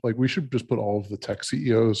Like we should just put all of the tech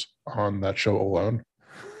CEOs on that show alone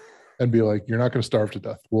and be like, you're not going to starve to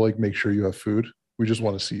death. We'll like make sure you have food. We just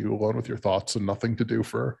want to see you alone with your thoughts and nothing to do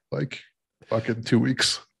for like fucking 2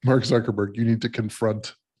 weeks. Mark Zuckerberg, you need to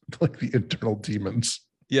confront like the internal demons.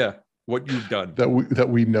 Yeah, what you've done that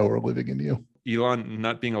we know are living in you. Elon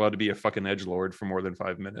not being allowed to be a fucking edgelord for more than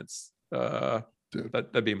 5 minutes. Dude,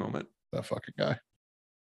 that'd be a moment. That fucking guy.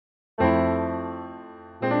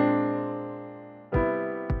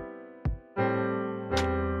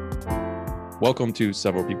 Welcome to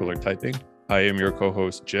Several People Are Typing. I am your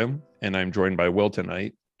co-host, Jim, and I'm joined by Will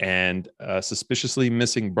tonight, and suspiciously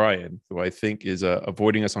missing Brian, who I think is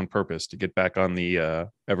avoiding us on purpose to get back on the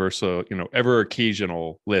ever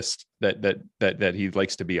occasional list that he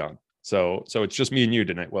likes to be on. So it's just me and you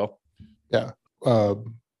tonight, Will. Yeah.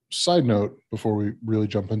 Side note, before we really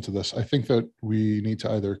jump into this, I think that we need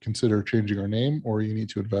to either consider changing our name or you need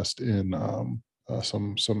to invest in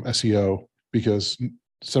some SEO, because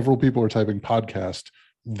Several People Are Typing podcast.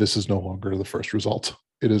 This is no longer the first result.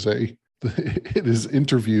 It is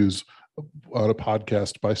interviews on a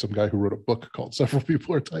podcast by some guy who wrote a book called Several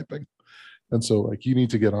People Are Typing. And so like you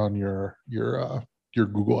need to get on your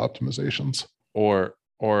Google optimizations. Or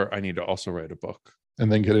I need to also write a book.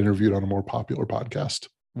 And then get interviewed on a more popular podcast.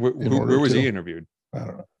 Where was he interviewed? I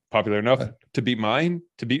don't know. Popular enough to beat mine?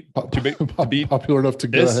 To beat popular enough to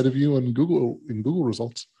get ahead of you in Google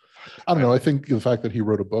results. I don't know. I think the fact that he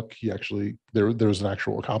wrote a book, he actually there's an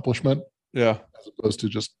actual accomplishment. Yeah. As opposed to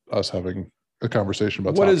just us having a conversation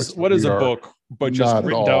about what is a book, but just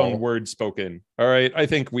written down, words spoken. All right. I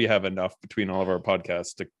think we have enough between all of our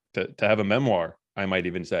podcasts to have a memoir. I might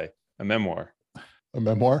even say a memoir. A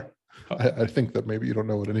memoir? I think that maybe you don't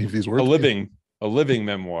know what any of these words mean. A living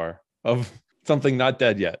memoir of something not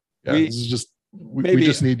dead yet. Yeah, this is just we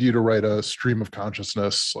just need you to write a stream of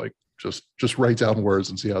consciousness, like just write down words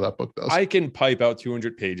and see how that book does. I can pipe out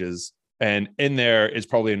 200 pages, and in there is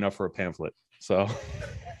probably enough for a pamphlet. So,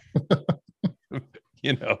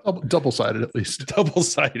 double-sided at least.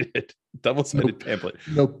 Double-sided pamphlet.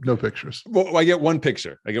 No pictures. Well, I get one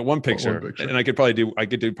picture. And I could probably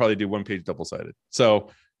do 1 page double-sided. So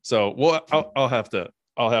well, I'll have to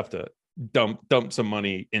dump some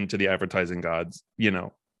money into the advertising gods,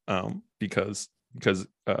 because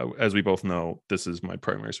as we both know, this is my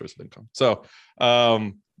primary source of income. So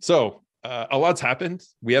a lot's happened.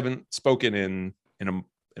 We haven't spoken in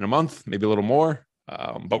a month, maybe a little more,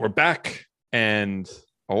 but we're back, and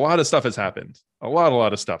a lot of stuff has happened. A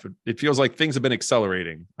lot of stuff. It feels like things have been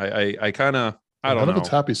accelerating. I don't know. None of it's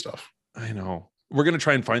happy stuff. I know. We're gonna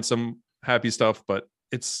try and find some happy stuff, but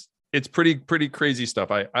it's pretty crazy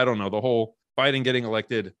stuff. I don't know. The whole Biden getting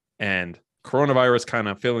elected and coronavirus kind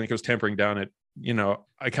of feeling like it was tempering down it.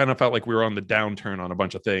 I kind of felt like we were on the downturn on a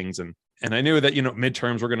bunch of things, and I knew that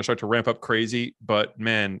midterms were going to start to ramp up crazy, but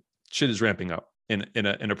man, shit is ramping up in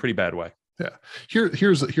a pretty bad way. Yeah,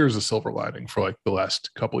 here's a silver lining for like the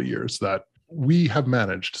last couple of years, that we have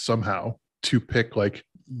managed somehow to pick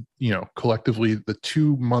collectively the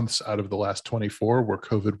 2 months out of the last 24 where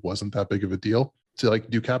COVID wasn't that big of a deal to like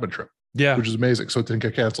do Cabin Trip. Yeah, which is amazing. So it didn't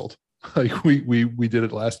get canceled. Like we did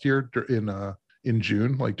it last year in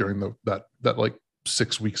June, like during that like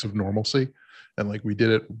 6 weeks of normalcy, and like we did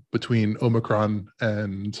it between Omicron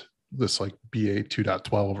and this like BA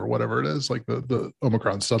 2.12 or whatever it is, like the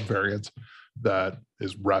Omicron subvariant that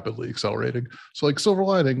is rapidly accelerating. So like silver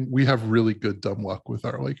lining, we have really good dumb luck with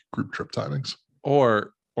our like group trip timings.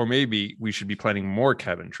 Or maybe we should be planning more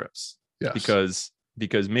cabin trips. Yes.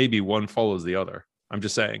 Because maybe one follows the other. I'm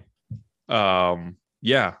just saying.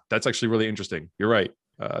 Yeah, that's actually really interesting. You're right.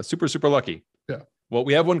 Super lucky. Yeah. Well,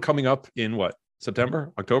 we have one coming up in what?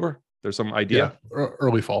 September, October? There's some idea. Yeah,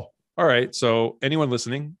 early fall. All right. So anyone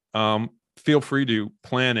listening, feel free to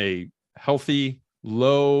plan a healthy,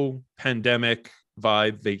 low pandemic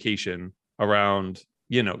vibe vacation around,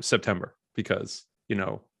 September, because,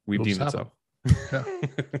 we've deemed it so. Yeah.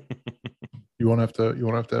 You won't have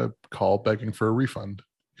to call begging for a refund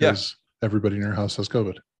because everybody in your house has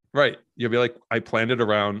COVID. Right. You'll be like, I planned it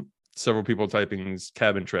around Several People Typing's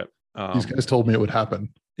cabin trip. These guys told me it would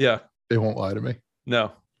happen. Yeah. They won't lie to me.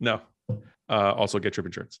 No. Also get trip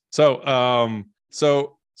insurance. So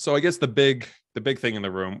I guess the big thing in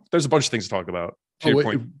the room, there's a bunch of things to talk about. Your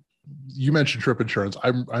point. You mentioned trip insurance.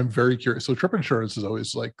 I'm very curious. So trip insurance is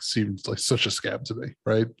always like seems like such a scam to me,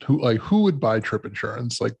 right? Who would buy trip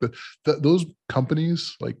insurance? Like those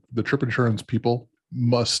companies, like the trip insurance people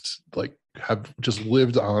must like have just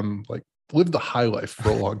lived the high life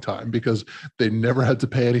for a long time, because they never had to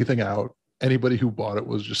pay anything out. Anybody who bought it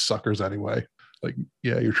was just suckers anyway. Like,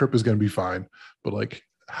 yeah, your trip is going to be fine, but like,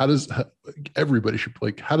 how does everybody should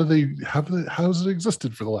like, how has it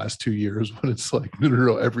existed for the last 2 years when it's like,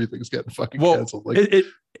 no, everything's getting fucking canceled. Like it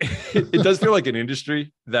does feel like an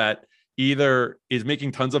industry that either is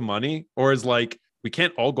making tons of money or is like, we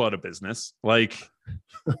can't all go out of business. Like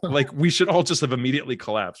we should all just have immediately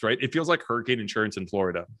collapsed, right? It feels like hurricane insurance in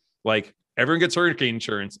Florida. Like everyone gets hurricane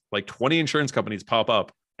insurance, like 20 insurance companies pop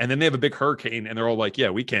up, and then they have a big hurricane and they're all like, yeah,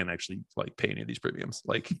 we can't actually like pay any of these premiums.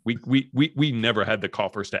 Like we never had the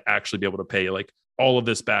coffers to actually be able to pay like all of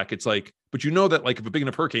this back. It's like, but you know that like if a big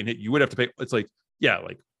enough hurricane hit, you would have to pay. It's like, yeah,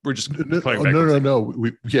 like we're just no.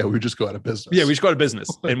 We just go out of business. Yeah, we just go out of business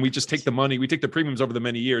and we just take the money, we take the premiums over the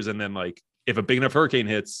many years. And then like, if a big enough hurricane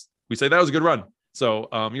hits, we say that was a good run. So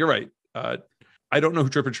you're right. I don't know who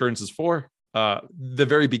trip insurance is for. The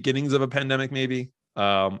very beginnings of a pandemic, maybe.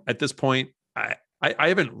 At this point, I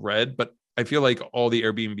haven't read, but I feel like all the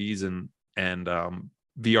Airbnbs and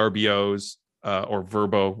VRBOs or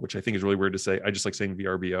Vrbo, which I think is really weird to say. I just like saying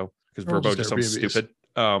VRBO because Vrbo just sounds stupid.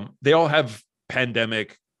 They all have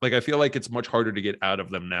pandemic. Like I feel like it's much harder to get out of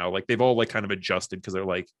them now. Like they've all like kind of adjusted because they're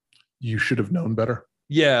like, you should have known better.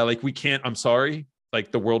 Yeah, like we can't. I'm sorry.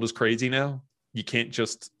 Like the world is crazy now. You can't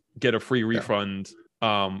just get a free refund.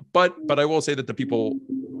 Yeah. But I will say that the people,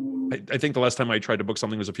 I think the last time I tried to book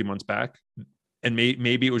something was a few months back, and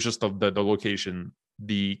maybe it was just the location.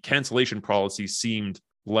 The cancellation policy seemed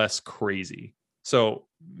less crazy. So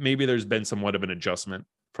maybe there's been somewhat of an adjustment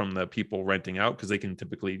from the people renting out because they can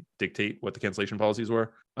typically dictate what the cancellation policies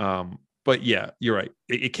were. But yeah, you're right.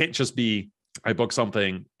 It can't just be I book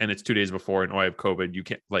something and it's 2 days before and I have COVID. You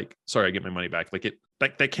can't like, sorry, I get my money back. Like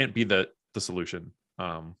that can't be the solution. I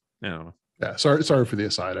don't know. Yeah. Sorry for the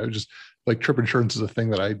aside. I was just like trip insurance is a thing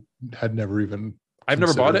that I had I've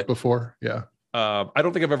never bought it before. Yeah. I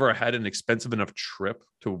don't think I've ever had an expensive enough trip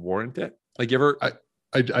to warrant it. Like you ever,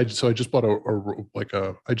 I just bought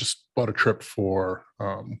I just bought a trip for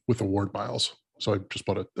with award miles. So I just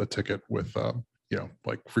bought a ticket with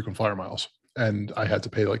like frequent flyer miles, and I had to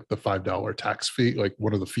pay like the $5 tax fee, like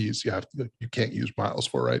one of the fees you can't use miles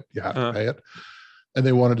for, right? You have to pay it. And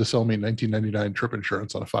they wanted to sell me $19.99 trip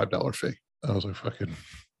insurance on a $5 fee. I was like, fucking.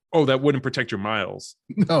 Oh, that wouldn't protect your miles.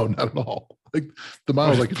 No, not at all. Like the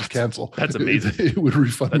miles I could just cancel. That's amazing. It would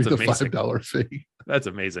refund me the $5 fee. That's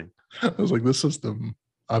amazing. I was like, this system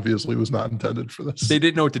obviously was not intended for this. They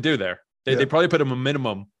didn't know what to do there. They probably put them a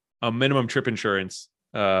minimum trip insurance.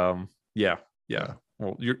 Yeah.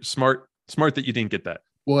 Well, you're smart that you didn't get that.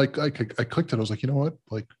 Well, I clicked it. I was like, you know what?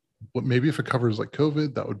 Like, what? Maybe if it covers like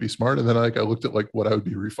COVID, that would be smart. And then I looked at like what I would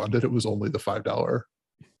be refunded. It was only the $5.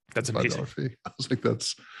 That's amazing. $5 fee. I was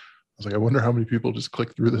like, I wonder how many people just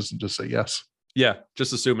click through this and just say yes. Yeah,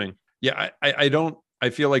 just assuming. Yeah, I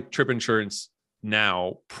feel like trip insurance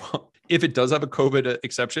now, if it does have a COVID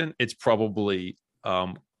exception, it's probably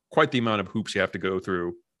quite the amount of hoops you have to go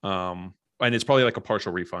through. And it's probably like a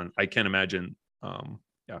partial refund. I can't imagine.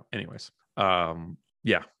 Anyways.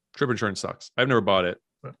 Trip insurance sucks. I've never bought it.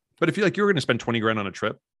 But if you like, you're going to spend 20 grand on a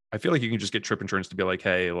trip, I feel like you can just get trip insurance to be like,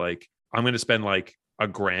 hey, like I'm going to spend like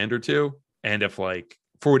 $1,000 or $2,000. And if like,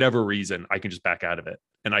 for whatever reason, I can just back out of it.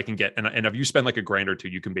 And I can get, and if you spend like $1,000 or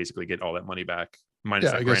 $2,000, you can basically get all that money back.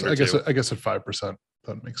 Minus I guess at 5%,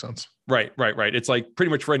 that makes sense. Right. It's like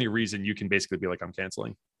pretty much for any reason you can basically be like, I'm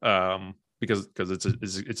canceling. Because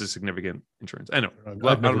it's a significant insurance. I know. I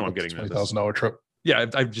don't know. I'm getting $20,000 trip. Yeah,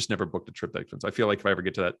 I've just never booked a trip that expensive. I feel like if I ever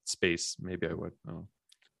get to that space, maybe I would.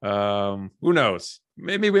 Who knows?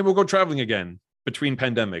 Maybe we'll go traveling again between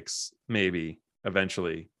pandemics. Maybe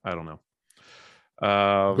eventually. I don't know.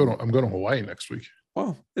 I'm going to Hawaii next week.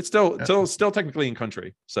 Well, it's still technically in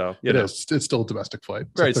country, so it's still a domestic flight.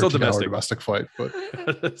 Right, it's still domestic flight,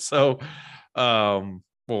 but so,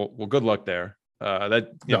 well, good luck there. I'm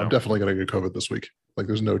definitely going to get COVID this week. Like,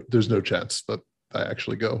 there's no chance that I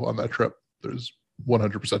actually go on that trip. There's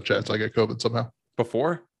 100% chance I get COVID somehow.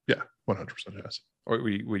 Before? Yeah, 100% chance. Or were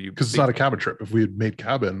you? Because it's not a cabin trip. If we had made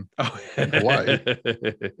cabin in Hawaii,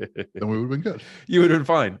 then we would have been good. You would have been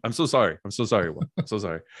fine. I'm so sorry. I'm so sorry.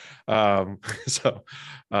 Well,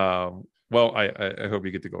 I hope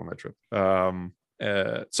you get to go on that trip.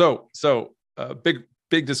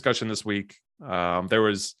 Big discussion this week. There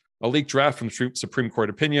was a leaked draft from the Supreme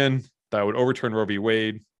Court opinion that would overturn Roe v.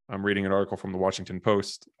 Wade. I'm reading an article from the Washington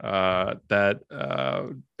Post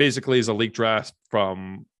that basically is a leaked draft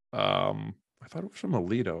from. I thought it was from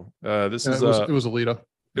Alito. It was Alito.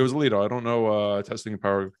 It was Alito. I don't know. Testing the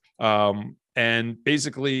power. And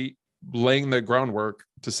basically laying the groundwork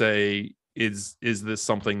to say, is this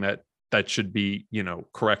something that should be,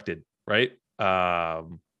 corrected, right?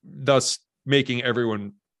 Thus making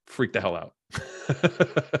everyone freak the hell out.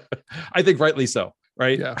 I think rightly so.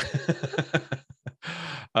 right? Yeah.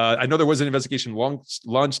 I know there was an investigation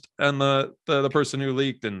launched on the person who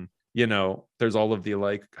leaked, and there's all of the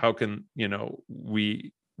like, how can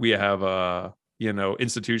we have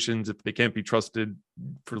institutions if they can't be trusted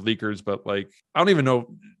for leakers, but like I don't even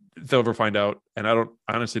know if they'll ever find out, and I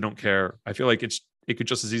honestly don't care. I feel like it could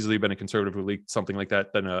just as easily have been a conservative who leaked something like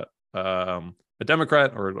that than a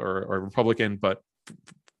Democrat or a Republican, but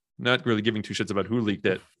not really giving two shits about who leaked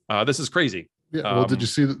it. This is crazy. Yeah. Well, did you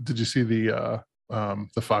see the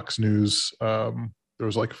Fox News? There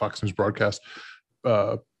was like a Fox News broadcast,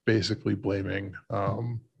 basically blaming.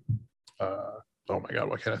 Oh my God,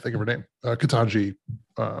 why can't I think of her name? Ketanji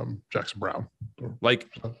Jackson Brown. Like,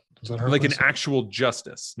 is that her? Like an actual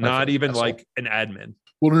justice, not even like an admin.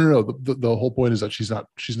 Well, no. The whole point is that she's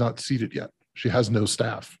not seated yet. She has no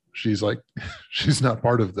staff. She's not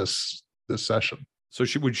part of this session. So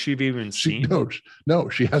would she be even seen? No,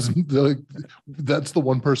 she hasn't. That's the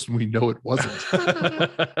one person we know it wasn't.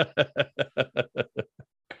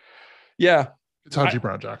 Yeah, Ketanji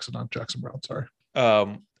Brown Jackson, not Jackson Brown. Sorry.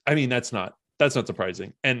 I mean, that's not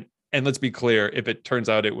surprising. And let's be clear, if it turns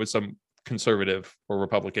out it was some conservative or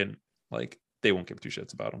Republican, like they won't give two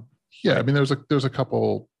shits about them. Yeah, I mean, there's a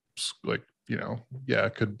couple like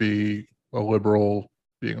it could be a liberal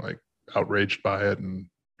being like outraged by it and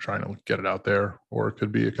trying to get it out there, or it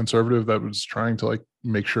could be a conservative that was trying to like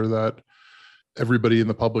make sure that everybody in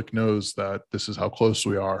the public knows that this is how close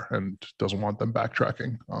we are and doesn't want them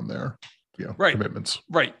backtracking on their commitments.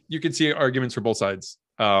 Right. You can see arguments for both sides.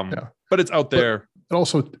 But it's out there. But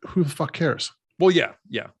also, who the fuck cares? Well, yeah.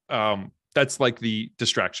 That's like the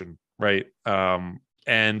distraction, right? And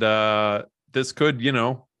this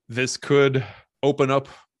could open up,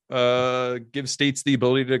 give states the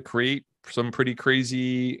ability to create some pretty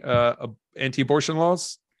crazy anti-abortion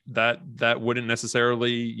laws that wouldn't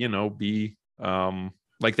necessarily, be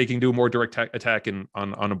like they can do a more direct attack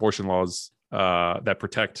on abortion laws that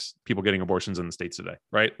protect people getting abortions in the states today,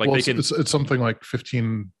 right? Like it's something like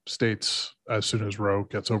 15 states, as soon as Roe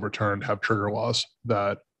gets overturned, have trigger laws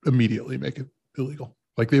that immediately make it illegal.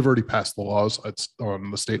 Like they've already passed the laws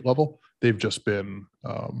on the state level. They've just been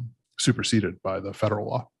superseded by the federal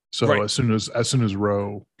law. So right. as soon as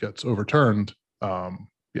Roe gets overturned, then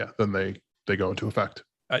they go into effect.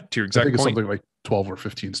 To your exact point, it's something like 12 or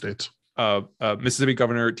 15 states. Mississippi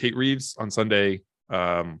Governor Tate Reeves on Sunday,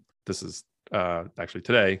 this is actually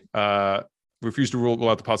today, refused to rule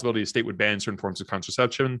out the possibility the state would ban certain forms of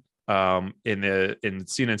contraception. In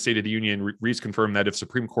CNN State of the Union, Reeves confirmed that if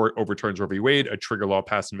Supreme Court overturns Roe v. Wade, a trigger law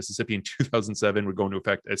passed in Mississippi in 2007 would go into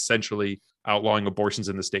effect, essentially outlawing abortions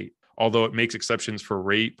in the state, although it makes exceptions for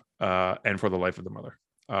rape and for the life of the mother.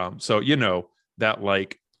 So that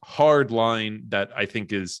like hard line that I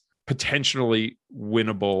think is potentially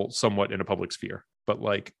winnable somewhat in a public sphere, but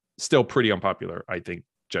like still pretty unpopular, I think,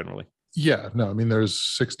 generally. Yeah, no, I mean, there's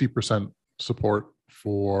 60% support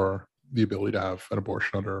for the ability to have an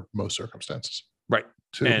abortion under most circumstances. Right.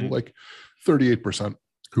 And like 38%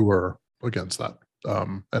 who are against that.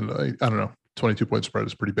 And I don't know, 22-point spread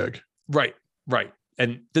is pretty big. Right.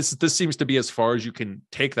 And this seems to be as far as you can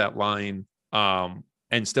take that line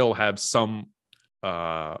and still have some,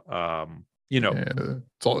 it's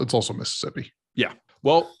also Mississippi. Yeah.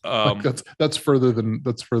 Well, that's further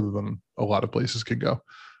than a lot of places can go.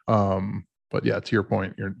 But yeah, to your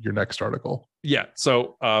point, your next article. Yeah.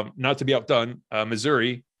 So not to be outdone,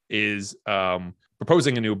 Missouri is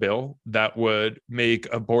proposing a new bill that would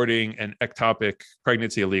make aborting an ectopic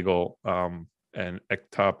pregnancy illegal. And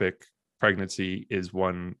ectopic pregnancy is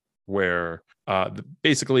one where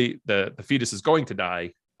basically the fetus is going to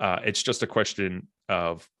die. It's just a question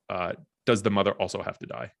of does the mother also have to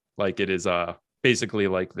die? Like it is basically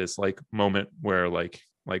like this like moment where like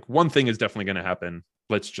one thing is definitely going to happen.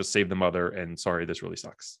 Let's just save the mother. And sorry, this really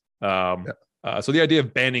sucks. So the idea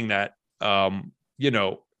of banning that,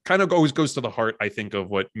 kind of always goes to the heart, I think, of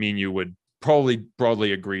what me and you would probably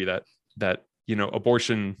broadly agree that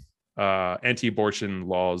abortion, anti-abortion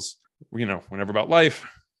laws, were never about life.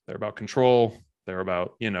 They're about control. They're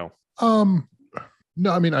about, No,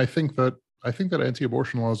 I mean, I think that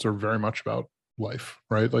anti-abortion laws are very much about life,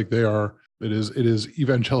 right? Like it is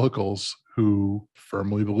evangelicals who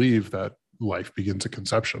firmly believe that life begins at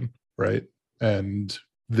conception, right? And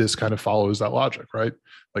this kind of follows that logic, right?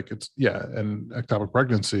 Like and ectopic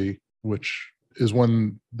pregnancy, which is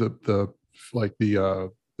when the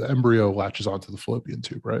embryo latches onto the fallopian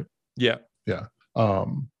tube, right? Yeah.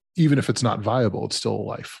 Even if it's not viable, it's still a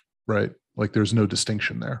life, right? Like there's no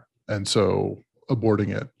distinction there. And so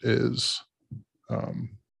aborting it is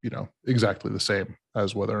exactly the same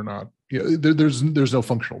as whether or not, there's no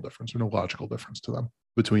functional difference or no logical difference to them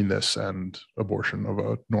between this and abortion of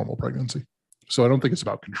a normal pregnancy. So I don't think it's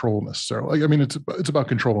about control necessarily. Like, I mean, it's about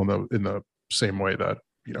control in the same way that,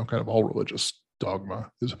 kind of all religious dogma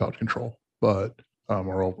is about control, but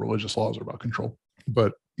or all religious laws are about control.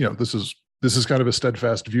 But this is kind of a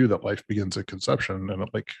steadfast view that life begins at conception, and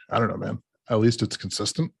like, I don't know, man. At least it's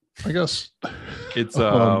consistent, I guess.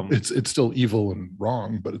 It's still evil and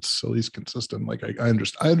wrong, but it's at least consistent. Like, I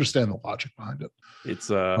understand the logic behind it.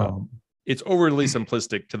 It's overly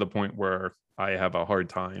simplistic to the point where I have a hard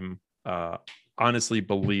time honestly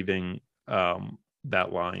believing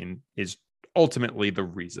that line is ultimately the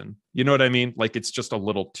reason. You know what I mean? Like, it's just a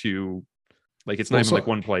little too, like, it's not even like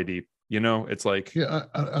one play deep. It's like, yeah,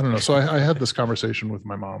 I don't know. So I had this conversation with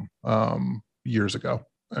my mom years ago,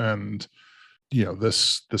 and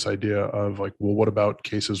this idea of like, well, what about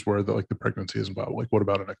cases where the pregnancy isn't about, like, what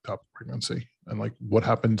about an ectopic pregnancy? And like, what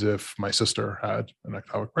happens if my sister had an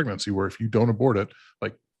ectopic pregnancy where if you don't abort it,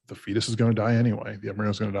 like, the fetus is going to die anyway, the embryo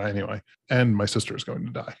is going to die anyway, and my sister is going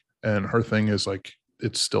to die. And her thing is like,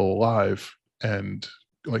 it's still alive, and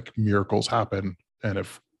like, miracles happen, and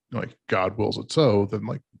if like God wills it so, then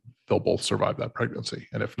like they'll both survive that pregnancy,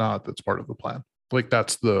 and if not, that's part of the plan. Like,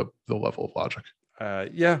 that's the level of logic.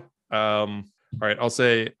 Yeah. All right, I'll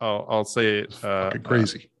say fucking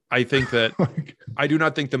crazy. I think that I do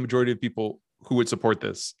not think the majority of people who would support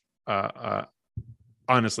this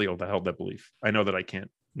honestly held that belief. I know that I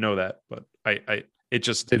can't know that, but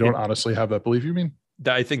they don't honestly have that belief. You mean?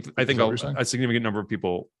 I think a significant number of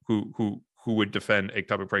people who would defend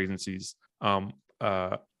ectopic pregnancies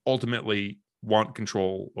ultimately want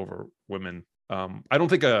control over women. I don't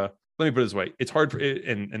think let me put it this way. It's hard for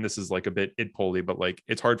and this is like a bit id-poly, but like,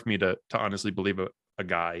 it's hard for me to honestly believe a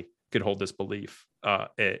guy could hold this belief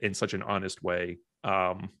in such an honest way,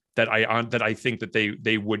 that I think that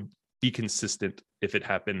they would be consistent if it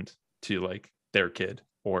happened to like their kid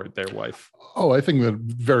or their wife. Oh, I think that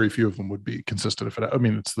very few of them would be consistent if it, I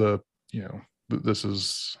mean, it's this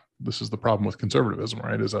is the problem with conservatism,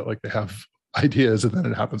 right? Is that like, they have ideas and then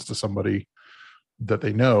it happens to somebody that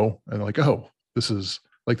they know, and like, oh, this is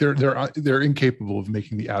like, they're incapable of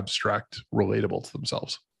making the abstract relatable to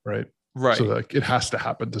themselves, right? Right. So like, it has to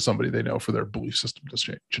happen to somebody they know for their belief system to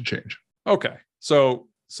change. Okay. So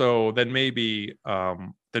then maybe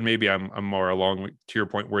I'm more along to your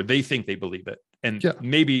point where they think they believe it, and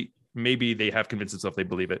maybe they have convinced themselves they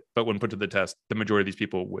believe it, but when put to the test, the majority of these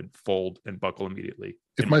people would fold and buckle immediately.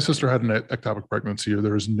 If my sister had an ectopic pregnancy,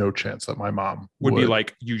 there is no chance that my mom would be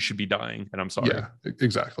like, you should be dying, and I'm sorry. Yeah,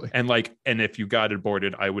 exactly. And like, and if you got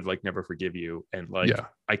aborted, I would like never forgive you, and like, yeah,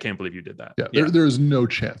 I can't believe you did that. Yeah, there is no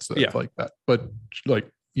chance that it's like that. But like,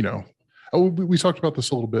 we talked about this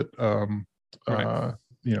a little bit, right.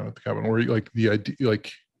 At the cabin, where like the idea,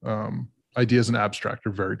 like ideas in abstract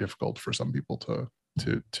are very difficult for some people to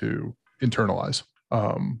internalize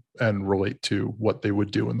and relate to what they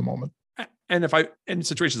would do in the moment. And if in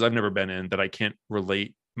situations I've never been in that I can't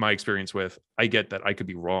relate my experience with, I get that I could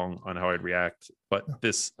be wrong on how I'd react, but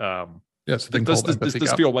this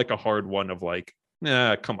this feel like a hard one of like,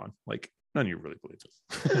 come on, like, none of you really believe this.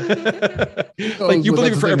 Like, you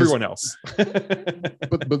believe it for everyone else.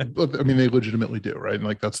 but I mean, they legitimately do, right? And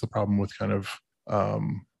like, that's the problem with kind of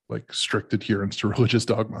like strict adherence to religious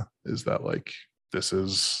dogma, is that like, this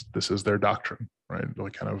is their doctrine, right?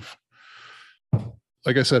 Like, kind of,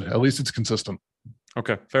 like I said, at least it's consistent.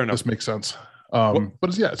 Okay, fair enough. This makes sense. But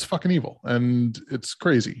it's fucking evil, and it's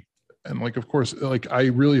crazy. And like, of course, like, I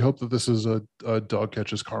really hope that this is a dog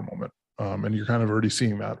catches car moment. And you're kind of already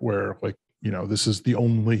seeing that, where like, this is the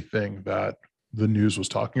only thing that the news was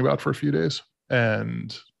talking about for a few days,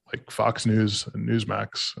 and like Fox News and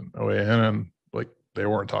Newsmax and OAN, like, they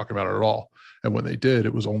weren't talking about it at all. And when they did,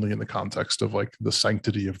 it was only in the context of like, the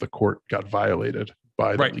sanctity of the court got violated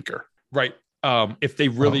by the leaker. Right. If they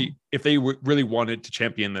really wanted to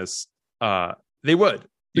champion this, they would.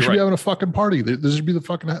 They should be having a fucking party. This should be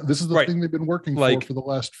this is the thing they've been working for the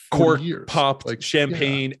last 40 years. Popped, like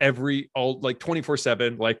champagne, like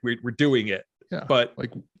 24/7. Like, we're doing it. Yeah. But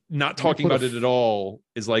like, not talking about it at all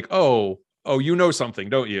is like, oh, something,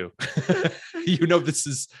 don't you? This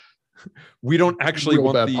is, we don't actually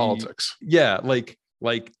want bad politics. Yeah. Like,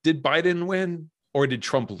 did Biden win or did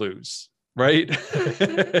Trump lose? Right.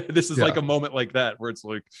 This is like a moment like that where it's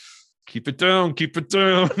like, keep it down.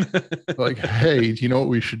 Like, hey, do you know what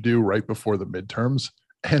we should do right before the midterms?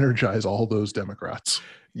 Energize all those Democrats.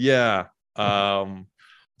 Yeah.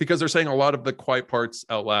 Because they're saying a lot of the quiet parts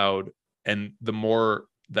out loud, and the more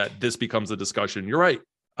that this becomes a discussion, you're right.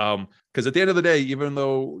 Because at the end of the day, even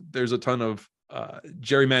though there's a ton of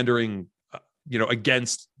gerrymandering,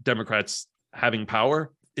 against Democrats having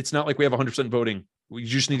power. It's not like we have 100% voting. We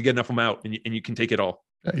just need to get enough of them out, and you can take it all.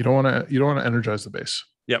 Yeah, you don't want to energize the base.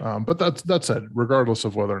 Yeah. But that said, regardless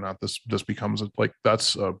of whether or not this becomes like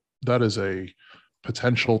that is a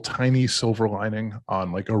potential tiny silver lining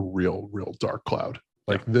on like a real dark cloud.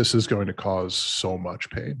 Like this is going to cause so much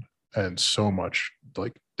pain and so much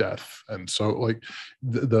like death, and so like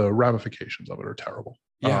the ramifications of it are terrible.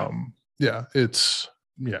 Yeah.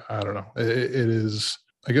 I don't know. It is.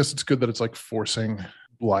 I guess it's good that it's like forcing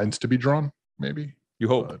lines to be drawn. Maybe you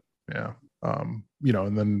hope. But, yeah.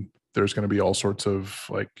 And then there's going to be all sorts of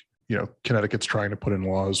like, Connecticut's trying to put in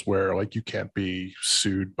laws where like you can't be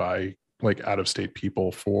sued by like out of state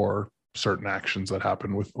people for certain actions that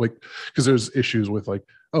happen with like, because there's issues with like,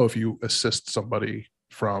 oh, if you assist somebody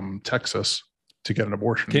from Texas to get an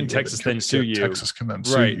abortion, can Texas then sue you? Texas can then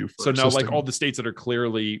sue you. So now like all the states that are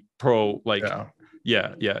clearly pro, like,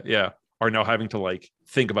 yeah, are now having to like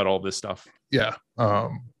think about all this stuff. Yeah.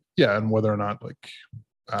 And whether or not like,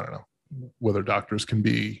 I don't know, whether doctors can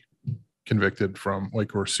be convicted from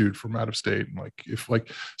like or sued from out of state, and like if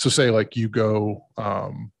like, so say like you go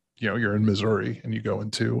you're in Missouri and you go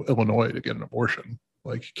into Illinois to get an abortion,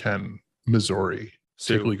 like can Missouri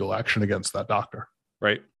take legal action against that doctor?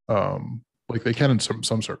 Right. Like they can in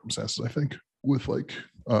some circumstances, I think, with like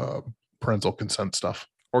parental consent stuff.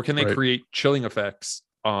 Or can they create chilling effects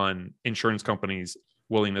on insurance companies'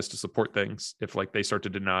 willingness to support things if like they start to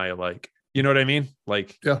deny, like, you know what I mean?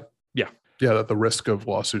 Like, yeah, that the risk of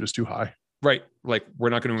lawsuit is too high. Right. Like we're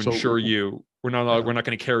not going to insure you. We're not going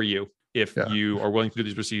to carry you if you are willing to do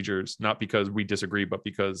these procedures, not because we disagree, but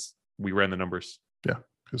because we ran the numbers. Yeah.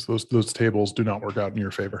 Because those tables do not work out in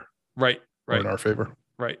your favor. Right. Or in our favor.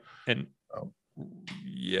 Right. And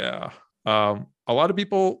a lot of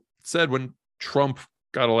people said when Trump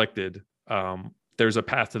got elected, there's a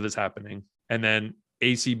path to this happening. And then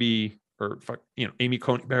ACB or Amy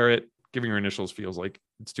Coney Barrett, giving her initials feels like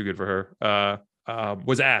it's too good for her,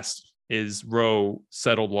 was asked, is Roe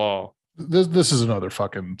settled law? This is another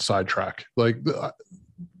fucking sidetrack. Like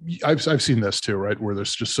I've seen this too, right? Where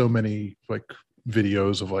there's just so many like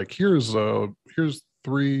videos of like, here's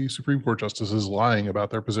 3 Supreme Court justices lying about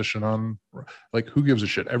their position on, like, who gives a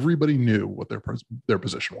shit? Everybody knew what their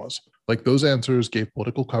position was. Like those answers gave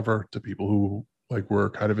political cover to people who like were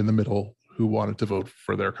kind of in the middle, who wanted to vote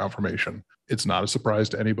for their confirmation. It's not a surprise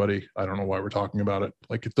to anybody. I don't know why we're talking about it.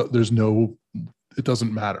 Like it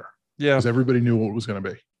doesn't matter. Yeah. Because everybody knew what it was going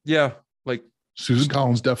to be. Yeah. Like Susan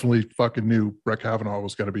Collins definitely fucking knew Brett Kavanaugh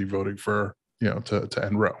was going to be voting for, to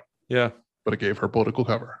end Roe. Yeah. But it gave her political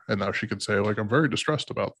cover. And now she could say like, I'm very distressed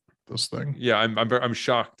about this thing. Yeah. I'm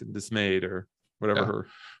shocked and dismayed or whatever.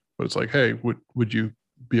 Yeah. But it's like, hey, would you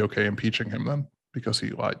be okay impeaching him then? Because he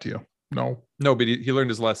lied to you? No, but he learned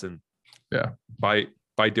his lesson. Yeah. By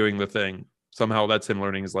doing the thing. Somehow that's him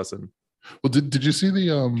learning his lesson. Well, did you see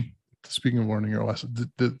the, speaking of learning your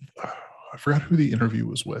lesson, I forgot who the interview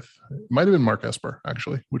was with. It might have been Mark Esper,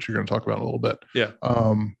 actually, which you're going to talk about in a little bit. Yeah.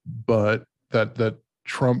 But that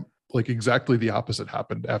Trump, like exactly the opposite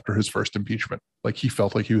happened after his first impeachment. Like he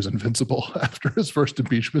felt like he was invincible after his first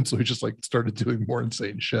impeachment. So he just like started doing more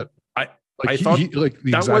insane shit. I thought like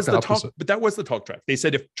the that was the opposite. talk, but that was the talk track. They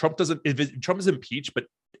said if Trump is impeached, but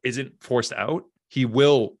isn't forced out, he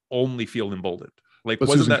will only feel emboldened. Like, but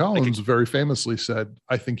Susan Collins very famously said,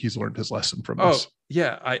 "I think he's learned his lesson from this." Oh,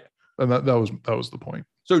 yeah, and that was the point.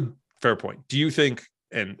 So fair point. Do you think?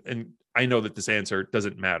 And I know that this answer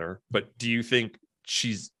doesn't matter, but do you think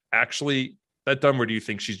she's actually that dumb, or do you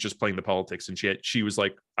think she's just playing the politics? And she was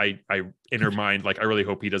like, I in her mind, like, I really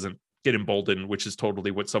hope he doesn't get emboldened, which is totally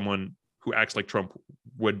what someone who acts like Trump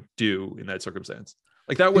would do in that circumstance.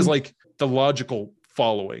 Like that was like the logical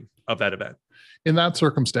following of that event. In that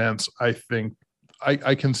circumstance, I think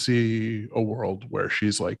I can see a world where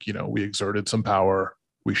she's like, we exerted some power.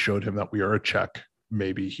 We showed him that we are a check.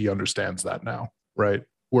 Maybe he understands that now, right?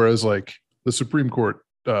 Whereas like the Supreme Court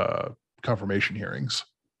confirmation hearings,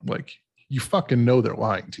 like you fucking know they're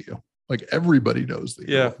lying to you. Like everybody knows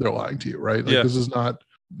that they're lying to you, right? Like this is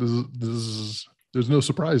there's no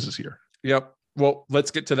surprises here. Yep. Well,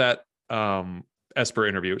 let's get to that Esper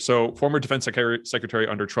interview. So former defense secretary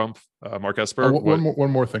under Trump, Mark Esper.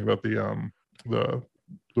 One more thing about the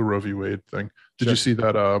Roe v. Wade thing. Did you see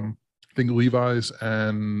that? I think Levi's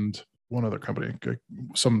and one other company,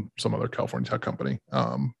 some other California tech company,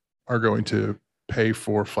 are going to pay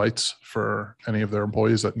for flights for any of their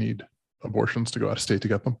employees that need abortions to go out of state to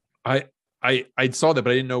get them. I saw that,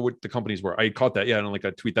 but I didn't know what the companies were. I caught that. Yeah, and like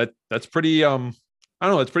a tweet that's pretty. I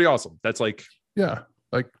don't know. That's pretty awesome. That's like, yeah,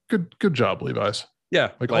 like good job, Levi's. Yeah,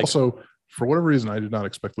 like also for whatever reason, I did not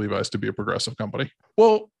expect Levi's to be a progressive company.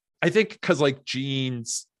 Well, I think because like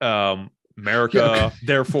jeans, America, Yeah.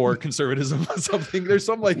 therefore conservatism or something. There's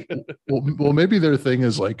some like Well, maybe their thing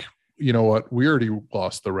is like, you know what? We already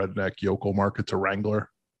lost the redneck yokel market to Wrangler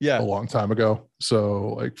a long time ago.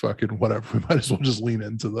 So like fucking whatever. We might as well just lean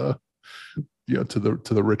into the, to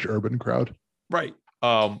the rich urban crowd. Right.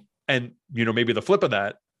 And maybe the flip of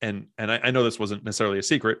that, and I know this wasn't necessarily a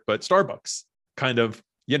secret, but Starbucks kind of,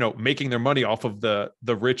 making their money off of the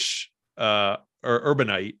rich or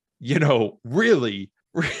urbanite, really,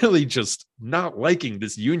 really just not liking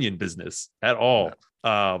this union business at all.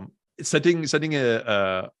 Yeah. Sending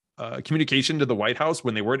a communication to the White House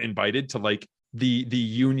when they weren't invited to like the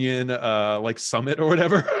union like summit or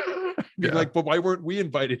whatever. Being like, but why weren't we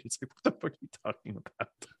invited? It's like, what the fuck are you talking about?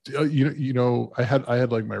 I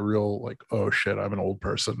had like my real like, oh shit, I'm an old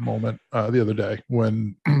person moment the other day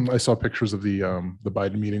when I saw pictures of the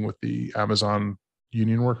Biden meeting with the Amazon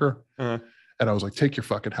union worker, and I was like, take your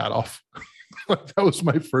fucking hat off. Like, that was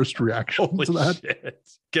my first reaction to that.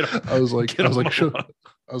 Shit. I was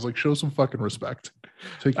like, show some fucking respect.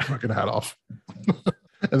 Take your fucking hat off.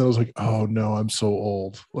 And then I was like, oh no, I'm so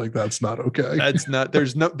old. Like, that's not okay. That's not,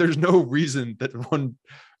 there's no reason that one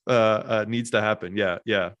needs to happen.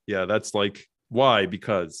 Yeah. That's like, why?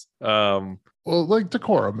 Because well, like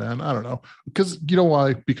decorum, man. I don't know. Because you know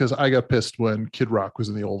why? Because I got pissed when Kid Rock was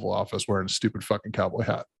in the Oval Office wearing a stupid fucking cowboy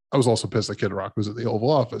hat. I was also pissed that Kid Rock was at the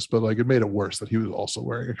Oval Office, but like it made it worse that he was also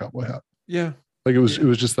wearing a cowboy hat. Yeah. Like it was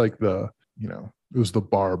just like it was the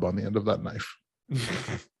barb on the end of that knife.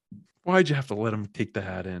 Why'd you have to let him take the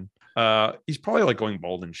hat in? He's probably like going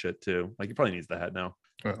bald and shit too. Like he probably needs the hat now.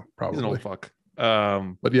 Oh, probably. He's an old fuck.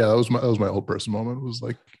 But yeah, that was my old person moment. It was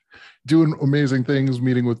like doing amazing things,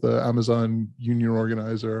 meeting with the Amazon union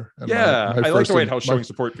organizer. And I like the White House showing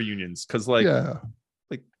support for unions because like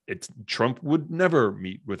it's Trump would never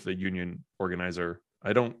meet with the union organizer.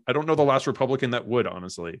 I don't know the last Republican that would,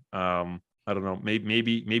 honestly. I don't know.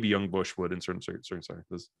 Maybe young Bush would in certain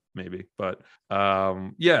circumstances, maybe. But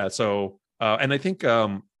So and I think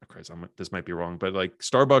this might be wrong, but like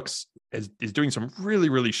Starbucks is doing some really,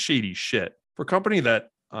 really shady shit for a company that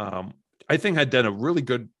I think had done a really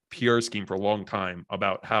good PR scheme for a long time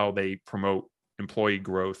about how they promote employee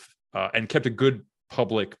growth and kept a good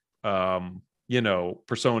public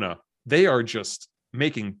persona. They are just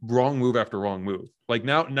making wrong move after wrong move. Like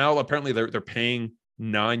now apparently they're paying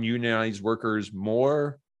non-unionized workers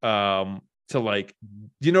more to like,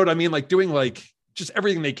 you know what I mean? Like doing like just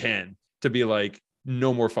everything they can to be like,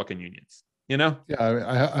 no more fucking unions, Yeah.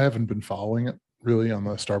 I haven't been following it really on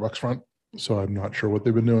the Starbucks front, so I'm not sure what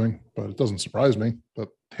they've been doing, but it doesn't surprise me that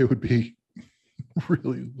they would be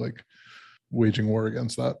really like waging war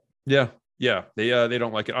against that. Yeah. They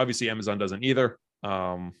don't like it. Obviously Amazon doesn't either.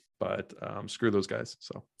 But screw those guys.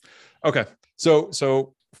 So, okay.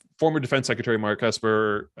 So former Defense Secretary Mark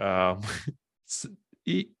Esper,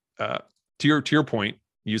 to your point,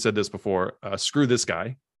 you said this before. Screw this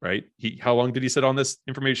guy, right? How long did he sit on this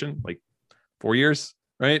information? Like 4 years,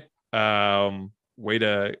 right? Way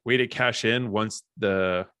to cash in once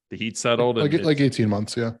the heat settled. Like 18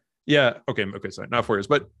 months, yeah. Yeah. Okay. Sorry, not 4 years,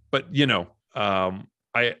 but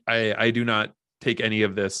I do not take any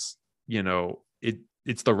of this.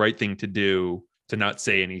 It's the right thing to do to not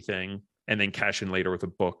say anything and then cash in later with a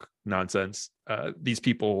book nonsense. These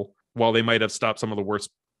people, while they might have stopped some of the worst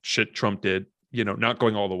shit Trump did, not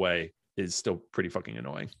going all the way is still pretty fucking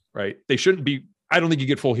annoying, right? They shouldn't be. I don't think you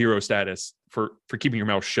get full hero status for keeping your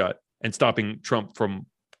mouth shut and stopping Trump from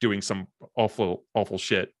doing some awful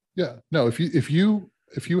shit. Yeah. No, if you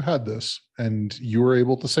had this and you were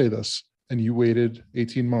able to say this and you waited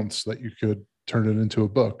 18 months that you could turn it into a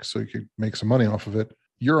book so you could make some money off of it,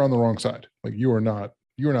 you're on the wrong side. Like you are not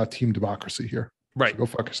team democracy here. Right. So go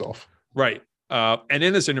fuck yourself. Right. And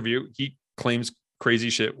in this interview, he claims crazy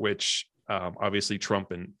shit, which obviously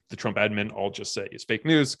Trump and the Trump admin all just say is fake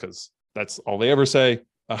news because that's all they ever say.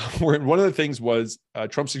 One of the things was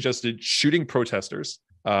Trump suggested shooting protesters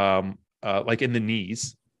like in the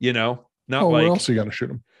knees, not like. Where else are you gonna shoot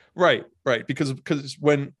them? Right. Because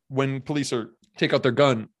when police take out their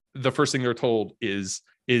gun, the first thing they're told is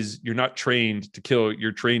you're not trained to kill,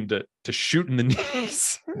 you're trained to shoot in the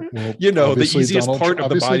knees. Well, the easiest part of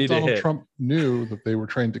the body to hit. Trump knew that they were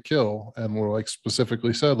trained to kill and were like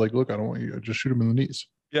specifically said, like, look, I don't want you to just shoot him in the knees.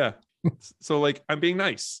 Yeah. So like, I'm being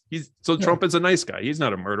nice. Trump is a nice guy. He's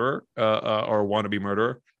not a murderer or a wannabe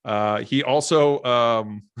murderer. He also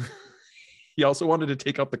wanted to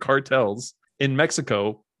take out the cartels in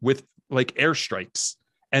Mexico with like airstrikes.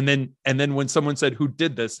 And then when someone said, who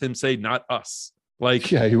did this, him say, not us.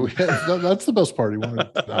 Like, Yeah, that's the best part. He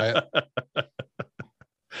wanted to deny it.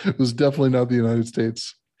 It was definitely not the United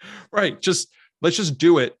States. right. Just let's just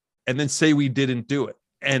do it and then say we didn't do it.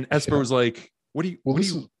 And Esper Yeah. was like, Well,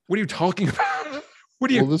 this is what are you talking about?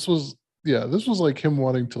 What are well, you this was like him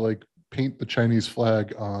wanting to like paint the Chinese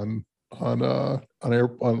flag on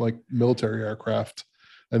like military aircraft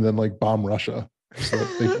and then like bomb Russia so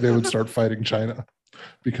that they would start fighting China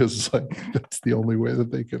because like that's the only way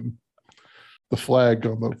that they can. The flag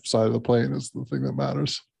on the side of the plane is the thing that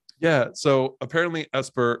matters. Yeah. So apparently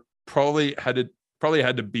Esper probably had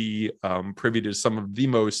to be privy to some of the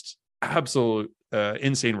most absolute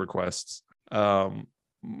insane requests.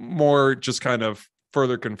 More just kind of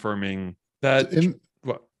further confirming that.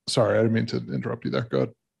 What? Sorry, I didn't mean to interrupt you there. Go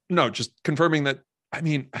ahead. No, just confirming that. I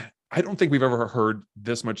mean, I don't think we've ever heard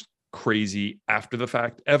this much crazy after the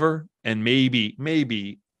fact ever. And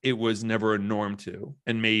maybe it was never a norm to,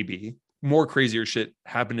 and maybe more crazier shit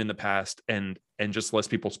happened in the past and just less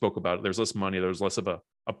people spoke about it. There's less money. There's less of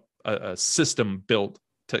a system built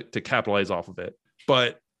to capitalize off of it.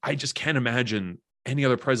 But I just can't imagine any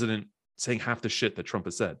other president saying half the shit that Trump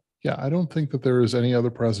has said. Yeah, I don't think that there is any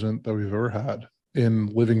other president that we've ever had in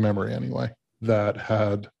living memory anyway that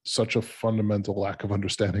had such a fundamental lack of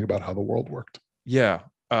understanding about how the world worked. Yeah.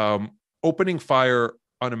 Opening fire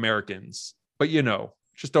on Americans, but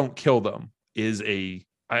just don't kill them is I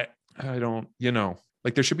don't,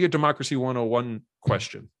 like there should be a democracy 101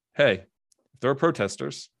 question. Hey, if there are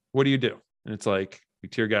protesters, what do? And it's like, we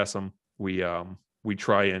tear gas them. We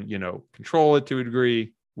try and, control it to a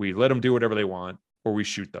degree. We let them do whatever they want, or we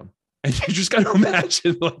shoot them. And you just got to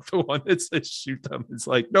imagine like the one that says shoot them. It's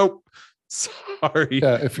like, nope, sorry.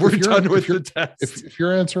 Yeah, we're done with the test. If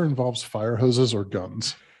your answer involves fire hoses or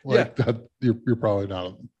guns, like that, you're probably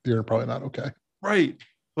not okay. Right.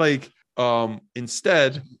 Like,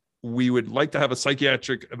 instead, we would like to have a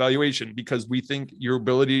psychiatric evaluation because we think your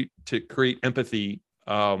ability to create empathy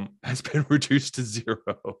has been reduced to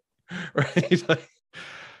zero. Right. Like,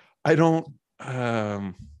 I don't.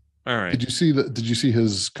 All right. Did you see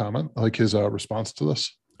his comment, like his response to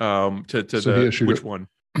this? Which one?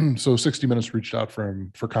 So 60 Minutes reached out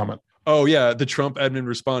for comment. Oh yeah, the Trump admin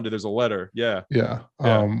responded. There's a letter. Yeah.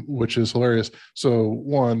 Which is hilarious. So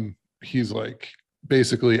one, he's like,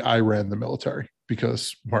 basically, I ran the military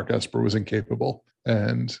because Mark Esper was incapable,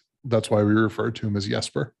 and that's why we refer to him as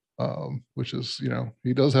Jesper. Which is,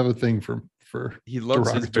 he does have a thing for he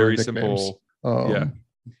loves his very nicknames. simple.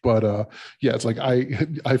 But it's like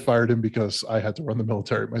I fired him because I had to run the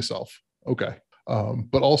military myself. Okay.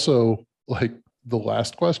 But also like the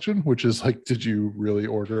last question, which is like, did you really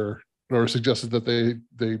order or suggested that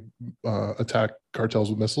they attack cartels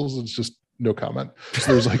with missiles? It's just no comment.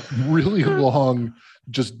 So there's like really long,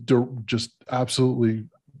 just absolutely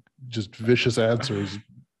just vicious answers,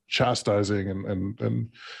 chastising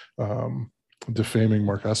and defaming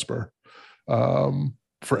Mark Esper.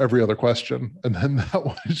 For every other question, and then that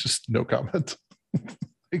one is just no comment.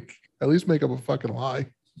 Like, at least make up a fucking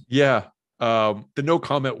lie. Yeah. The no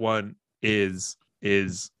comment one is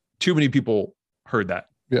too many people heard that.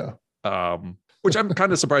 Yeah. Which I'm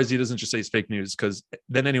kind of surprised he doesn't just say it's fake news, because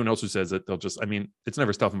then anyone else who says it, they'll just, it's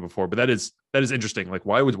never stuffed him before, but that is interesting. Like,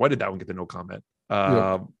 why did that one get the no comment?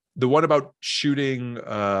 The one about shooting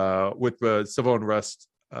with the civil unrest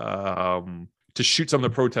to shoot some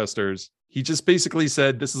of the protesters, he just basically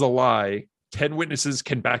said, this is a lie. 10 witnesses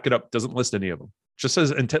can back it up. Doesn't list any of them. Just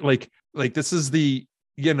says, like this is the,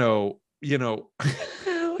 like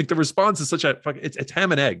the response is such a, it's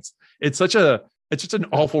ham and eggs. It's just an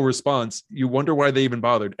awful response. You wonder why they even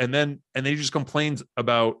bothered. And then he just complains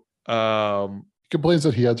about, complains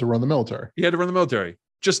that he had to run the military. He had to run the military.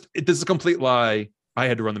 This is a complete lie. I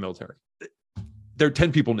had to run the military. There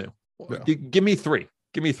 10 people knew. Yeah. Give me three.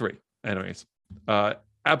 Anyways,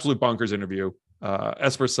 absolute bonkers interview.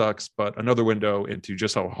 Esper sucks, but another window into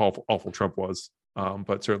just how awful Trump was.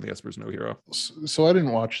 But certainly Esper's no hero. So I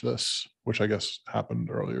didn't watch this, which I guess happened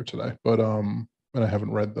earlier today, but and I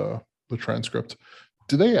haven't read the transcript.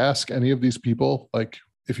 Did they ask any of these people, like,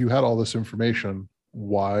 if you had all this information,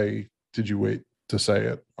 why did you wait to say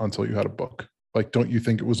it until you had a book? Like, don't you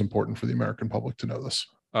think it was important for the American public to know this?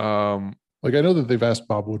 Like, I know that they've asked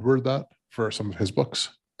Bob Woodward that for some of his books,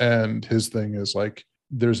 and his thing is like,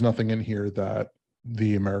 there's nothing in here that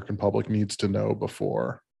the American public needs to know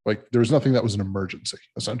before. Like, there's nothing that was an emergency,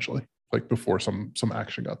 essentially, like before some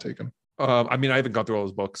action got taken. I haven't gone through all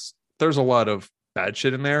his books. There's a lot of bad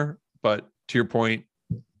shit in there, but to your point,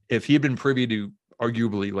 if he had been privy to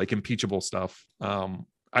arguably like impeachable stuff,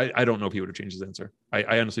 I don't know if he would have changed his answer.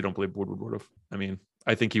 I honestly don't believe Woodward would have.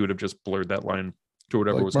 I think he would have just blurred that line to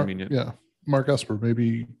whatever was convenient. Yeah. Mark Esper,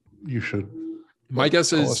 maybe you should My guess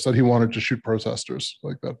tell us is, that he wanted to shoot protesters.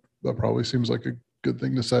 Like that probably seems like a good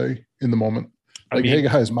thing to say in the moment. I Like, hey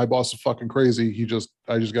mean, guys, my boss is fucking crazy.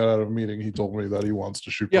 I just got out of a meeting. He told me that he wants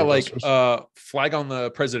to shoot yeah, like protesters. flag on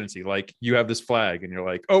the presidency. Like you have this flag and you're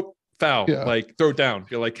like, oh, foul. Yeah. Like throw it down.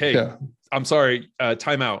 You're like, hey, Yeah. I'm sorry,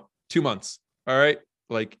 timeout, 2 months. All right.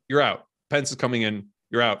 Like you're out. Pence is coming in.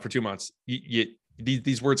 You're out for 2 months.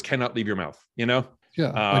 These words cannot leave your mouth, you know?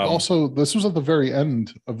 Yeah. Like also, this was at the very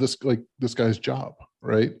end of this guy's job,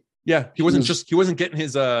 right? Yeah. He wasn't getting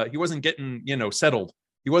his, he wasn't getting, settled.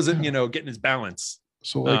 He wasn't, getting his balance.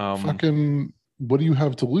 So fucking, what do you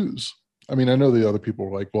have to lose? I mean, I know the other people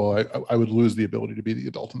were like, well, I would lose the ability to be the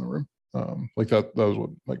adult in the room. Like that was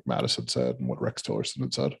what like Mattis had said and what Rex Tillerson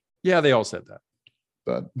had said. Yeah, they all said that.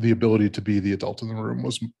 That the ability to be the adult in the room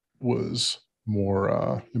was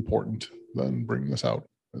more important than bringing this out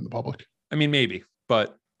in the public. I mean, maybe,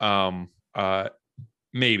 but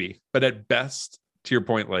maybe. But at best, to your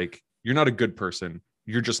point, like you're not a good person.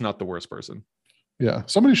 You're just not the worst person. Yeah.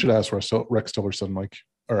 Somebody should ask Rex Tillerson, like,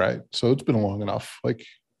 all right, so it's been long enough. Like,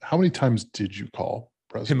 how many times did you call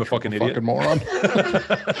President Trump a fucking moron?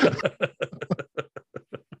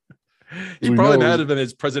 He probably had it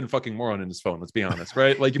as President fucking moron in his phone. Let's be honest,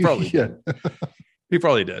 right? Like, you probably yeah. He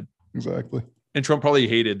probably did. Exactly. And Trump probably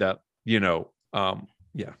hated that, yeah,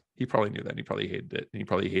 he probably knew that. He probably hated it. And he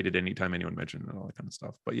probably hated anytime anyone mentioned it and all that kind of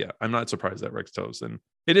stuff. But yeah, I'm not surprised that Rex Tillerson,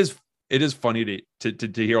 it is funny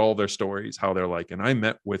to hear all their stories, how they're like, and I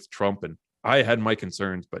met with Trump and I had my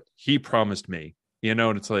concerns, but he promised me, and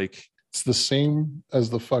it's like, it's the same as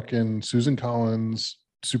the fucking Susan Collins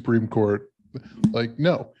Supreme Court. Like,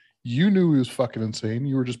 no, you knew he was fucking insane.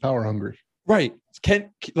 You were just power hungry. Right.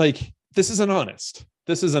 This isn't honest.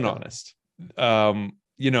 This isn't honest. Who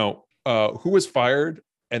was fired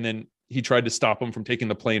and then he tried to stop him from taking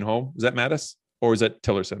the plane home? Was that Mattis or was that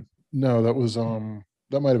Tillerson? No, that was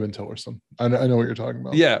that might have been Tillerson. I know what you're talking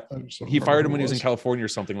about. Yeah. He fired him when he was in California or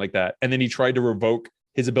something like that. And then he tried to revoke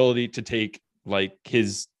his ability to take like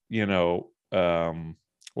his,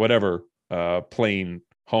 plane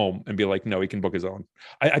home and be like, no, he can book his own.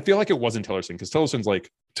 I feel like it wasn't Tillerson because Tillerson's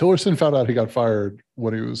like, Tillerson found out he got fired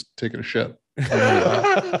when he was taking a shit.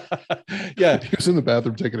 Yeah. He was in the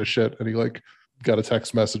bathroom taking a shit and he like got a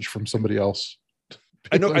text message from somebody else.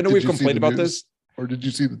 I know we've complained about this. Or did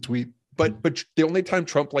you see the tweet? But the only time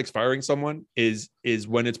Trump likes firing someone is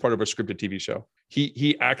when it's part of a scripted TV show.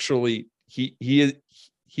 He actually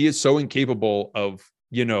is so incapable of,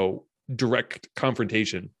 direct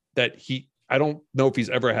confrontation that I don't know if he's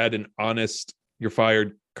ever had an honest, you're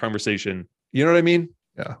fired conversation. You know what I mean?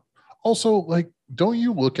 Yeah. Also, like, don't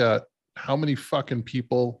you look at how many fucking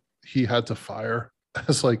people he had to fire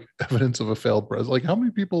as like evidence of a failed president? Like, how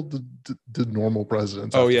many people did normal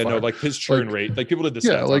presidents? Oh yeah, no, like his churn rate. Like people did the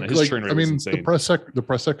stats on it. His churn rate was insane. The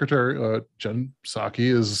press secretary, Jen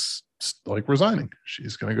Psaki, is like resigning.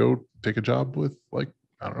 She's gonna go take a job with like,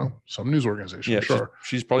 I don't know, some news organization. Yeah, sure.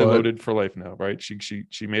 She's probably loaded for life now, right? She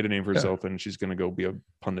made a name for herself, and she's gonna go be a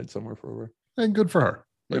pundit somewhere forever. And good for her.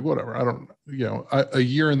 Like whatever. I don't. A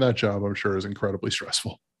year in that job, I'm sure, is incredibly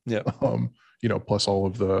stressful. Yeah. Plus all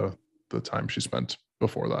of the time she spent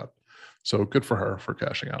before that. So good for her for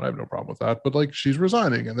cashing out. I have no problem with that. But like she's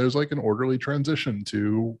resigning, and there's like an orderly transition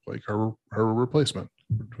to like her replacement.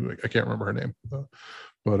 I can't remember her name,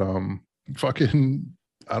 but fucking.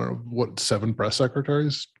 I don't know what 7 press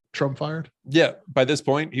secretaries Trump fired. Yeah, by this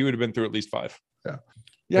point, he would have been through at least 5. Yeah.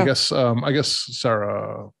 I guess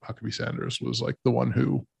Sarah Huckabee Sanders was like the one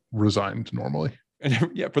who resigned normally.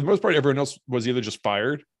 And yeah, for the most part, everyone else was either just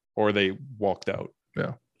fired or they walked out.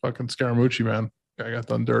 Yeah, fucking Scaramucci, man, guy got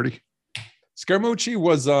done dirty. Scaramucci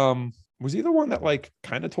was he the one that like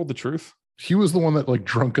kind of told the truth? He was the one that like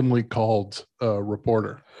drunkenly called a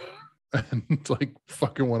reporter. And like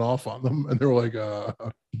fucking went off on them, and they were like,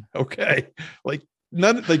 okay, like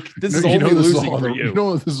none, like this is all losing for you. You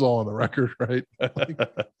know, this is all on the record, right? Like,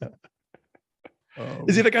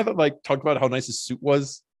 is he the guy that like talked about how nice his suit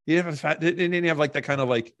was? He didn't have like that kind of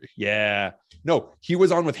like, yeah. No, he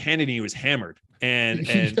was on with Hannity. He was hammered, and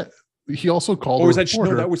he also called. Or was that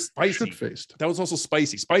no? That was Spicy. Shit-faced. That was also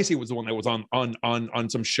Spicy. Spicy was the one that was on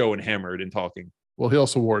some show and hammered and talking. Well, he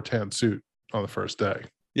also wore a tan suit on the first day.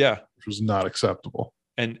 Yeah, which was not acceptable.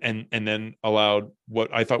 And then allowed what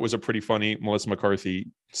I thought was a pretty funny Melissa McCarthy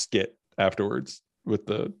skit afterwards with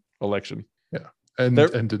the election. Yeah, and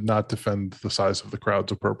did not defend the size of the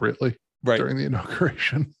crowds appropriately during the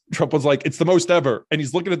inauguration. Trump was like, "It's the most ever," and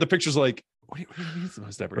he's looking at the pictures like, "What do you mean it's the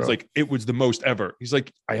most ever?" It's like, "It was the most ever." He's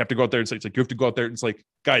like, "I have to go out there and say," it's like, "You have to go out there." And it's like,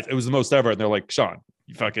 "Guys, it was the most ever." And they're like, "Sean,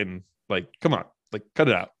 you fucking like, come on, like, cut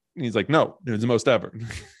it out." And he's like, no, it was the most ever. What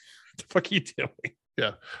the fuck are you doing?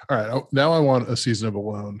 Yeah. All right. Now I want a season of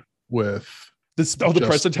Alone with This all the just-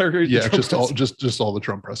 press secretaries. yeah, just all the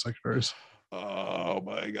Trump press secretaries. Oh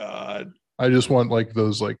my god. I just want like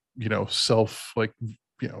those like, you know, the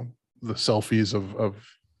selfies of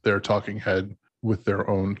their talking head with their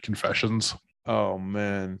own confessions. Oh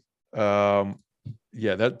man.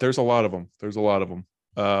 Yeah, there's a lot of them. There's a lot of them.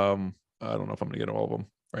 I don't know if I'm gonna get all of them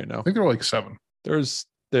right now. I think there were like 7. There's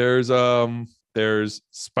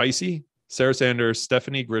Spicy, Sarah Sanders,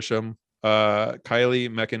 Stephanie Grisham, Kylie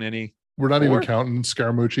McEnany. We're not even counting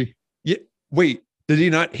Scaramucci. Yeah. Wait, did he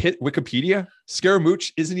not hit Wikipedia?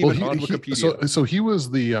 Scaramouche isn't even on Wikipedia. So he was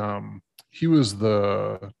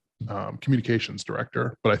the communications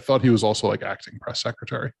director, but I thought he was also like acting press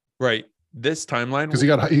secretary. Right. This timeline, because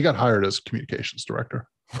he got hired as communications director.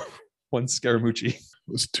 One Scaramucci. It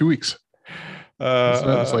was 2 weeks.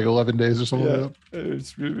 It's like 11 days or something. Yeah, like that.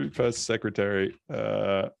 it's press secretary.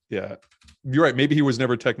 Yeah, you're right. Maybe he was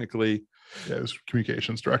never technically. Yeah, it was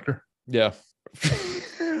communications director. Yeah.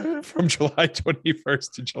 From July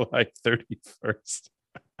 21st to July 31st.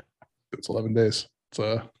 It's 11 days.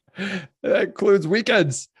 That includes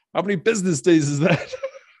weekends. How many business days is that?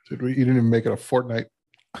 You didn't even make it a fortnight.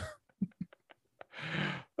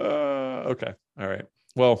 Okay. All right.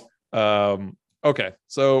 Well, okay.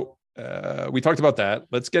 So we talked about that.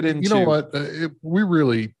 Let's get into. You know what?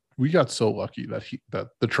 We got so lucky that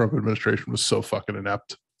the Trump administration was so fucking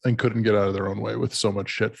inept and couldn't get out of their own way with so much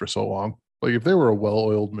shit for so long. Like if they were a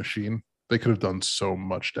well-oiled machine, they could have done so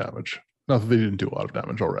much damage. Not that they didn't do a lot of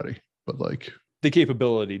damage already, but like the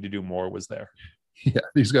capability to do more was there. Yeah,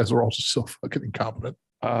 these guys were all just so fucking incompetent.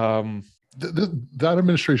 That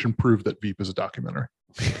administration proved that Veep is a documentary.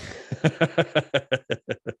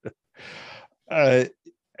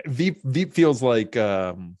 Veep feels like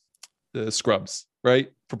the Scrubs,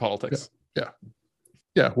 right? For politics. Yeah.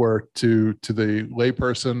 Where to the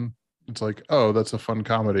layperson, it's like, oh, that's a fun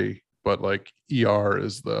comedy, but like ER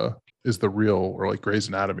is the real, or like Grey's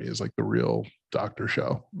Anatomy is like the real doctor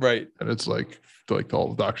show, right? And it's like all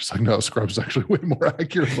the doctors like, no, Scrubs is actually way more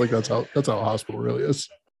accurate. Like that's how a hospital really is.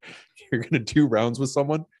 You're gonna do rounds with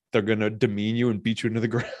someone, they're gonna demean you and beat you into the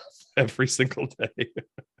ground every single day.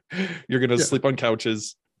 You're gonna sleep on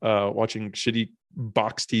couches, watching shitty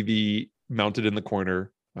box TV mounted in the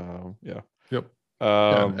corner. Yeah. Yep.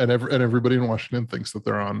 And everybody in Washington thinks that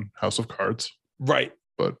they're on House of Cards, right?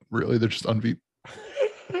 But really, they're just on Veep.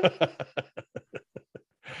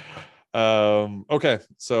 Okay,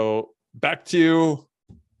 so back to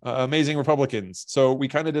Amazing Republicans. So we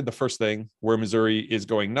kind of did the first thing where Missouri is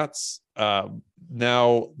going nuts.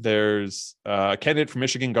 Now there's a candidate for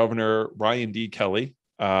Michigan Governor Ryan D. Kelly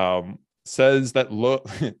says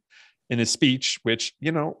that in his speech, which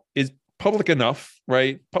is public enough,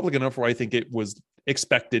 right? Public enough where I think it was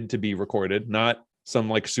expected to be recorded, not some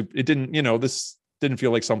like it didn't. This didn't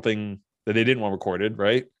feel like something that they didn't want recorded,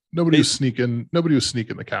 right? Nobody was sneaking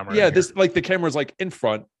the camera. Yeah, this like the camera's like in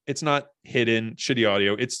front. It's not hidden, shitty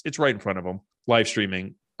audio. It's right in front of him, live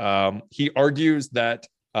streaming. He argues that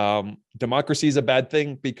democracy is a bad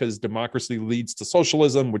thing because democracy leads to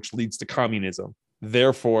socialism, which leads to communism.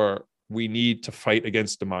 Therefore, we need to fight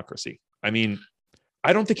against democracy. I mean,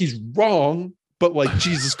 I don't think he's wrong, but like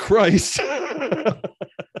Jesus Christ.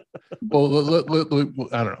 Well,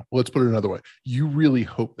 I don't know. Let's put it another way. You really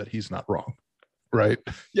hope that he's not wrong, right?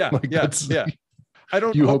 Yeah, yeah. I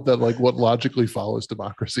don't. You hope that like what logically follows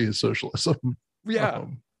democracy is socialism. Yeah,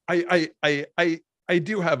 I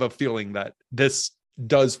do have a feeling that this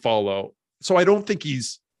does follow. So I don't think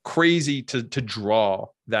he's crazy to draw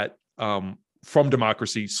that from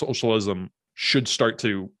democracy, socialism should start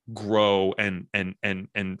to grow and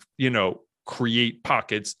create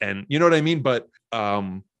pockets, and you know what I mean. But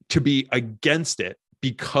to be against it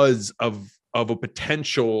because of a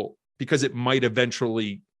potential, because it might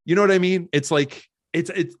eventually, you know what I mean? It's like this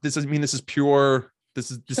is pure.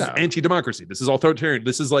 This is anti-democracy. This is authoritarian.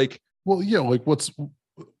 This is like, well, yeah, like what's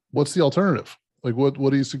the alternative? Like what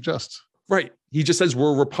do you suggest? Right. He just says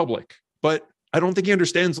we're a republic, but I don't think he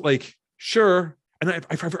understands. Like, sure, and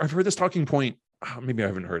I've heard this talking point. Maybe I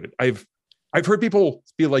haven't heard it. I've heard people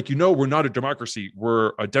be like, we're not a democracy.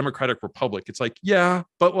 We're a democratic republic. It's like, yeah,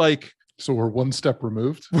 but like, so we're one step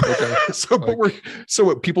removed. Okay. So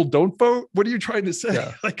what, people don't vote? What are you trying to say?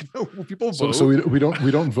 Yeah. Like, no, people vote. So we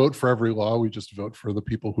don't vote for every law. We just vote for the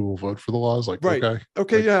people who will vote for the laws. Like, right.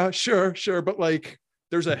 Okay. Like, yeah, sure. But like,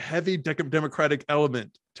 there's a heavy democratic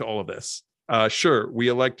element to all of this. Sure, we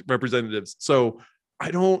elect representatives. So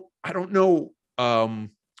I don't know.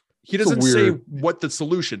 He doesn't say what the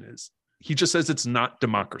solution is. He just says it's not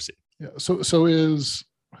democracy. Yeah. So is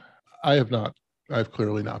I have not. I've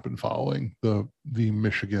clearly not been following the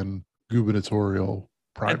Michigan gubernatorial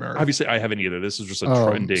primary. Obviously, I haven't either. This is just a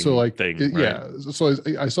trending so like thing, right? yeah. So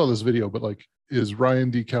I saw this video, but like, is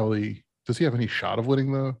Ryan D. Kelly? Does he have any shot of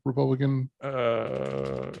winning the Republican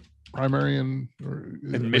primary And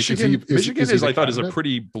like, Michigan, Michigan is I thought is a candidate?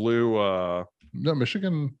 pretty blue No,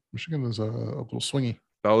 Michigan is a little swingy.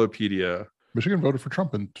 Ballotpedia. Michigan voted for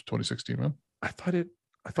Trump in 2016, man. I thought it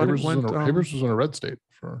Havers went. Havers was in a red state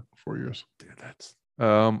for 4 years. Dude, that's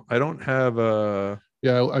I don't have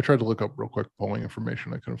Yeah, I tried to look up real quick polling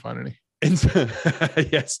information. I couldn't find any.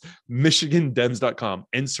 yes, MichiganDems.com.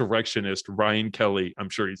 Insurrectionist Ryan Kelly. I'm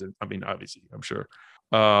sure he's in. I mean, obviously, I'm sure.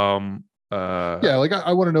 Yeah, like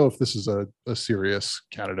I want to know if this is a serious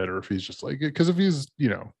candidate or if he's just like, because if he's,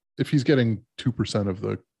 if he's getting 2% of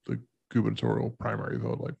the gubernatorial primary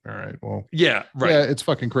vote, like, all right, well, yeah, right. Yeah, it's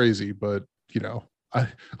fucking crazy, but I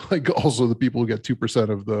like also the people who get 2%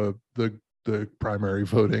 of the primary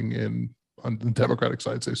voting on the Democratic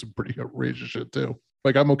side say some pretty outrageous shit too.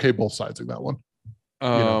 Like, I'm okay both sides in that one.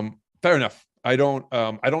 Fair enough. I don't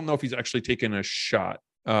know if he's actually taken a shot.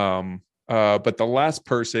 But the last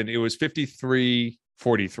person, it was 53-43.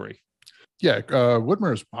 Yeah,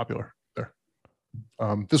 Whitmer is popular there.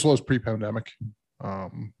 This was pre-pandemic.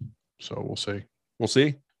 So we'll see. We'll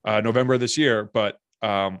see. November of this year, but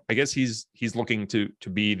I guess he's looking to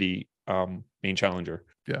be the main challenger.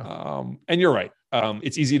 Yeah. And you're right.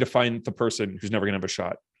 It's easy to find the person who's never gonna have a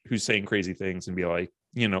shot, who's saying crazy things and be like,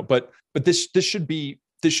 but this should be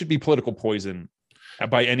political poison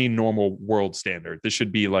by any normal world standard. This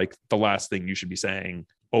should be like the last thing you should be saying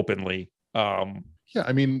openly. Yeah,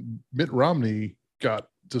 I mean, Mitt Romney got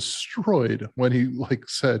destroyed when he like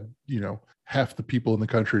said, half the people in the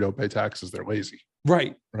country don't pay taxes, they're lazy.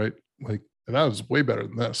 Right. Like, and that was way better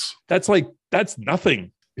than this. That's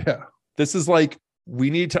nothing. Yeah. This is like, we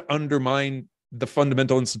need to undermine the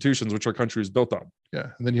fundamental institutions which our country is built on. Yeah.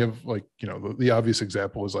 And then you have like, the obvious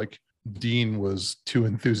example is like Dean was too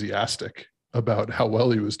enthusiastic about how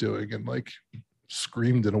well he was doing and like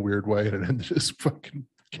screamed in a weird way and it ended his fucking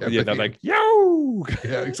campaign. Yeah, they're like, yo.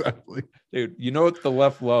 Yeah, exactly. Dude, you know what the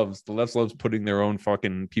left loves? The left loves putting their own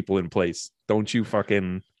fucking people in place. Don't you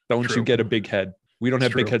True. get a big head. We don't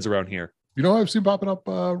have big heads around here. I've seen popping up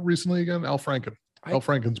recently again? Al Franken. Al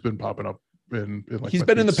Franken's been popping up in like, he's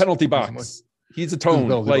been in the penalty box. Recently. He's a tone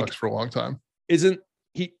like for a long time. Isn't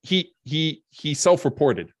he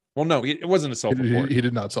self-reported? Well, no, it wasn't a self-report. He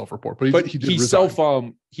did not self-report, but he did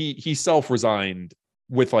resign. He self-resigned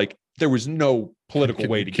with like, there was no political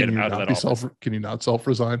way to get him out of that office. Can you not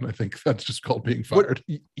self-resign? I think that's just called being fired.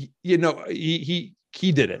 He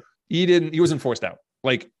did it. He wasn't forced out.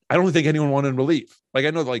 Like, I don't think anyone wanted him to leave. Like, I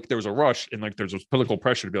know like there was a rush and like there's political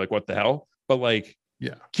pressure to be like, what the hell? But like,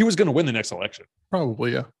 yeah, he was going to win the next election.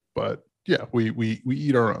 Probably, yeah. But yeah, we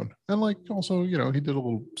eat our own. And like, also, he did a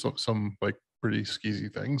little, some like pretty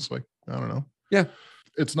skeezy things. Like, I don't know. Yeah.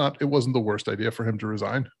 It wasn't the worst idea for him to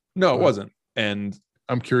resign. No, it wasn't. And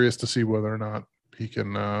I'm curious to see whether or not he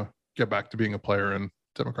can get back to being a player in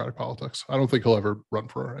Democratic politics. I don't think he'll ever run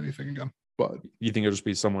for anything again. But you think it'll just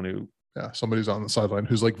be someone who, somebody's on the sideline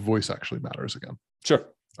whose like voice actually matters again. Sure.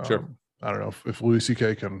 I don't know if Louis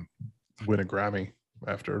C.K. can win a Grammy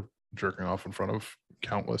after jerking off in front of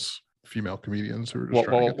countless female comedians who are just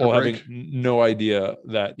trying to get their break. Having no idea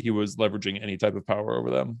that he was leveraging any type of power over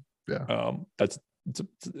them. Yeah.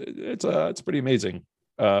 It's pretty amazing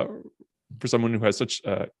for someone who has such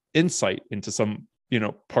insight into some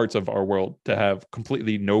parts of our world to have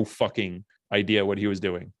completely no fucking idea what he was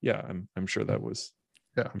doing. Yeah, I'm sure that was.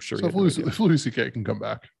 Yeah, I'm sure. So if Louis C.K. can come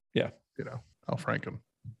back, yeah, Al Franken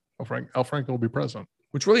will be president.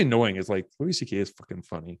 What's really annoying is like Louis C.K. is fucking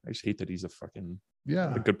funny. I just hate that he's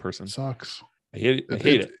a good person. Sucks. I hate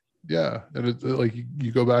it. Yeah, and it's like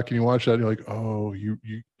you go back and you watch that, and you're like, oh, you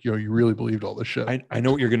really believed all this shit. I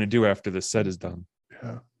know what you're gonna do after this set is done.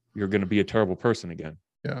 Yeah, you're gonna be a terrible person again.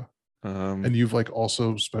 Yeah. And you've like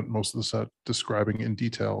also spent most of the set describing in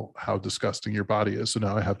detail how disgusting your body is. So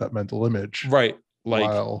now I have that mental image. Right.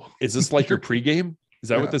 Like, is this like your pregame? Is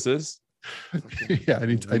that what this is? Yeah, I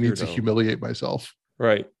need to humiliate myself.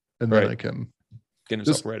 Right. And then I can get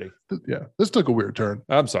himself ready. Yeah. This took a weird turn.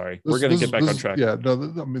 I'm sorry. We're gonna get back on track. Yeah, no,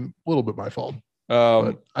 I mean, a little bit my fault.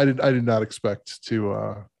 But I did not expect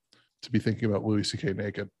to be thinking about Louis C.K.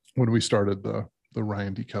 naked when we started the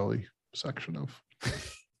Ryan D. Kelly section of.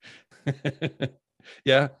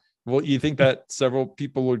 Yeah. Well, you think that several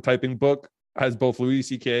people were typing book has both Louis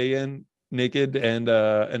C.K. and naked and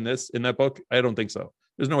this in that book? I don't think so.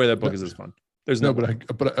 There's no way that book is this fun. There's no.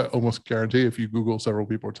 But I almost guarantee if you Google, several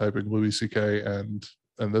people are typing Louis C.K. and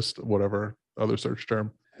this whatever other search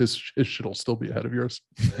term, his shit'll still be ahead of yours.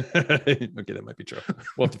 Okay, that might be true.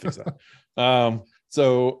 We'll have to fix that.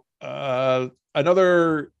 So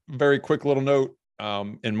another very quick little note,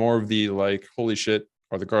 and more of the like, holy shit,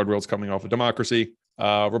 are the guardrails coming off of democracy?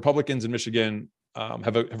 Republicans in Michigan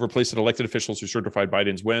have replaced elected officials who certified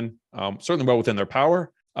Biden's win, certainly well within their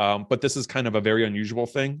power. But this is kind of a very unusual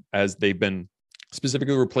thing, as they've been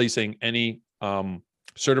specifically replacing any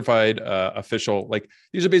certified official. Like,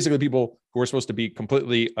 these are basically people who are supposed to be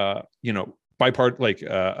completely,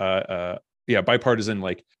 bipartisan.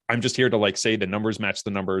 Like, I'm just here to like say the numbers match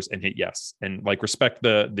the numbers and hit yes, and like respect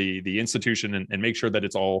the institution and make sure that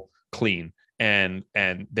it's all clean. And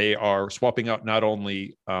they are swapping out not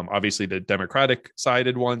only obviously the Democratic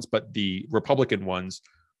sided ones, but the Republican ones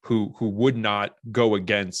who would not go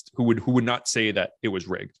against, who would not say that it was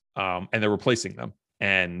rigged, and they're replacing them.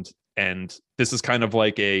 And this is kind of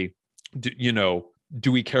like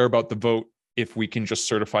do we care about the vote if we can just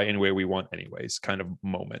certify any way we want anyways kind of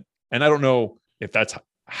moment. And I don't know if that's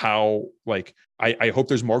how, like, I hope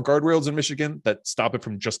there's more guardrails in Michigan that stop it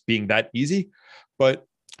from just being that easy, but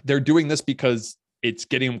they're doing this because it's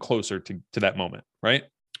getting them closer to that moment, right?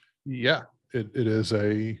 Yeah, it is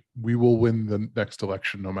we will win the next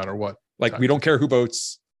election no matter what. Like, we don't care who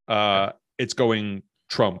votes. It's going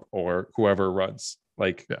Trump or whoever runs.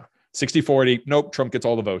 Like, 60-40, nope, Trump gets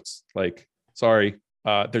all the votes. Like, sorry.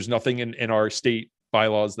 There's nothing in our state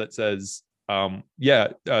bylaws that says,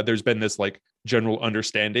 there's been this like general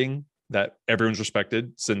understanding that everyone's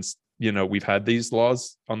respected since, we've had these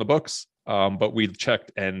laws on the books. But we've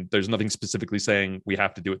checked and there's nothing specifically saying we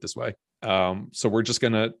have to do it this way. So we're just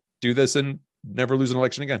going to do this and never lose an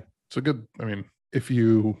election again. So good. I mean, if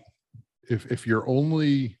you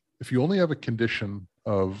only have a condition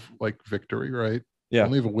of like victory, right? Yeah. You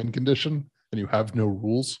only have a win condition and you have no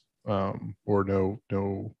rules, or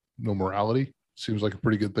no morality. Seems like a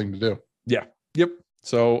pretty good thing to do. Yeah. Yep.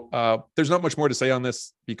 So there's not much more to say on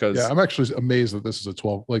this because I'm actually amazed that this is a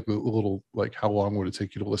 12, like the little, like how long would it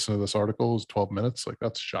take you to listen to this article? Is 12 minutes? Like,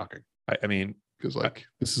 that's shocking. I mean, because like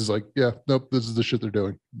this is like, nope, this is the shit they're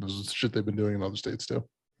doing. This is the shit they've been doing in other states too.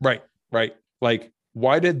 Right. Like,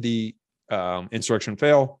 why did the insurrection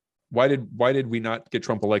fail? Why did we not get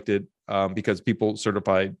Trump elected? Because people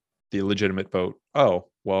certified the legitimate vote. Oh,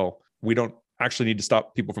 well, we don't actually need to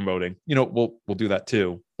stop people from voting. We'll do that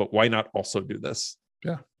too. But why not also do this?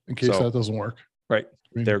 Yeah, in case that doesn't work. Right. I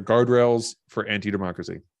mean, they're guardrails for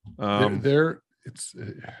anti-democracy. They're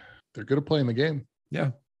good at playing the game. Yeah.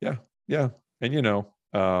 And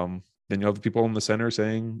then you have the people in the center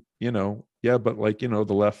saying, but like, the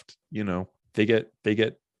left, they get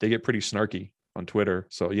pretty snarky on Twitter.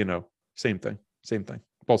 So, same thing.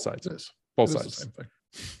 Both sides. It is. Both sides. The same thing.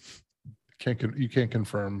 You can't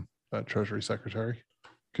confirm that Treasury Secretary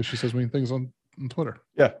because she says mean things on Twitter.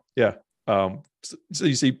 Yeah. So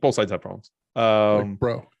you see, both sides have problems. Like,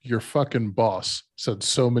 bro, your fucking boss said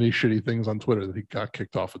so many shitty things on Twitter that he got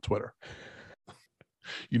kicked off of Twitter.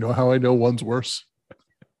 You know how I know one's worse?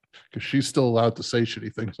 Because she's still allowed to say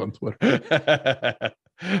shitty things on Twitter.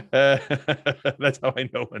 That's how I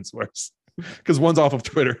know one's worse. Because one's off of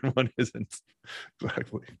Twitter and one isn't.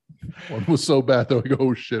 Exactly. One was so bad that we go,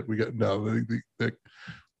 oh shit, we got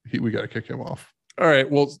to kick him off. All right.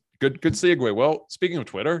 Well, good segue. Well, speaking of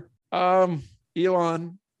Twitter,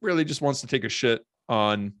 Elon really just wants to take a shit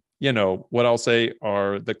on, what I'll say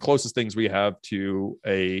are the closest things we have to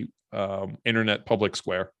a internet public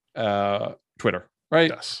square, Twitter, right?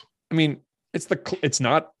 Yes. I mean, it's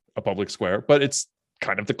not a public square, but it's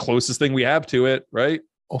kind of the closest thing we have to it, right?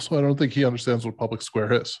 Also, I don't think he understands what public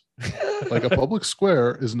square is. Like, a public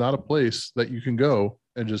square is not a place that you can go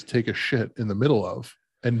and just take a shit in the middle of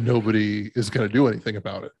and nobody is going to do anything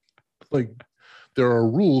about it. Like, there are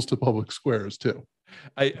rules to public squares too.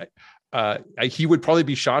 He would probably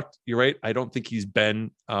be shocked. You're right. I don't think he's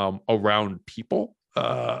been around people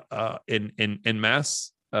in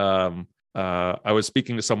mass. I was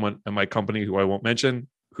speaking to someone in my company who I won't mention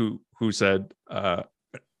who said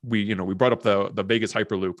we brought up the Vegas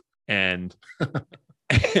Hyperloop and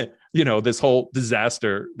this whole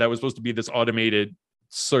disaster that was supposed to be this automated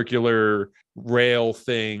circular rail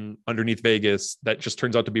thing underneath Vegas that just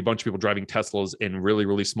turns out to be a bunch of people driving Teslas in really,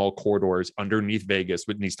 really small corridors underneath Vegas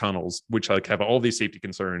with these tunnels, which like have all these safety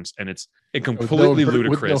concerns. And it's completely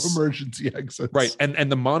ludicrous. With no emergency exits. Right.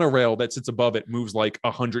 And the monorail that sits above it moves like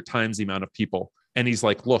 100 times the amount of people. And he's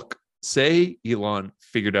like, look, say Elon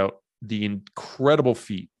figured out the incredible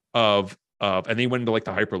feat of and they went into like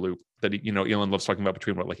the Hyperloop that Elon loves talking about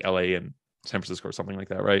between like LA and San Francisco or something like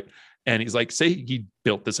that, right? And he's like, say he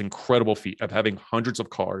built this incredible feat of having hundreds of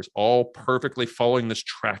cars all perfectly following this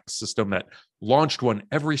track system that launched one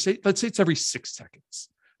every, say, let's say it's every 6 seconds.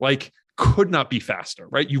 Like, could not be faster,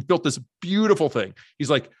 right? You've built this beautiful thing. He's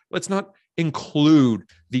like, let's not include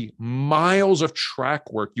the miles of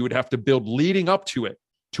track work you would have to build leading up to it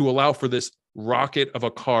to allow for this rocket of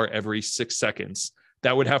a car every 6 seconds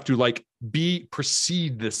that would have to like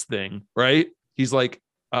precede this thing, right? He's like,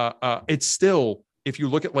 it's still, if you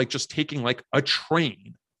look at like just taking like a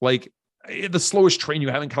train, like the slowest train you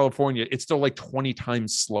have in California, it's still like 20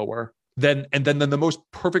 times slower than the most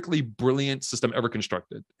perfectly brilliant system ever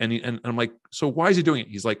constructed. And I'm like, so why is he doing it?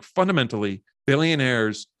 He's like, fundamentally,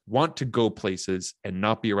 billionaires want to go places and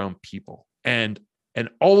not be around people. And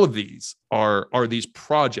all of these are these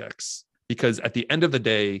projects because at the end of the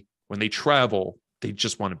day, when they travel, they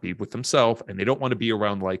just want to be with themselves and they don't want to be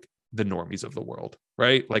around like the normies of the world,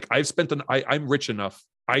 right? Like I'm rich enough.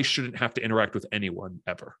 I shouldn't have to interact with anyone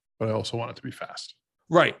ever. But I also want it to be fast.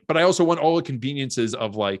 Right. But I also want all the conveniences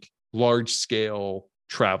of like large scale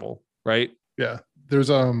travel, right? Yeah. There is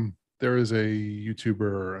a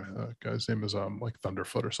YouTuber, guy's name is like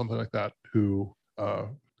Thunderfoot or something like that, who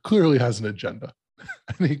clearly has an agenda.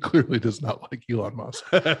 And he clearly does not like Elon Musk,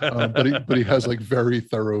 but he has like very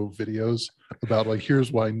thorough videos about like,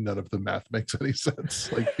 here's why none of the math makes any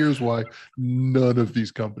sense. Like, here's why none of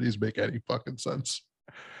these companies make any fucking sense.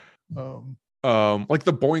 Like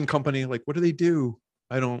the Boeing company, like what do they do?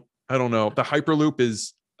 I don't know. The Hyperloop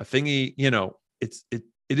is a thingy, you know, it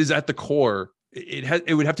is at the core.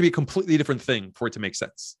 It would have to be a completely different thing for it to make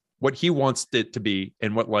sense. What he wants it to be,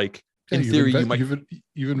 and what like in theory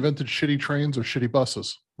you've invented shitty trains or shitty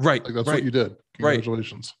buses, right? Like that's what you did.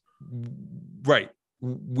 Congratulations. Right.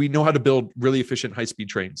 We know how to build really efficient high-speed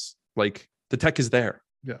trains. Like the tech is there.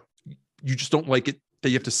 Yeah. You just don't like it that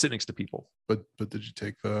you have to sit next to people. But did you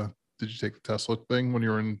take the Tesla thing when you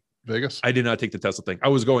were in Vegas? I did not take the Tesla thing. I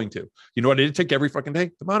was going to. You know what I did take every fucking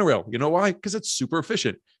day? The monorail. You know why? Because it's super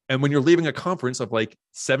efficient. And when you're leaving a conference of like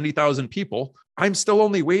 70,000 people, I'm still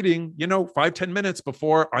only waiting, 5-10 minutes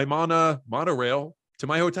before I'm on a monorail to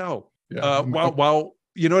my hotel. Yeah. While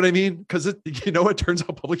you know what I mean? Because it turns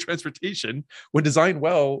out public transportation, when designed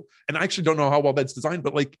well, and I actually don't know how well that's designed,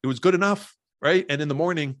 but like it was good enough, right? And in the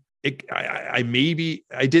morning, I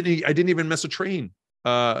didn't even miss a train.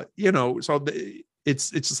 So it's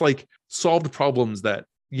just like solved problems that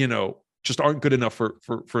just aren't good enough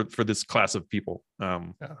for this class of people. Yeah,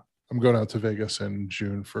 I'm going out to Vegas in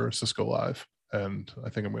June for Cisco Live, and I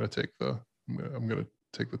think I'm going to take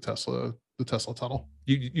the Tesla tunnel.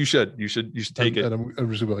 You should take it. And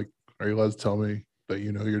I'm just gonna be like, are you allowed to tell me that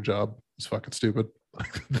your job is fucking stupid?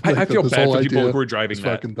 I feel bad for people who are driving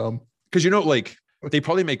that. Fucking dumb. Because like they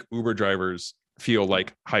probably make Uber drivers feel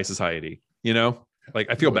like high society. Like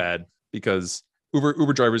I feel bad because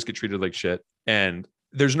Uber drivers get treated like shit, and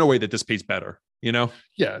there's no way that this pays better. Yeah,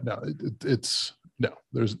 no, it's no.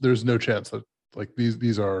 There's no chance that like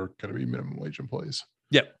these are going to be minimum wage employees.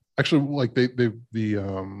 Yeah, actually, like the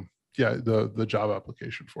job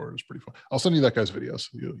application for it is pretty fun. I'll send you that guy's videos.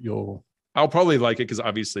 I'll probably like it because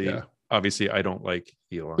obviously I don't like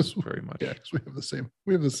Elon very much. Yeah, because we have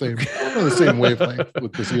the same wavelength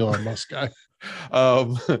with this Elon Musk guy.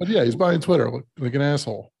 But yeah, he's buying Twitter like an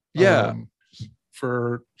asshole. Yeah.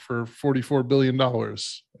 For $44 billion.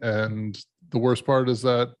 And the worst part is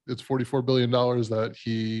that it's $44 billion that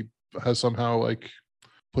he has somehow like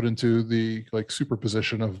put into the like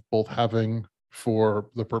superposition of both having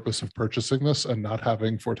for the purpose of purchasing this and not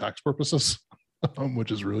having for tax purposes,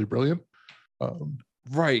 which is really brilliant.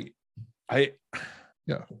 Right.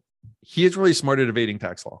 Yeah. He is really smart at evading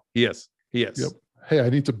tax law. He is. Yep. Hey,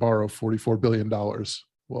 I need to borrow $44 billion.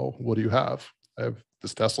 Well, what do you have? I have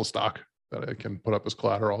this Tesla stock that I can put up as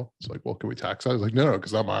collateral. It's like, well, can we tax that? I was like, no,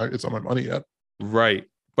 because it's not my money yet. Right.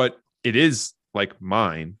 But it is like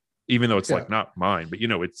mine, even though it's like not mine, but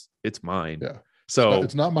it's mine. Yeah. So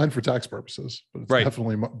it's not mine for tax purposes, but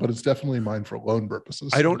it's definitely mine for loan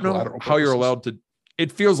purposes. I don't know how you're allowed to.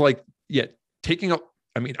 It feels like, taking up.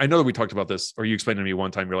 I mean, I know that we talked about this, or you explained to me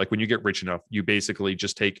one time. You're like, when you get rich enough, you basically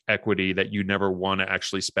just take equity that you never want to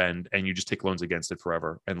actually spend, and you just take loans against it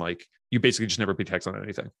forever, and like you basically just never pay tax on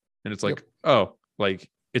anything. And it's like,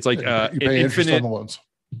 it's like you pay interest on the loans.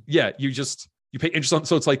 Yeah, you pay interest on.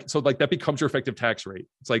 So it's like that becomes your effective tax rate.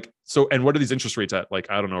 It's like and what are these interest rates at?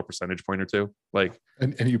 Like I don't know, a percentage point or two. Like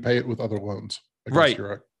and you pay it with other loans. Right.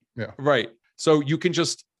 Yeah. Right. So you can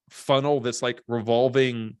just funnel this like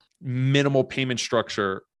revolving minimal payment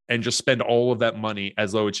structure and just spend all of that money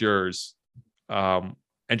as though it's yours, and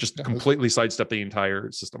just completely sidestep the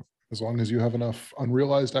entire system. as long as you have enough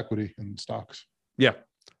unrealized equity in stocks. Yeah.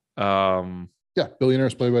 Yeah,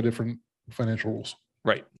 billionaires play by different financial rules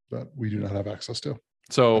Right. that we do not have access to.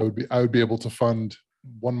 So I would be able to fund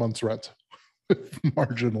 1 month's rent with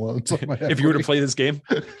margin loans on my if you were to equity. play this game,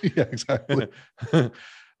 Yeah, exactly. um,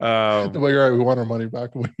 Like, all right, we want our money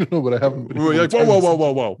back. No, but I haven't been we're able like, to whoa, turn whoa, this whoa, into-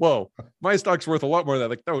 whoa, whoa, whoa! My stock's worth a lot more than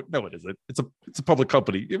that. Like, no, it isn't. It's a public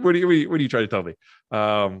company. What are you trying to tell me?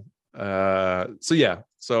 So yeah,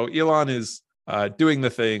 so Elon is doing the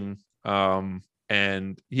thing,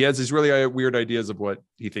 and he has these really weird ideas of what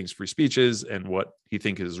he thinks free speech is and what he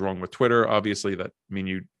thinks is wrong with Twitter. Obviously, that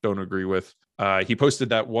you don't agree with. He posted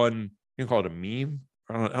that one. You can call it a meme.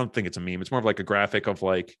 I don't think it's a meme. It's more of like a graphic of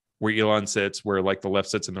like where Elon sits, where like the left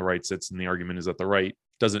sits and the right sits, and the argument is that the right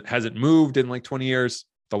hasn't moved in like 20 years.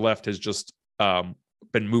 The left has just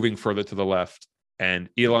been moving further to the left, and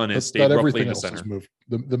Elon has stayed roughly everything in the else center. has moved.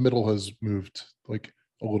 The middle has moved like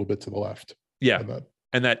a little bit to the left. Yeah,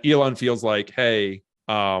 and that Elon feels like, hey,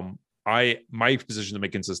 my position to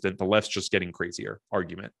make consistent. The left's just getting crazier.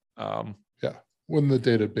 Argument. Yeah, when the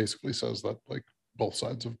data basically says that like both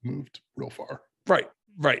sides have moved real far. Right.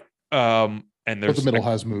 And but the middle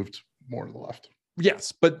has moved more to the left.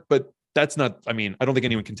 Yes, but that's not. I mean, I don't think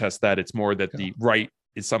anyone contests that. It's more that the right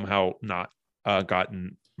is somehow not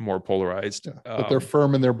gotten more polarized. Yeah, but they're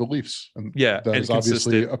firm in their beliefs, and that is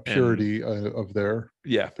obviously a purity of their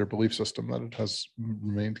belief system, that it has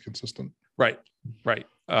remained consistent. Right.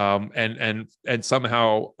 And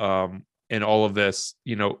somehow in all of this,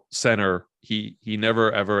 center, he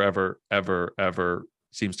never ever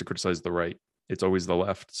seems to criticize the right. It's always the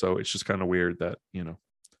left. So it's just kind of weird that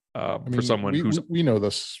for someone we know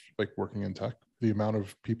this, like working in tech, the amount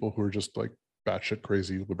of people who are just like batshit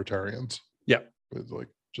crazy libertarians. Yeah, it's like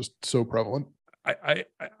just so prevalent. I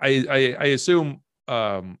assume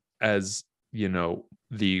as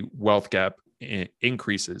the wealth gap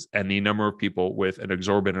increases and the number of people with an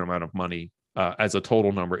exorbitant amount of money as a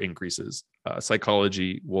total number increases,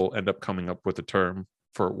 psychology will end up coming up with a term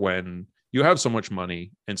for when you have so much money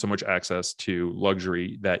and so much access to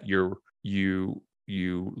luxury that you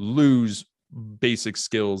lose basic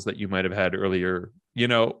skills that you might have had earlier,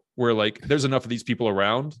 where like there's enough of these people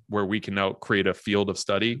around where we can now create a field of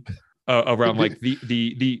study around like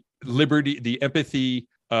the liberty, the empathy,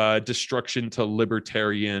 destruction to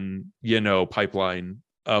libertarian, pipeline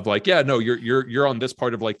of like, yeah, no, you're on this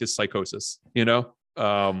part of like this psychosis,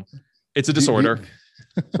 it's a disorder,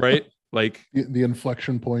 right? Like the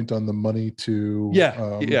inflection point on the money to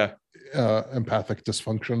empathic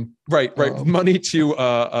dysfunction, right. Money to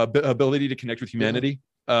ability to connect with humanity,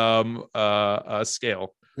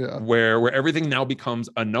 scale, where everything now becomes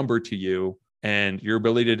a number to you, and your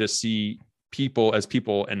ability to see people as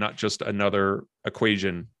people and not just another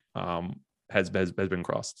equation has been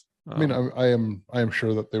crossed. I mean, I am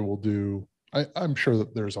sure that they will do. I'm sure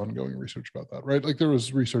that there's ongoing research about that, right? Like there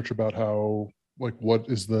was research about how, like, what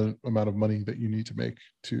is the amount of money that you need to make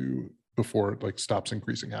before it like stops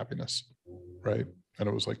increasing happiness, right? And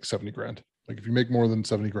it was like 70 grand. Like if you make more than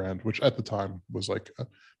 70 grand, which at the time was like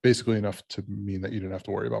basically enough to mean that you didn't have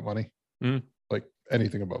to worry about money. Like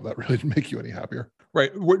anything above that really didn't make you any happier.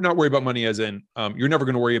 Right. We're not worried about money as in you're never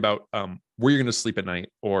going to worry about where you're going to sleep at night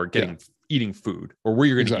or eating food or where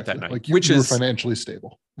you're going to eat that night, like which is financially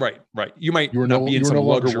stable. Right. You might not be in some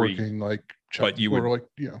luxury, working like check, but you would like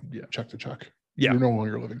check to check. Yeah. You're no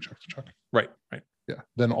longer living check to check. Right. Yeah.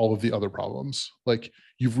 Then all of the other problems, like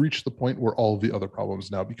you've reached the point where all of the other problems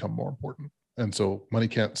now become more important. And so money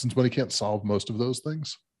can't solve most of those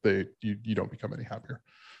things, you don't become any happier.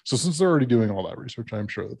 So since they're already doing all that research, I'm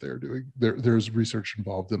sure that they're doing there's research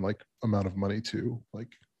involved in like amount of money to like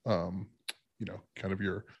kind of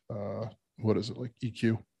your what is it, like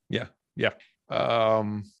EQ? Yeah.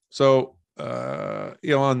 So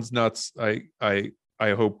Elon's nuts. I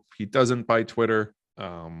hope he doesn't buy Twitter.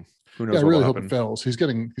 Who knows? I really hope it fails. He's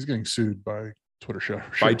getting sued by Twitter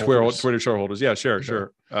shareholders. Twitter shareholders. Yeah,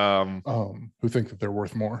 sure. Who think that they're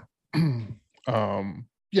worth more. No,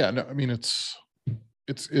 I mean it's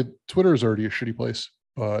Twitter is already a shitty place,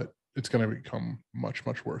 but it's going to become much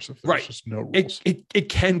worse if there's just no rules. It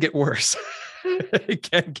can get worse. It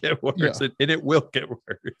can get worse, and it will get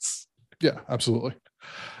worse. Yeah, absolutely.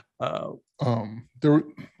 I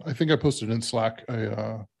think I posted in Slack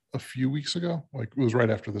a few weeks ago, like it was right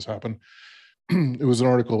after this happened. It was an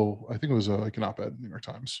article, I think it was like an op-ed in the New York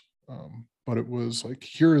Times, but it was like,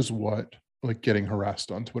 here is what like getting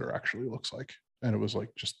harassed on Twitter actually looks like. And it was like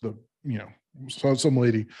just some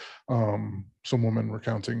lady, some woman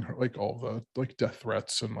recounting her, like all the like death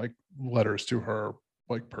threats and like letters to her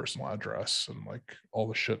like personal address and like all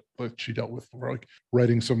the shit that she dealt with for like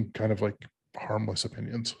writing some kind of like harmless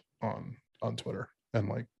opinions on Twitter. And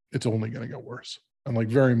like it's only going to get worse. And like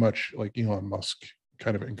very much like Elon Musk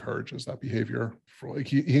kind of encourages that behavior for like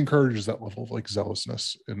he encourages that level of like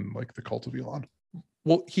zealousness in like the cult of Elon.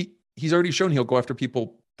 Well, he's already shown he'll go after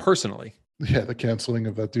people personally. Yeah, the canceling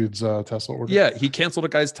of that dude's Tesla order. Yeah, he canceled a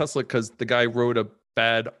guy's Tesla because the guy wrote a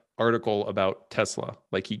bad article about Tesla.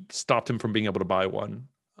 Like he stopped him from being able to buy one.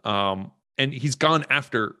 And he's gone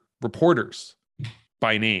after reporters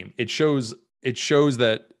by name. It shows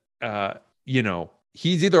that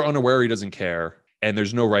he's either unaware or he doesn't care, and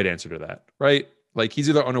there's no right answer to that, right? Like he's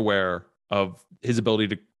either unaware of his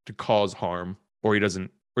ability to cause harm, or he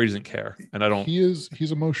doesn't care. And I don't. He's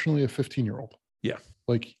emotionally a 15-year-old. Yeah,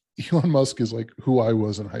 like Elon Musk is like who I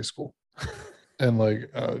was in high school, and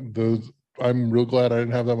like I'm real glad I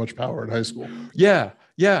didn't have that much power in high school. Yeah,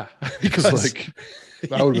 because like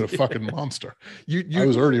I would have been a fucking monster. I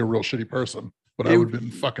was already a real shitty person, but I would have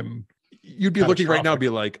been fucking. You'd be looking right now and be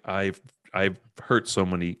like, I've hurt so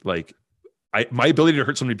many, like my ability to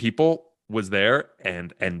hurt so many people was there,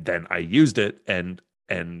 and then I used it, and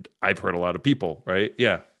I've hurt a lot of people, right?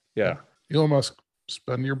 Yeah. Elon Musk,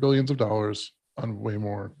 spend your billions of dollars on way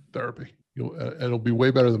more therapy. It'll be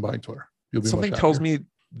way better than buying Twitter. You'll be Something tells me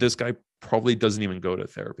this guy probably doesn't even go to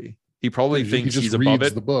therapy. He probably thinks he's above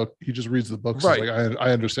it. The book. He just reads the books. Right. Like,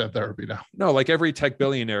 I understand therapy now. No, like every tech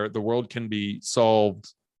billionaire, the world can be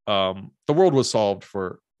solved. The world was solved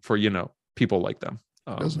for people like them.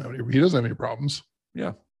 He doesn't have any problems.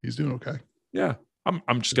 Yeah. He's doing okay. Yeah.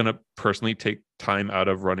 I'm just gonna personally take time out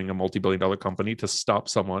of running a multi-billion-dollar company to stop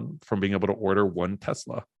someone from being able to order one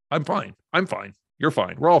Tesla. I'm fine. You're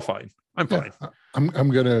fine. We're all fine. I'm fine. I'm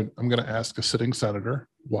gonna ask a sitting senator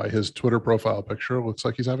why his Twitter profile picture looks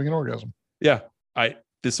like he's having an orgasm. Yeah.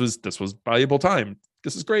 This was valuable time.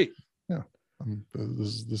 This is great. Yeah.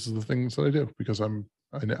 This is the things that I do because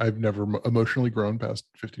I've never emotionally grown past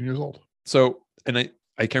 15 years old. So, and I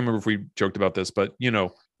can't remember if we joked about this, but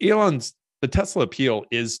the Tesla appeal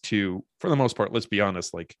is to, for the most part, let's be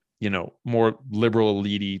honest, like, more liberal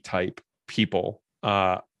elite type people.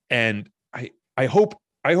 And I hope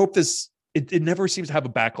this, it never seems to have a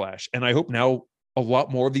backlash. And I hope now a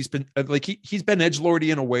lot more of these been like, he's been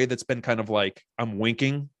edgelordy in a way that's been kind of like, I'm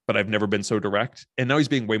winking, but I've never been so direct. And now he's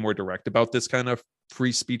being way more direct about this kind of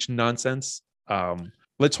free speech nonsense. I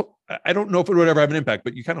don't know if it would ever have an impact,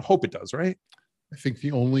 but you kind of hope it does, right? I think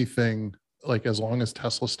the only thing, like, as long as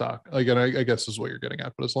Tesla stock, again, I guess is what you're getting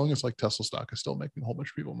at, but as long as like Tesla stock is still making a whole bunch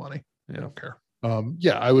of people money, I don't care.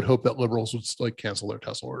 I would hope that liberals would like cancel their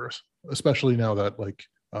Tesla orders, especially now that like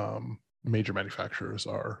major manufacturers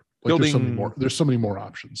are like building, there's so many more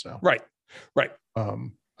options now. Right. I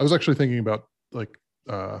was actually thinking about like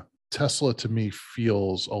Tesla to me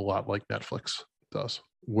feels a lot like Netflix does,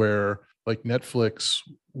 where like Netflix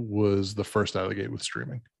was the first out of the gate with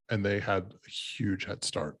streaming and they had a huge head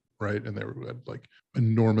start, right? And they had like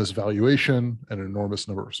enormous valuation and an enormous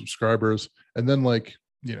number of subscribers. And then like,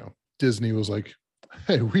 Disney was like,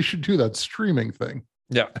 hey, we should do that streaming thing.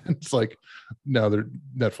 Yeah. And it's like, now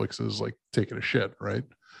Netflix is like taking a shit, right?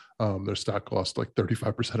 Their stock lost like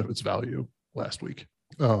 35% of its value last week.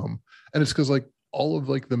 And it's because like all of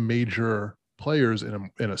like the major players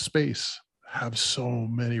in a space have so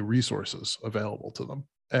many resources available to them.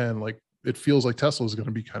 And like, it feels like Tesla is going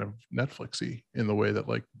to be kind of Netflixy in the way that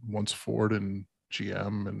like once Ford and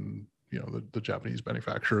GM and, the Japanese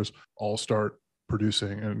manufacturers all start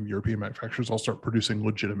producing and European manufacturers all start producing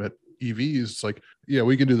legitimate EVs. It's like, yeah,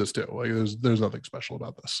 we can do this too. Like there's nothing special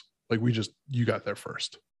about this. Like you got there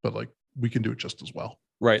first, but like we can do it just as well.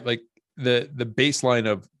 Right. Like the baseline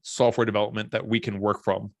of software development that we can work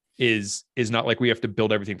from is not like we have to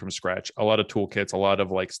build everything from scratch. A lot of toolkits, a lot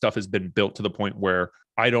of like stuff has been built to the point where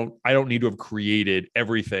I don't need to have created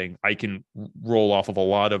everything. I can roll off of a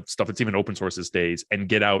lot of stuff that's even open source these days and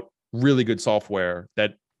get out really good software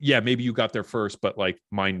that, yeah, maybe you got there first, but like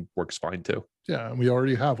mine works fine too. Yeah. And we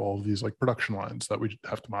already have all of these like production lines that we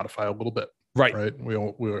have to modify a little bit. Right. We're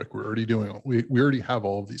already doing, we already have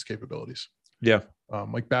all of these capabilities. Yeah.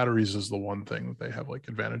 Like batteries is the one thing that they have like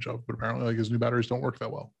advantage of, but apparently like his new batteries don't work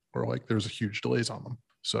that well, or like there's huge delays on them.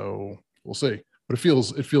 So we'll see. But it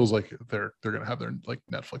feels like they're going to have their like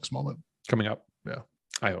Netflix moment coming up. Yeah.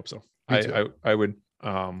 I hope so. I would,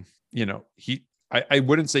 I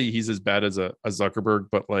wouldn't say he's as bad as a Zuckerberg,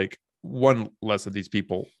 but like one less of these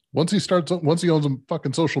people. Once he owns a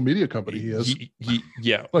fucking social media company, he is.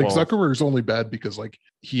 Yeah. Like Zuckerberg's only bad because like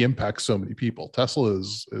he impacts so many people. Tesla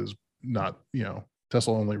is not,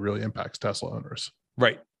 Tesla only really impacts Tesla owners.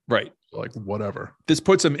 Right. So like whatever. This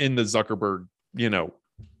puts him in the Zuckerberg,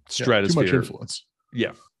 Too much stratosphere. influence.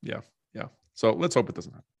 Yeah. So let's hope it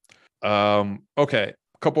doesn't happen. Okay.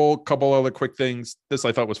 Couple other quick things. This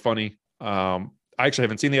I thought was funny. I actually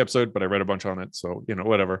haven't seen the episode, but I read a bunch on it. So,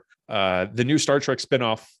 whatever. The new Star Trek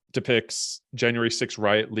spinoff depicts January 6th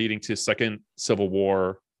riot leading to Second Civil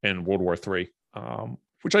War and World War III,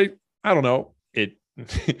 which I don't know.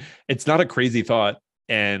 It's not a crazy thought.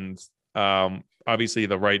 And obviously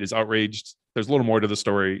the right is outraged. There's a little more to the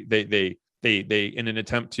story. They in an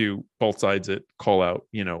attempt to both sides it call out,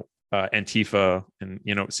 Antifa and,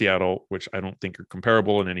 Seattle, which I don't think are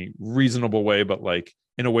comparable in any reasonable way, but like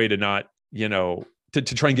in a way to not, to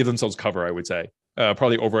try and give themselves cover, I would say,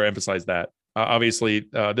 probably overemphasize that. Obviously,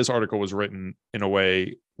 this article was written in a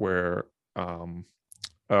way where, or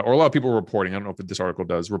a lot of people were reporting. I don't know if this article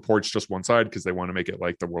does reports just one side because they want to make it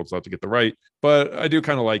like the world's out to get the right. But I do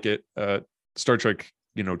kind of like it. Star Trek,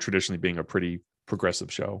 traditionally being a pretty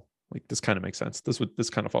progressive show, like this kind of makes sense. This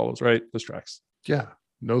kind of follows, right? This tracks. Yeah,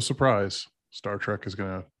 no surprise. Star Trek is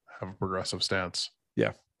going to have a progressive stance.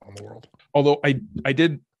 Yeah, on the world. Although I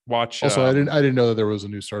did watch. Also, I didn't know that there was a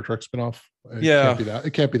new Star Trek spinoff.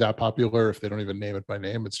 It can't be that popular if they don't even name it by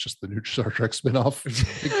name. It's just the new Star Trek spinoff.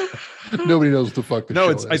 Nobody knows what the fuck.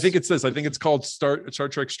 I think it's this. I think it's called Star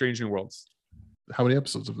Trek: Strange New Worlds. How many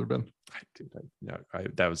episodes have there been?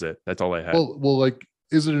 That was it. That's all I had. Well, like,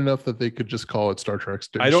 is it enough that they could just call it Star Trek: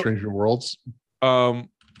 Strange New Worlds? I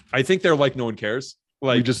think they're like no one cares.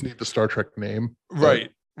 Like we just need the Star Trek name. Right.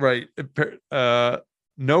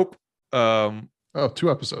 Nope.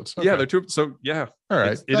 2 episodes. Okay. Yeah, they're 2. So yeah. All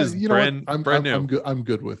right. It is brand new. I'm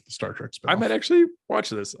good with the Star Trek spinoff. I might actually watch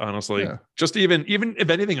this, honestly. Yeah. Just even if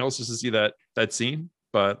anything else, just to see that scene.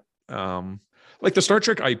 But like the Star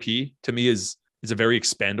Trek IP to me is a very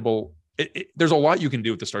expandable. There's a lot you can do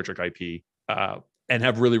with the Star Trek IP and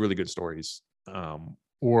have really, really good stories.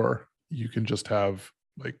 Or you can just have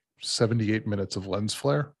like 78 minutes of lens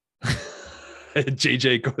flare.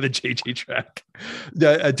 JJ, go to the JJ track.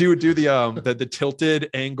 Do the tilted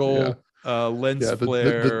angle lens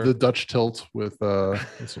flare. The Dutch tilt with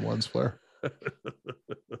some lens flare.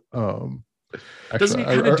 Doesn't he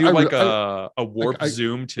kind of do a warp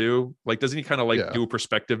zoom too? Like, doesn't he kind of like do a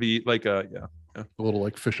perspective-y, like a little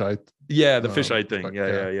like fisheye? Yeah, the fisheye thing.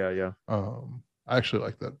 Yeah. I actually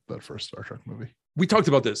like that first Star Trek movie. We talked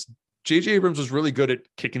about this. JJ Abrams was really good at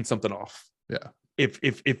kicking something off. Yeah.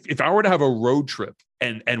 If I were to have a road trip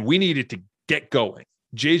and we needed to get going,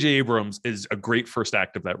 JJ Abrams is a great first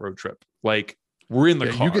act of that road trip. Like, we're in the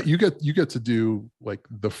car. You get to do like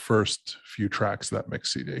the first few tracks of that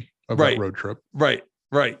mix CD of that road trip. Right.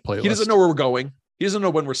 Playlist. He doesn't know where we're going. He doesn't know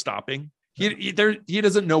when we're stopping. He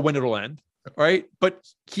doesn't know when it'll end. Right. But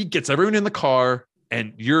he gets everyone in the car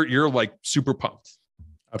and you're like super pumped.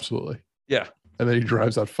 Absolutely. Yeah. And then he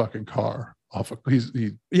drives that fucking car off.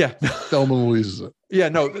 Thelma and Louise's it. Yeah.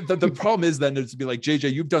 No, the problem is then it's to be like,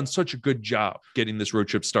 JJ, you've done such a good job getting this road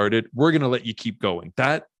trip started. We're going to let you keep going.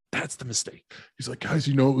 That's the mistake. He's like, guys,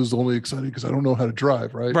 it was only exciting because I don't know how to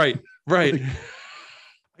drive. Right. Right.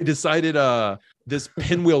 I decided this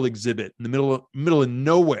pinwheel exhibit in the middle of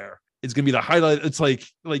nowhere is going to be the highlight. It's like,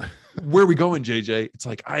 where are we going, JJ? It's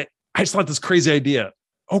like, I just thought this crazy idea.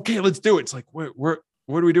 Okay, let's do it. It's like, what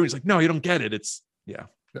are we doing? He's like, no, you don't get it. It's yeah.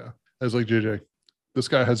 I was like, JJ, this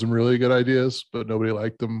guy had some really good ideas, but nobody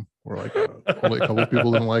liked them. Or like only a couple of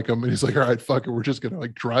people didn't like them. And he's like, all right, fuck it. We're just going to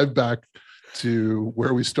like drive back to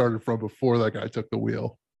where we started from before that guy took the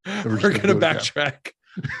wheel. We're going to backtrack.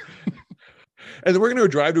 And then we're going to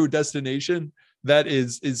drive to a destination that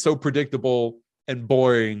is so predictable and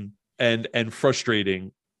boring and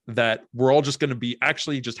frustrating that we're all just going to be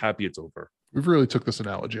actually just happy it's over. We've really took this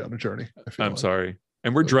analogy on a journey. I'm sorry.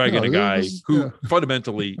 And we're dragging a guy who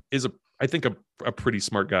fundamentally is I think a pretty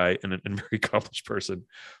smart guy and a very accomplished person.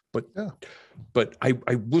 But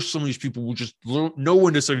I wish some of these people would just know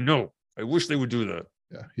when to say no. I wish they would do that.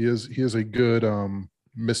 Yeah, he is a good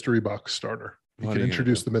mystery box starter. He can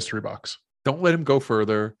introduce the mystery box. Don't let him go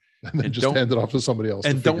further. And then just hand it off to somebody else.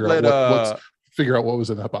 And don't let figure out what was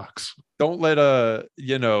in that box. Don't let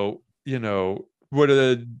what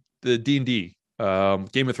are the D&D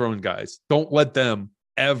Game of Thrones guys, don't let them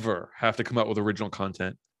ever have to come out with original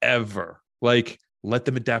content ever. Like, let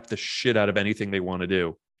them adapt the shit out of anything they want to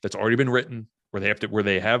do that's already been written, where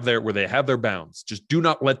they have their bounds. Just do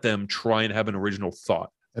not let them try and have an original thought.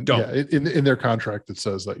 And in their contract it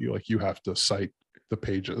says that you have to cite the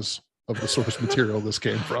pages of the source material this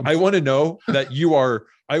came from. I want to know that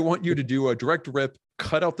I want you to do a direct rip,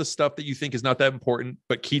 cut out the stuff that you think is not that important,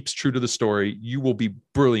 but keeps true to the story. You will be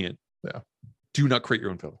brilliant. Yeah. Do not create your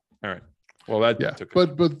own filler. All right. Well,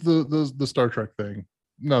 but the Star Trek thing,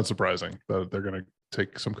 not surprising that they're going to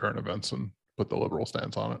take some current events and put the liberal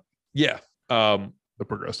stance on it. Yeah. The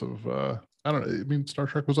progressive, I don't know. I mean, Star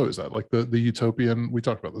Trek was always that, like the utopian. We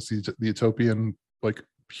talked about this. The utopian, like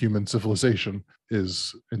human civilization,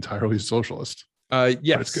 is entirely socialist.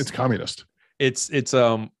 Yes, it's communist. It's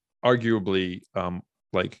arguably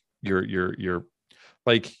like you're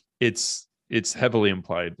like it's heavily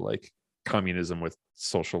implied like communism with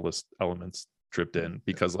socialist elements dripped in,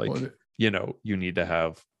 because like you need to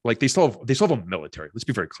have like they still have a military. Let's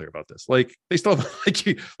be very clear about this. Like they still have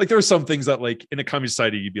like there are some things that like in a communist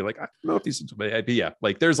society you'd be like, I don't know if these things, but yeah,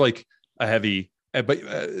 like there's like a heavy, but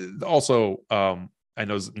also I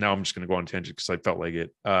know now I'm just going to go on a tangent because I felt like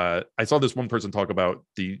it. I saw this one person talk about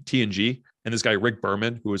the TNG, and this guy Rick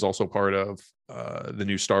Berman, who is also part of the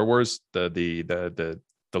new Star Wars, the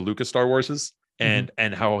Lucas Star Warses,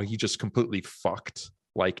 and how he just completely fucked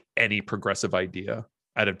like any progressive idea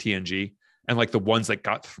out of TNG, and like the ones that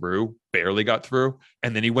got through barely got through,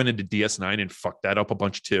 and then he went into DS9 and fucked that up a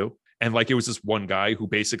bunch too. And like it was this one guy who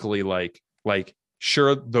basically like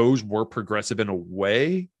sure, those were progressive in a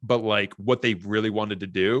way, but like what they really wanted to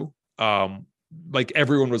do, like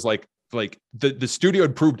everyone was like the studio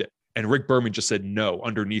had proved it, and Rick Berman just said no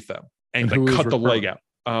underneath them and like cut the leg out.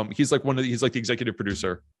 He's like he's like the executive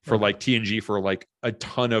producer for like TNG, for like a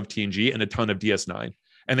ton of TNG and a ton of DS9.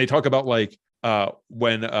 And they talk about like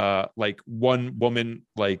when like one woman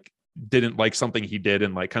like didn't like something he did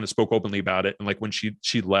and like kind of spoke openly about it, and like when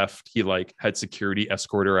she left, he like had security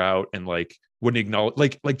escort her out and like wouldn't acknowledge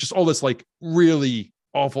like just all this like really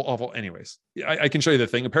awful. Anyways, I can show you the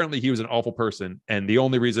thing. Apparently he was an awful person, and the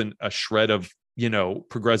only reason a shred of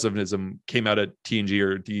progressivism came out of TNG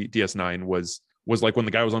or DS9 was like when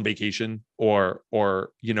the guy was on vacation, or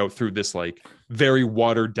through this like very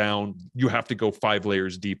watered down, you have to go 5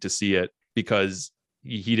 layers deep to see it, because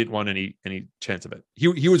he didn't want any chance of it.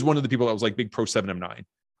 He was one of the people that was like big pro 7 of 9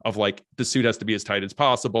 of like the suit has to be as tight as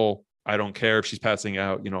possible. I don't care if she's passing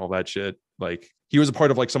out, all that shit. Like he was a part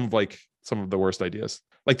of like some of the worst ideas.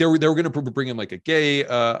 Like they were going to bring in like a gay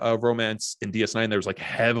romance in DS9. There was like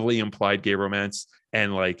heavily implied gay romance,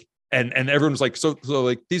 and like and everyone was like, so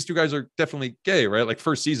like these two guys are definitely gay, right? Like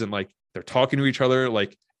first season, like they're talking to each other,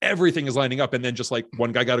 like everything is lining up, and then just like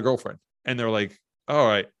one guy got a girlfriend, and they're like, all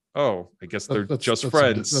right, I guess they're just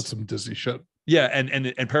friends. That's some Disney shit. Yeah,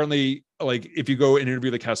 and apparently, like if you go and interview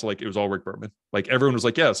the cast, like it was all Rick Berman. Like everyone was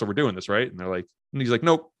like, yeah, so we're doing this, right? And they're like, and he's like,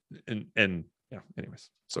 nope, and yeah.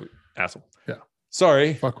 Anyways, so asshole. Yeah.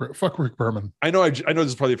 Sorry. Fuck Rick Berman. I know this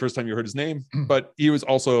is probably the first time you heard his name, but he was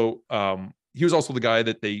also the guy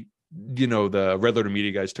that they, the Red Letter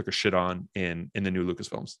Media guys took a shit on in the new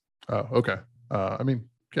Lucasfilms. Oh, okay. I mean,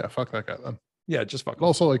 yeah, fuck that guy then. Yeah, just fuck him. But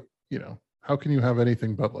also, like, how can you have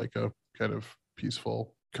anything but like a kind of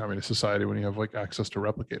peaceful communist society when you have like access to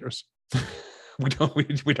replicators? we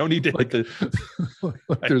don't need to like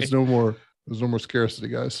there's no more scarcity,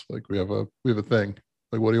 guys. Like we have a thing.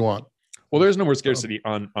 Like, what do you want? Well, there's no more scarcity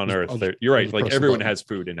on Earth. You're right. Like everyone has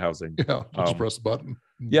food and housing. Yeah, just press the button.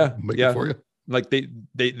 Yeah, make it for you. Like they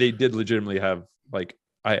did legitimately have like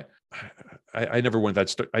I never went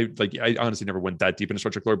that I honestly never went that deep into Star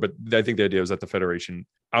Trek lore, but I think the idea was that the Federation,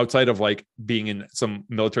 outside of like being in some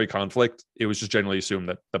military conflict, it was just generally assumed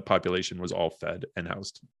that the population was all fed and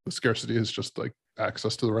housed. The scarcity is just like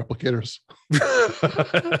access to the replicators.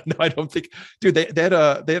 No, I don't think, dude. They had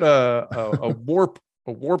a warp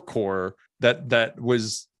core that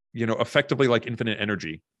was effectively like infinite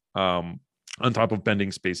energy, on top of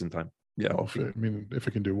bending space and time. Yeah. Well, if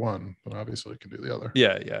it can do one, then obviously it can do the other.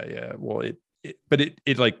 Yeah. Well,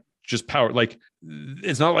 it like just power. Like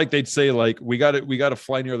it's not like they'd say like we got to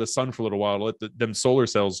fly near the sun for a little while to let them solar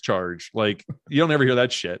cells charge. Like you don't ever hear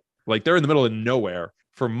that shit. Like they're in the middle of nowhere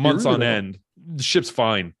for months on end. The ship's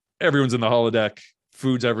fine. Everyone's in the holodeck.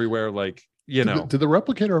 Food's everywhere. Like did the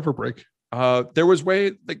replicator ever break? There was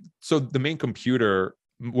so the main computer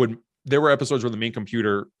there were episodes where the main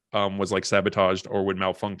computer was like sabotaged or would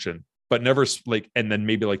malfunction, but never and then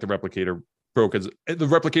maybe like the replicator broke. As the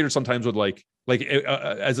replicator sometimes would like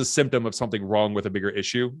as a symptom of something wrong with a bigger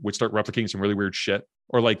issue would start replicating some really weird shit,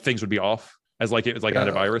 or like things would be off as like it was like had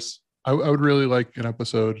a virus. I would really like an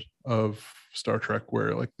episode of Star Trek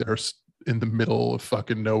where like they're in the middle of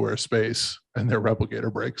fucking nowhere space and their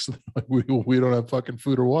replicator breaks. Like we don't have fucking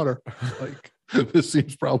food or water. Like this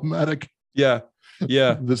seems problematic. Yeah.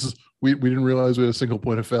 This is we didn't realize we had a single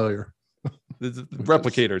point of failure. The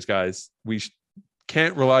replicators, guys. We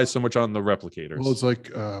can't rely so much on the replicators. Well, it's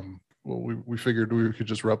like we figured we could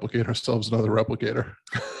just replicate ourselves another replicator.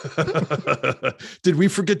 Did we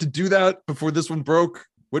forget to do that before this one broke?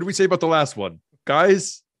 What did we say about the last one,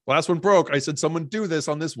 guys? Last one broke. I said someone do this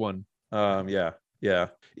on this one. Yeah. Yeah.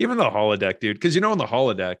 Even the holodeck, dude. Because in the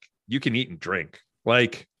holodeck, you can eat and drink.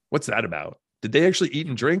 Like, what's that about? Did they actually eat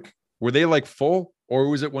and drink? Were they like full, or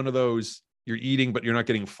was it one of those you're eating but you're not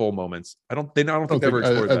getting full moments? I don't think they ever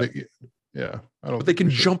explored that. Yeah, I don't. But they think can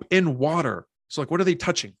jump in water. So like, what are they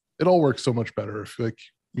touching? It all works so much better if like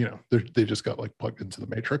they just got like plugged into the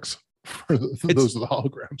matrix for those are the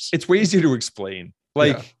holograms. It's way easier to explain.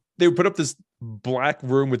 Like Yeah. they would put up this black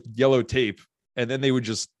room with yellow tape, and then they would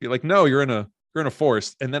just be like, "No, you're in a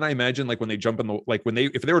forest." And then I imagine like when they jump in the like when they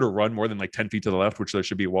if they were to run more than like 10 feet to the left, which there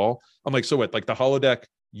should be a wall. I'm like, so what? Like the holodeck,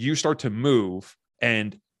 you start to move,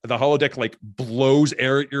 and the holodeck like blows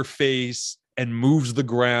air at your face and moves the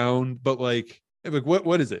ground. But like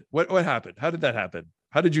what is it? What happened? How did that happen?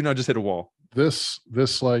 How did you not just hit a wall? This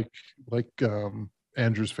like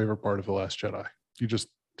Andrew's favorite part of The Last Jedi. You just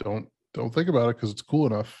don't think about it because it's cool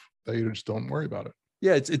enough that you just don't worry about it.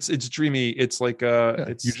 Yeah, it's dreamy. It's like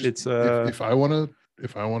if I want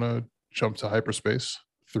to jump to hyperspace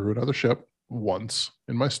through another ship once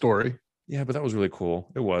in my story. Yeah, but that was really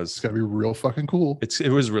cool. It was. It's gotta be real fucking cool.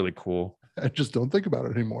 It was really cool. I just don't think about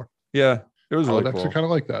it anymore. Yeah, it was Holodecks really cool. are kind of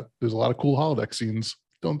like that. There's a lot of cool holodeck scenes.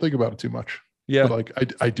 Don't think about it too much. Yeah, but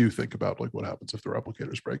like I do think about like what happens if the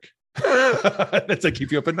replicators break. That's like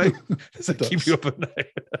keep you up at night. That's like keep you up at night.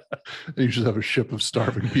 And you just have a ship of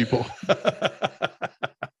starving people.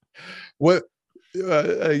 What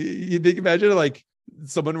you think? Imagine like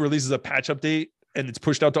someone releases a patch update and it's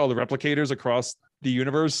pushed out to all the replicators across the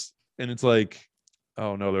universe, and it's like,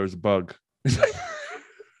 oh no, there's a bug.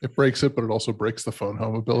 It breaks it, but it also breaks the phone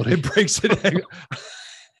home ability. It breaks it.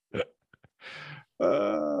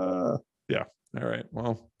 Yeah. All right.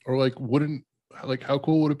 Well, or like how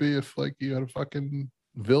cool would it be if like you had a fucking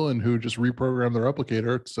villain who just reprogrammed the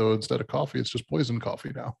replicator, so instead of coffee it's just poison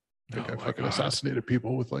coffee now. I fucking assassinated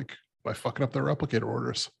people with like by fucking up their replicator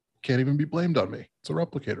orders. Can't even be blamed on me. It's a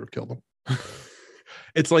replicator who killed them.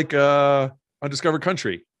 It's like Undiscovered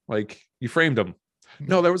Country. Like you framed them.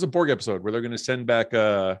 No, there was a Borg episode where they're going to send back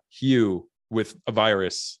Hugh with a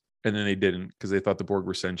virus, and then they didn't because they thought the Borg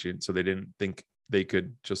were sentient, so they didn't think they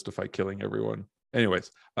could justify killing everyone.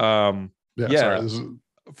 Anyways, sorry,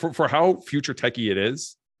 for how future techie it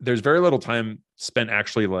is, there's very little time spent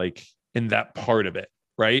actually like in that part of it,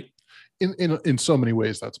 right? In so many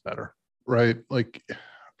ways, that's better, right? Like,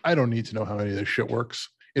 I don't need to know how any of this shit works.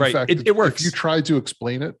 In fact, it works. If you tried to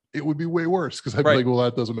explain it, it would be way worse because I'd be like, well,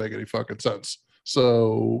 that doesn't make any fucking sense.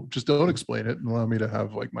 So just don't explain it and allow me to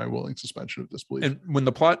have like my willing suspension of disbelief. And when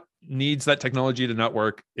the plot needs that technology to not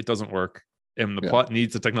work, it doesn't work. And the plot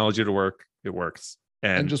needs the technology to work, it works.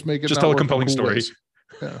 And just make it just tell a compelling story. Ways.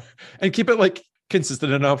 Yeah. And keep it like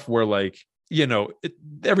consistent enough where like,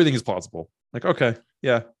 everything is plausible. Like, okay,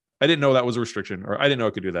 yeah, I didn't know that was a restriction, or I didn't know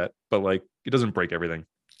I could do that, but like it doesn't break everything.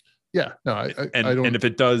 Yeah, no, I don't. And if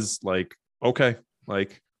it does, like, okay,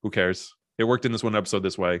 like who cares? It worked in this one episode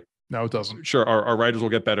this way. No, it doesn't. Sure, our writers will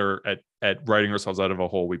get better at writing ourselves out of a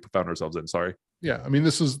hole we found ourselves in. Sorry. Yeah, I mean,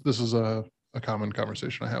 this is a common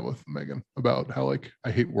conversation I have with Megan about how like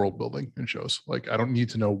I hate world building in shows. Like I don't need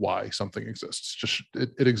to know why something exists. Just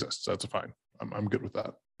it exists. That's fine. I'm good with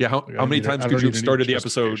that. Yeah. How many times could you have started the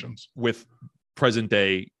episode with present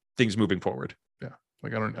day things moving forward? Yeah.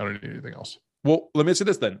 Like I don't need anything else. Well, let me say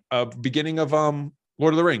this then. Beginning of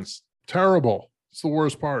Lord of the Rings. Terrible. It's the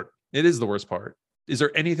worst part. It is the worst part. Is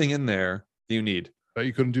there anything in there that you need? That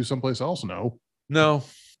you couldn't do someplace else? No.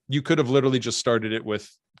 You could have literally just started it with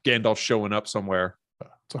Gandalf showing up somewhere.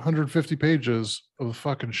 It's 150 pages of the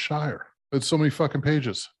fucking Shire. It's so many fucking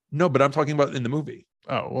pages. No, but I'm talking about in the movie.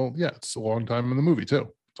 Oh, well, yeah, it's a long time in the movie too.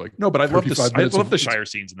 It's like no, but I love the Shire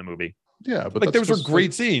scenes in the movie. Yeah, but like those were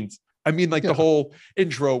great scenes. I mean, like the whole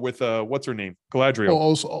intro with what's her name? Galadriel.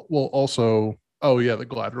 Also, oh yeah, the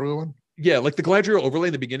Galadriel one. Yeah, like the Galadriel overlay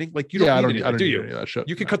in the beginning. Like you don't need any, do you? Any of that shit.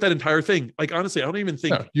 You could cut that entire thing. Like honestly, I don't even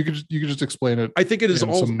think you could just explain it. I think it is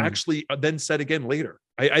all actually then said again later.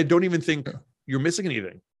 I don't even think you're missing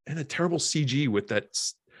anything. And a terrible CG with that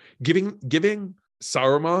giving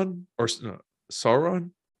Saruman or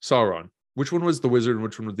Sauron. Which one was the wizard and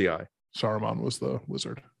which one was the eye? Saruman was the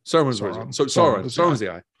wizard. Sauron was the wizard. So Sauron was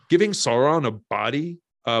the eye. Giving Sauron a body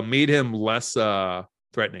made him less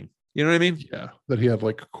threatening. You know what I mean? Yeah, that he had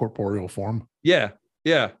like corporeal form. Yeah.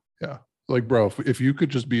 Like, bro, if you could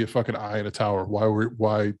just be a fucking eye in a tower, why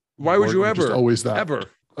would you ever just always that ever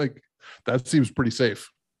like that seems pretty safe?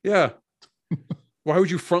 Yeah. Why would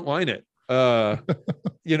you frontline it?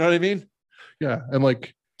 You know what I mean? Yeah, and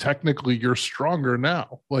like technically you're stronger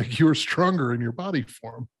now. Like you're stronger in your body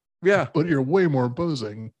form. Yeah, but you're way more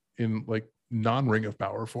imposing in like non-ring of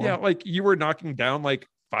power form. Yeah, like you were knocking down like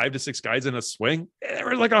 5 to 6 guys in a swing. There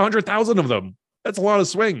were like 100,000 of them. That's a lot of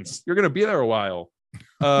swings. You're gonna be there a while.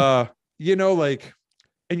 Like,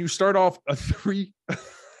 and you start off a three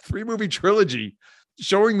movie trilogy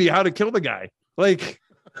showing me how to kill the guy. Like,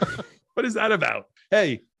 what is that about?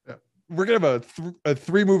 Hey, we're gonna have a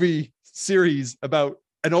 3-movie series about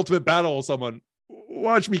an ultimate battle with someone.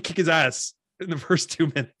 Watch me kick his ass in the first 2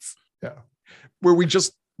 minutes. Yeah. Where we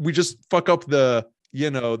just fuck up the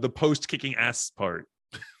post kicking ass part.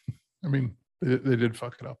 I mean, they did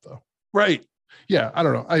fuck it up though. Right. Yeah, I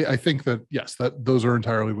don't know. I think that yes, that those are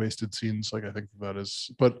entirely wasted scenes. Like I think that is,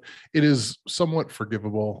 but it is somewhat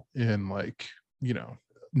forgivable in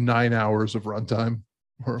 9 hours of runtime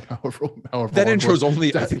or however that long intro is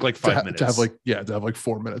only to, I think like 5 minutes. To have like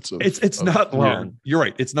 4 minutes of it's not long. You're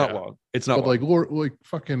right. It's not long. It's not but long. like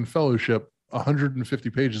fucking Fellowship, 150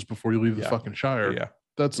 pages before you leave the fucking Shire. Yeah.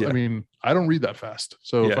 I mean, I don't read that fast.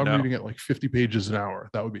 So if I'm no. reading it like 50 pages an hour,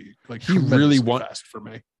 that would be like he really fast for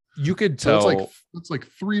me. You could tell. So it's like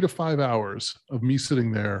 3 to 5 hours of me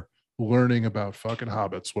sitting there learning about fucking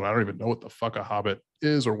hobbits when I don't even know what the fuck a hobbit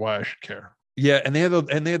is or why I should care. Yeah, and they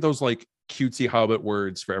had those like cutesy hobbit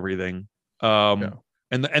words for everything. And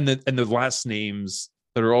the last names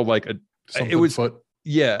that are all like Something it was foot.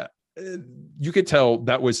 Yeah, you could tell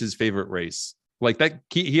that was his favorite race. Like that,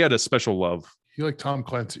 he had a special love. He like Tom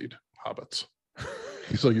Clancy'd hobbits.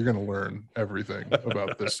 He's like, you're gonna learn everything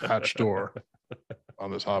about this hatch door on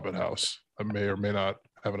this hobbit house. I may or may not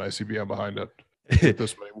have an ICBM behind it. With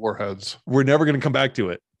this many warheads. We're never gonna come back to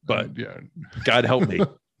it, but God help me,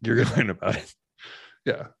 you're gonna learn about it.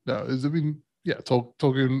 Yeah, no,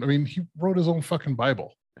 Tolkien. I mean, he wrote his own fucking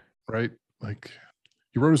Bible, right? Like,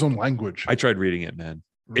 he wrote his own language. I tried reading it, man.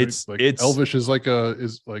 Right? It's Elvish is like a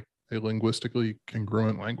linguistically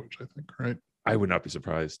congruent language, I think, right? I would not be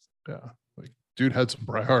surprised. Yeah, like dude had some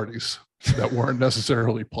priorities that weren't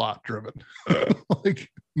necessarily plot driven. Like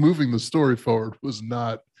moving the story forward was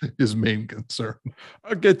not his main concern.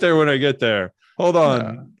 I'll get there when I get there. Hold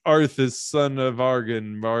on, Arthas, son of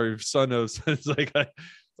Argon, or son of. It's like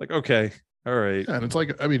okay, all right. Yeah, and it's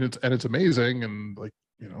like, I mean, it's amazing and like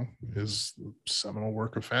his seminal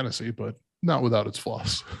work of fantasy, but not without its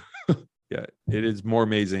flaws. Yeah, it is more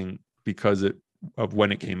amazing because of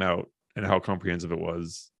when it came out and how comprehensive it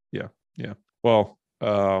was. Yeah. Well,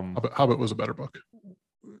 Hobbit was a better book.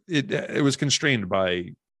 It was constrained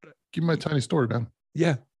by. Give me my tiny story, man.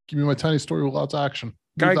 Yeah, give me my tiny story with lots of action.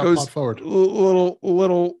 Guy goes forward.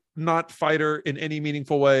 Little not fighter in any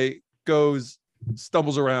meaningful way. Goes,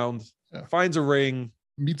 stumbles around, finds a ring,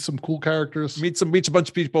 meets some cool characters, meets a bunch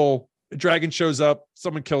of people. A dragon shows up,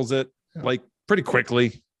 someone kills it, like pretty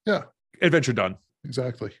quickly. Yeah, adventure done.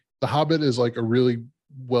 Exactly. The Hobbit is like a really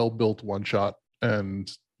well built one shot,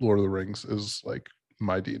 and Lord of the Rings is like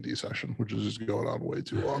my D&D session, which is just going on way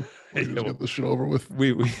too long. Let's get this shit over with.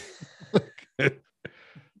 We look,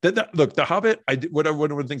 The Hobbit. One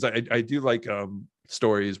of the things I do like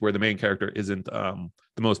stories where the main character isn't the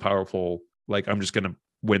most powerful. Like, I'm just gonna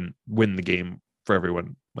win the game for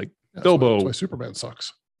everyone. Like Bilbo. That's why Superman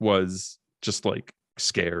sucks. Was just like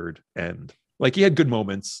scared, and like he had good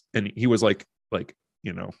moments, and he was like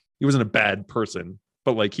he wasn't a bad person,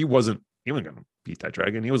 but like he wasn't gonna beat that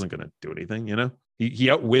dragon. He wasn't gonna do anything.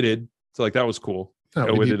 He outwitted. So like that was cool.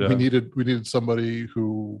 No, we needed somebody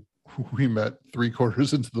who we met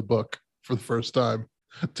 3/4 into the book for the first time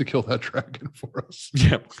to kill that dragon for us.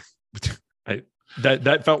 Yeah,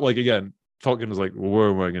 that felt like, again, Tolkien was like, well, where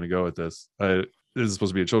am I going to go with this? This is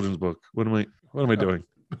supposed to be a children's book. What am I doing?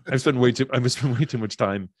 I've spent way too much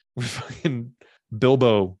time with fucking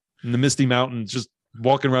Bilbo in the Misty Mountains, just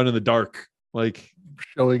walking around in the dark, like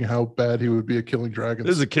showing how bad he would be at killing dragons.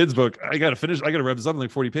 This is a kid's book. I got to rev something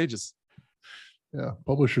like 40 pages. Yeah,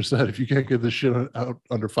 publisher said if you can't get this shit out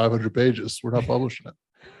under 500 pages, we're not publishing it.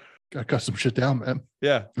 Gotta cut some shit down, man.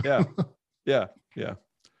 Yeah.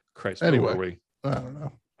 Christ. Anyway, where were we? I don't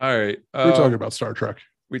know. All right. We're talking about Star Trek.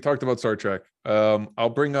 We talked about Star Trek. I'll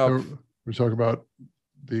bring up. We're talking about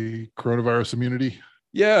the coronavirus immunity.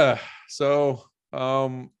 Yeah. So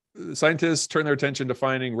scientists turn their attention to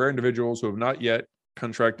finding rare individuals who have not yet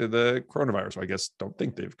contracted the coronavirus. I guess don't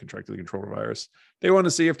think they've contracted the coronavirus. They want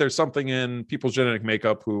to see if there's something in people's genetic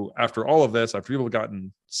makeup who, after all of this, after people have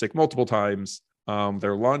gotten sick multiple times,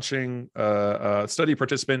 they're launching a study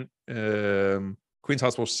participant, Queen's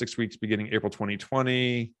Hospital, 6 weeks beginning April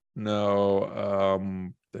 2020.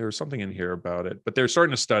 There's something in here about it, but they're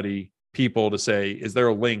starting to study people to say, is there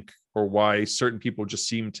a link or why certain people just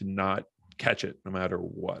seem to not catch it no matter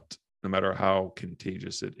what, no matter how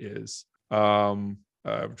contagious it is.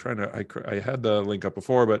 I'm trying to, I had the link up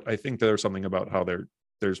before, but I think there's something about how they're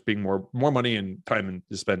there's being more money and time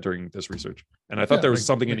is spent during this research. And I thought Yeah, there was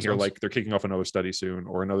something in makes here sense. like they're kicking off another study soon,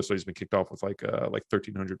 or another study's been kicked off with like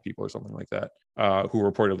 1,300 people or something like that, who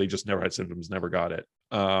reportedly just never had symptoms, never got it.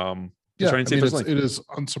 To Yeah, try I and see mean, if there's it is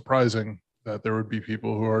unsurprising that there would be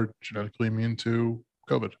people who are genetically immune to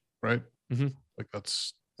COVID, right? Mhm. Like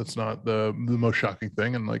that's not the most shocking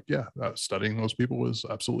thing, and like studying those people was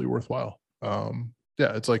absolutely worthwhile.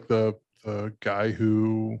 Yeah, it's like the guy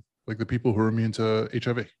who, like, the people who are immune to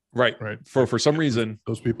HIV, right. right? For some reason,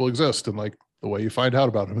 Those people exist, and like the way you find out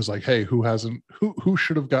about them is like, hey, who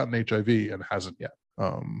should have gotten HIV and hasn't yet?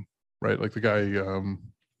 Right, like the guy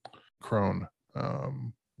Crone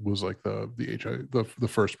was like the HIV the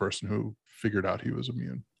first person who figured out he was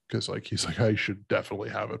immune, because like he's like, I should definitely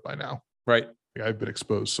have it by now. right? Like, I've been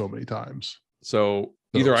exposed so many times. So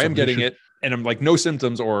So either I am somebody getting should- it and I'm like no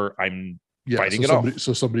symptoms, or I'm Yeah, fighting so it somebody off.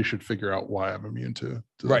 so somebody should figure out why I'm immune to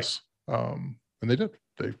Right. this. And they did.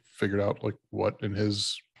 They figured out like what in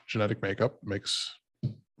his genetic makeup makes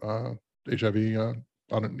HIV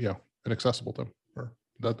inaccessible to him. Or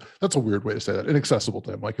that's a weird way to say that. Inaccessible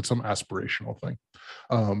to him, like it's some aspirational thing.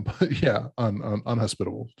 But yeah,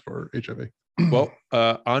 unhospitable for HIV. Well,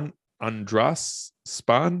 on Andras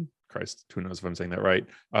Spahn, Christ, who knows if I'm saying that right,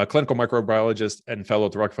 a clinical microbiologist and fellow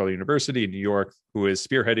at the Rockefeller University in New York, who is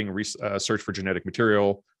spearheading research for genetic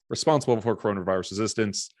material responsible for coronavirus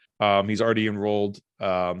resistance. He's already enrolled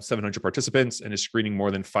 700 participants and is screening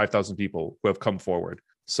more than 5,000 people who have come forward.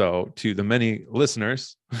 So to the many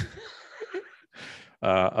listeners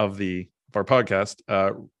of our podcast,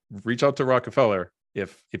 reach out to Rockefeller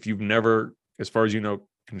if you've never, as far as you know,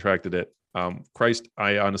 contracted it. Christ,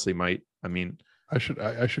 I honestly might. I mean, I should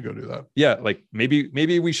go do that. yeah, like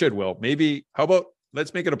maybe we should. Will, maybe, how about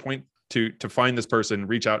let's make it a point to find this person,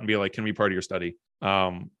 reach out and be like, can we be part of your study?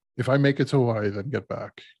 If I make it to Hawaii, then get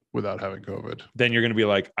back without having COVID, then you're going to be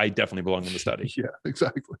like, I definitely belong in the study. Yeah,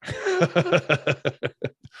 exactly.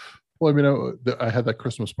 Well, I mean, I had that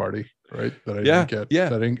Christmas party, right? That I didn't get. Yeah.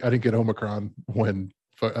 I didn't get Omicron when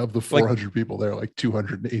of the 400 people there, like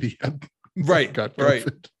 280 right, got COVID. Right.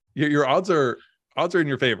 Your odds are in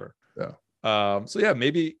your favor. Yeah. So yeah,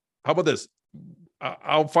 maybe. How about this?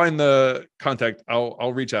 I'll find the contact.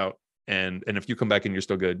 I'll reach out, and if you come back and you're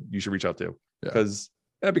still good, you should reach out too, because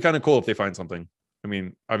that'd be kind of cool if they find something. I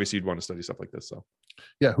mean, obviously you'd want to study stuff like this. So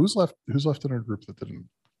yeah, who's left in our group that didn't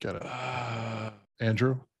get it?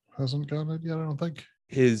 Andrew hasn't gotten it yet, I don't think.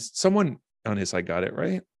 Someone on his side got it,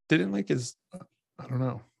 right? Didn't like his. I don't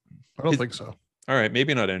know. I don't think so. All right,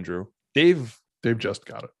 maybe not Andrew. Dave just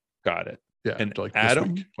got it. Got it. Yeah, and like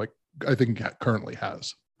Adam, this week. Like I think currently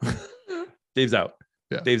has. Dave's out.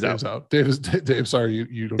 Yeah, Dave's out. Dave. Sorry,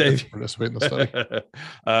 you don't get to participate in the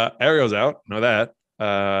study. Ariel's out. Know that.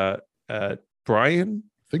 Brian.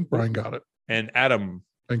 I think Brian got it, and Adam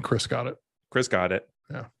and Chris got it. Chris got it.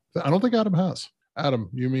 Yeah, I don't think Adam has. Adam,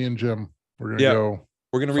 you, me, and Jim. We're gonna go.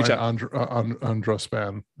 We're gonna reach out on Andras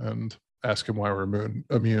Span and ask him why we're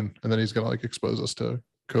immune, and then he's gonna like expose us to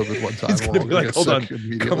COVID one time. He's gonna be like, hold on,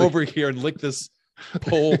 come over here and lick this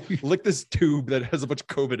pole, lick this tube that has a bunch of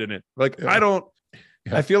COVID in it. Like, yeah.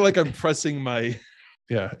 I feel like I'm pressing my.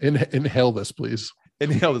 Yeah, inhale this, please.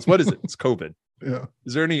 Inhale this. What is it? It's COVID. Yeah.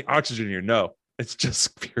 Is there any oxygen here? No, it's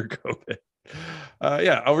just pure COVID.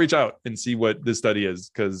 Yeah, I'll reach out and see what this study is,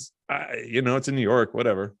 because it's in New York.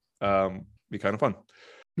 Whatever. Be kind of fun.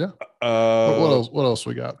 Yeah. What else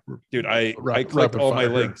we got, dude? I clicked all my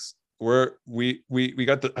links. We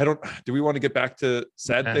got the. Do we want to get back to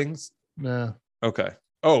sad things? Nah. Okay.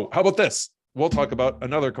 Oh, how about this? We'll talk about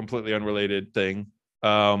another completely unrelated thing.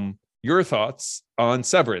 Your thoughts on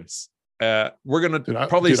Severance. We're gonna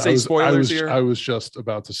probably say spoilers here. I was just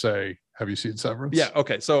about to say, have you seen Severance? Yeah.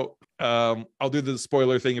 Okay. So I'll do the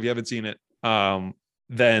spoiler thing if you haven't seen it.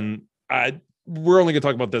 Then we're only gonna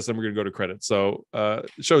talk about this, then we're gonna go to credits. So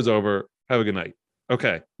show's over. Have a good night.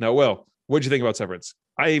 Okay. Now, Will, what'd you think about Severance?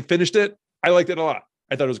 I finished it. I liked it a lot.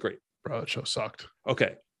 I thought it was great. Bro, that show sucked.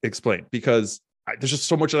 Okay. Explain. Because there's just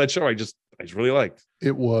so much of that show I just really liked.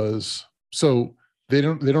 It was so they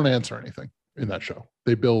don't answer anything in that show.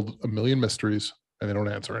 They build a million mysteries and they don't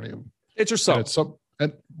answer any of them. It's just some.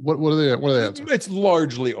 And what do they answer? It's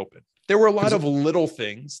largely open. There were a lot of little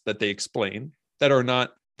things that they explain that are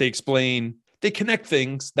not. They connect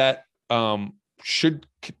things that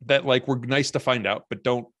like were nice to find out, but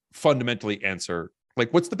don't fundamentally answer.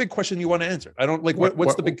 Like, what's the big question you want to answer? I don't like.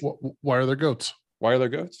 What's the big? Why are there goats? Why are there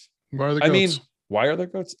goats? Why are there goats? I mean, why are there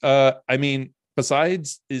goats? I mean,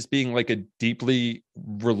 besides is being like a deeply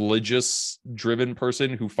religious driven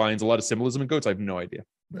person who finds a lot of symbolism in goats, I have no idea.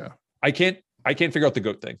 Yeah. I can't figure out the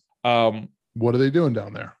goat thing. What are they doing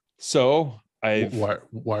down there? So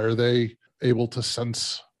Why are they able to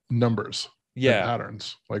sense numbers and yeah,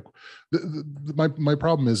 patterns? Like my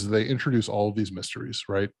problem is they introduce all of these mysteries,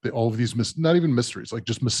 right? All of these not even mysteries, like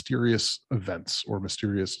just mysterious events or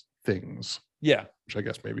mysterious things, yeah, which I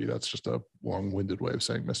guess maybe that's just a long-winded way of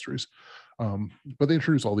saying mysteries. But they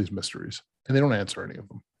introduce all these mysteries and they don't answer any of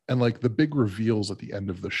them. And like the big reveals at the end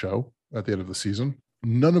of the show, at the end of the season,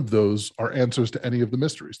 none of those are answers to any of the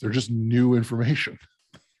mysteries. They're just new information,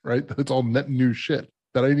 right? It's all net new shit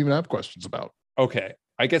that I didn't even have questions about. okay.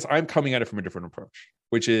 I guess I'm coming at it from a different approach,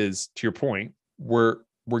 which is, to your point, we're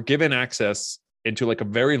given access into like a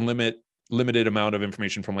very limited amount of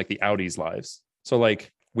information from like the Audi's lives. So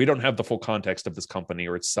like we don't have the full context of this company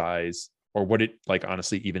or its size or what it like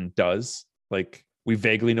honestly even does. Like we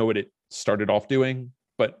vaguely know what it started off doing,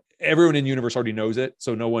 but everyone in the universe already knows it,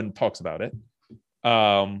 so no one talks about it.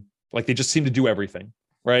 Like they just seem to do everything,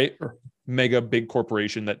 right? Sure. Mega big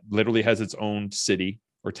corporation that literally has its own city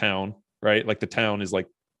or town, right? Like the town is like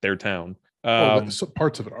their town. So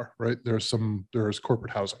parts of it are right. There's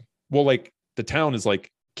corporate housing. Well, like the town is like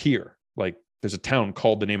Kier. Like there's a town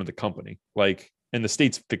called the name of the company. Like, and the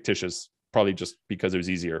state's fictitious, probably just because it was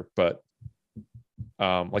easier. But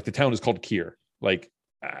like the town is called Kier. Like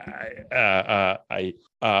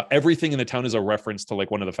everything in the town is a reference to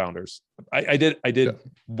like one of the founders. I did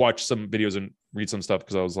watch some videos and read some stuff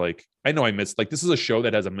because I was like, I know I missed, like, this is a show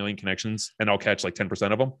that has a million connections and I'll catch like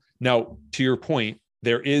 10% of them. Now, to your point,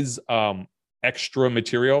 there is extra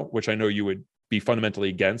material, which I know you would be fundamentally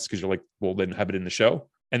against because you're like, well, then have it in the show.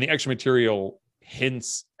 And the extra material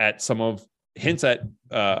hints at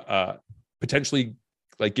potentially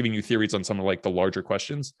like giving you theories on some of like the larger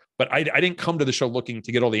questions. But I didn't come to the show looking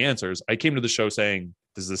to get all the answers. I came to the show saying,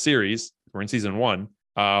 this is a series. We're in season 1.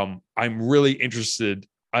 I'm really interested.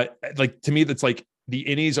 Like, to me, that's like the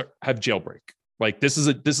innies have jailbreak. Like this is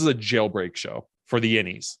a jailbreak show for the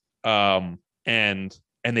innies.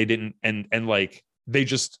 And they didn't, and like they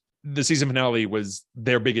just, the season finale was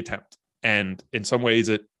their big attempt. And in some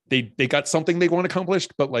ways they got something they want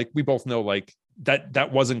accomplished, but like we both know like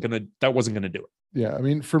that wasn't gonna do it. Yeah, I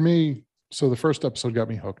mean, for me, so the first episode got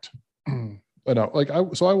me hooked. I know, like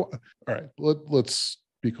all right. Let's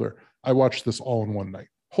be clear. I watched this all in one night.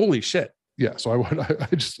 Holy shit! Yeah, so I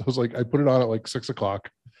was like, I put it on at like 6:00,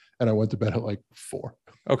 and I went to bed at like 4.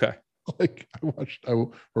 Okay. Like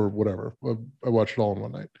or whatever. I watched it all in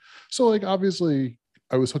one night. So like obviously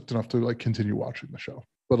I was hooked enough to like continue watching the show.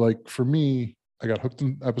 But like for me, I got hooked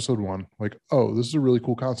in episode 1. Like, oh, this is a really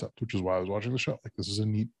cool concept, which is why I was watching the show. Like, this is a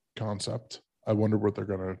neat concept. I wonder what they're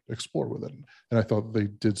going to explore with it. And I thought they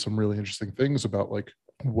did some really interesting things about like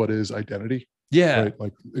what is identity. Yeah. Right?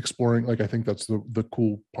 Like exploring, like I think that's the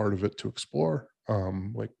cool part of it to explore.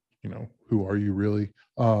 Like, who are you really?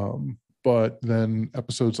 But then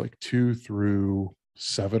episodes like 2 through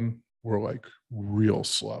 7 were like real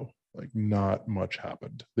slow. Like not much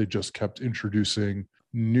happened. They just kept introducing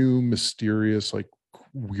new mysterious, like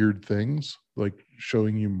weird things, like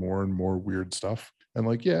showing you more and more weird stuff. And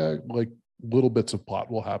like, yeah, like little bits of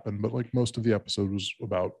plot will happen, but like most of the episode was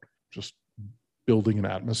about just building an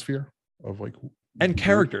atmosphere of like and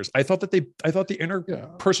characters. I thought the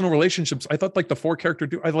interpersonal relationships, I thought like the 4 character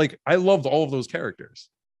I loved all of those characters.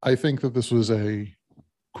 I think that this was a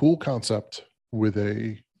cool concept with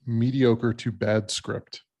a mediocre to bad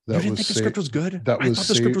script. You didn't think the script was good? I thought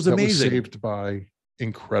the script was amazing. That was saved by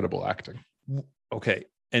incredible acting. Okay,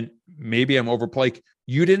 and maybe I'm over. Like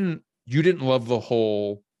you didn't love the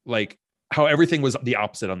whole, like how everything was the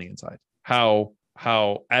opposite on the inside. How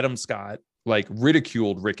Adam Scott like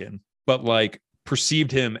ridiculed Rickon, but like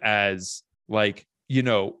perceived him as like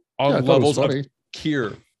on levels of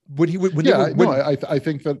Kier. I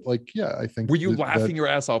think that like, yeah, I think. Were you laughing your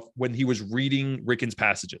ass off when he was reading Rickon's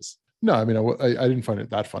passages? No, I mean, I didn't find it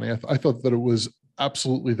that funny. I thought that it was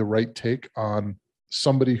absolutely the right take on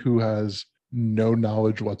somebody who has no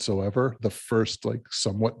knowledge whatsoever. The first like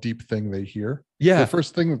somewhat deep thing they hear. Yeah. The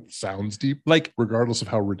first thing that sounds deep, like regardless of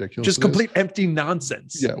how ridiculous, just complete empty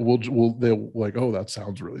nonsense. Yeah. They'll like, oh, that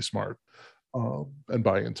sounds really smart. And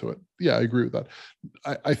buy into it. Yeah, I agree with that.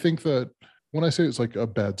 I think that when I say it's like a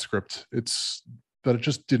bad script, it's that it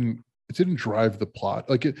just didn't drive the plot.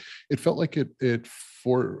 Like it felt like it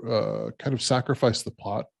kind of sacrificed the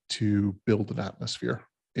plot to build an atmosphere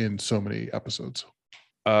in so many episodes.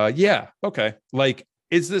 Yeah. Okay. Like,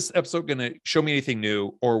 is this episode going to show me anything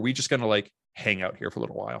new, or are we just going to like hang out here for a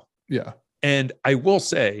little while? Yeah. And I will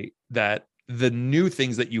say that the new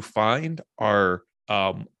things that you find are,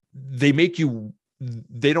 they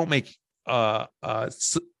don't make,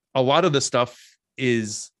 a lot of the stuff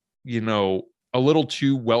is, a little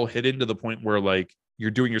too well hidden to the point where like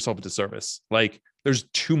you're doing yourself a disservice. Like there's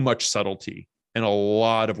too much subtlety in a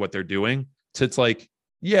lot of what they're doing. So it's like,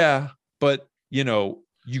 yeah, but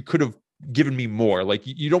you could have given me more. Like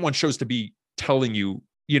you don't want shows to be telling you,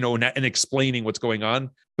 and explaining what's going on,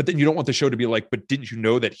 but then you don't want the show to be like, but didn't you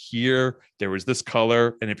know that here there was this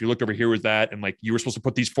color, and if you looked over here was that, and like you were supposed to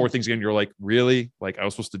put these 4 things in. You're like, really? Like I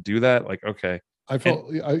was supposed to do that? Like, okay. I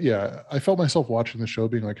felt myself watching the show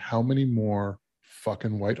being like, how many more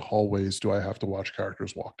fucking white hallways do I have to watch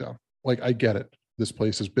characters walk down? Like, I get it. This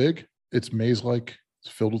place is big. It's maze-like.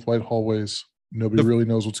 It's filled with white hallways. Nobody really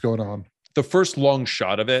knows what's going on. The first long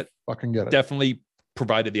shot of it fucking get it. Definitely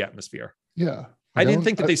provided the atmosphere. Yeah. I didn't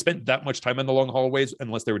think that they spent that much time in the long hallways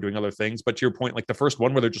unless they were doing other things. But to your point, like the first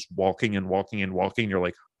one where they're just walking and walking and walking, you're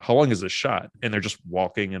like, how long is this shot? And they're just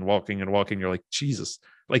walking and walking and walking. You're like, Jesus.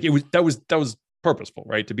 Like that was purposeful,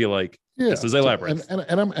 right? To be like, this is a labyrinth.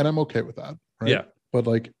 And I'm okay with that. Right? Yeah. But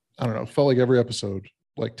like, I don't know, it felt like every episode,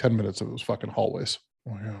 like 10 minutes of it was fucking hallways.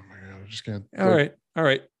 Oh my God, I just can't. All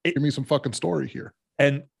right. Give me some fucking story here.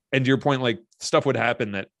 And to your point, like stuff would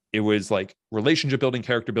happen that it was like relationship building,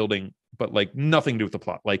 character building, but like nothing to do with the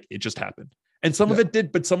plot. Like it just happened. And some of it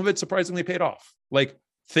did, but some of it surprisingly paid off. Like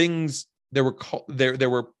things there were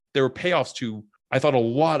payoffs to, I thought, a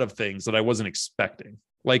lot of things that I wasn't expecting.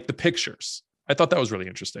 Like the pictures. I thought that was really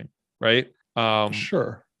interesting. Right.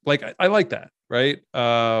 Sure. Like I like that. Right.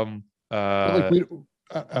 I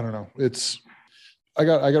don't know. I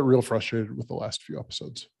got real frustrated with the last few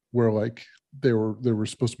episodes where like there were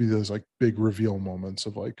supposed to be those like big reveal moments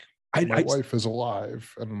of like my wife is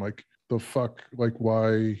alive, and I'm like, the fuck, like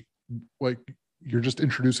why, like you're just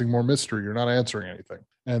introducing more mystery, you're not answering anything.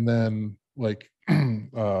 And then like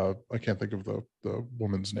I can't think of the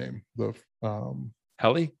woman's name, the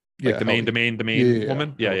Helly, like the main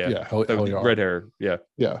woman, Helly, red hair, that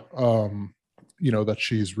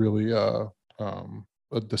she's really a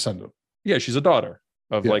descendant. Yeah, she's a daughter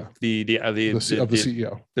of like the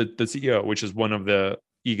CEO, the CEO, which is one of the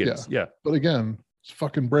Egans. Yeah. But again, it's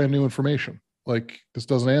fucking brand new information. Like this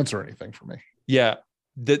doesn't answer anything for me. Yeah.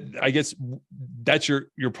 I guess that's your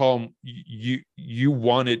problem. You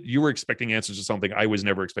were expecting answers to something I was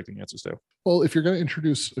never expecting answers to. Well, if you're going to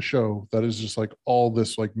introduce a show that is just like all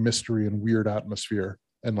this like mystery and weird atmosphere,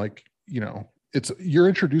 and like, you're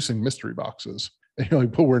introducing mystery boxes, and you're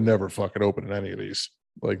like, but we're never fucking opening any of these.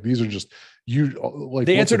 Like these are just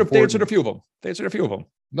they answered a few of them.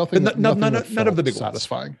 Nothing. None of the big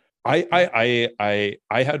satisfying. I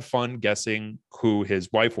had fun guessing who his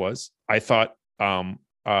wife was. I thought I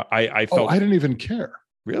felt I didn't even care.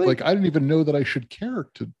 Really? Like I didn't even know that I should care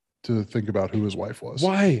to think about who his wife was.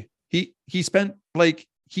 Why? He spent like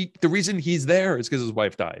the reason he's there is because his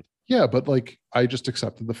wife died. Yeah, but like I just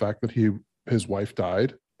accepted the fact that his wife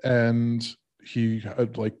died, and he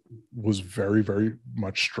had like was very, very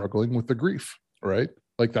much struggling with the grief, right?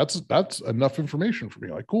 Like that's enough information for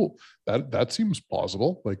me. Like, cool, that seems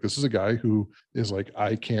plausible. Like this is a guy who is like,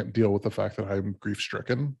 I can't deal with the fact that I'm grief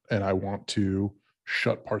stricken, and I want to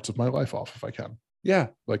shut parts of my life off if I can. Yeah,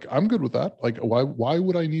 like I'm good with that. Like why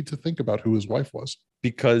would I need to think about who his wife was?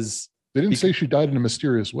 Because they didn't say she died in a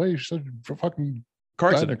mysterious way. She said fucking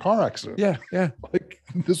car accident. Yeah. Like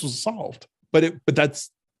this was solved. But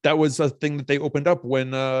that was a thing that they opened up when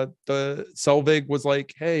the Selvig was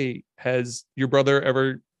like, hey, has your brother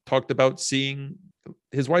ever talked about seeing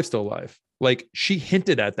his wife still alive? Like she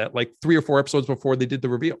hinted at that like 3 or 4 episodes before they did the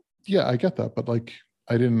reveal. Yeah, I get that. But like,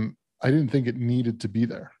 I didn't think it needed to be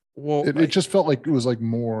there. Well, it just felt like it was like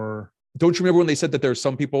more. Don't you remember when they said that there are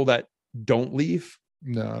some people that don't leave?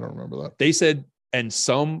 No, I don't remember that. They said, and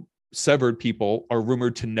some severed people are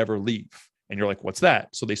rumored to never leave. And you're like, what's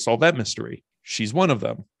that? So they solved that mystery. She's one of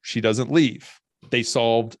them. She doesn't leave. They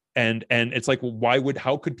solved, and it's like, well,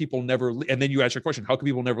 how could people never leave? And then you ask your question, how could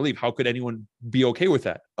people never leave? How could anyone be okay with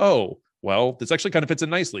that? Oh, well, this actually kind of fits in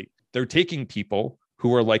nicely. They're taking people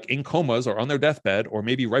who are like in comas or on their deathbed, or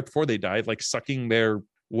maybe right before they died, like sucking their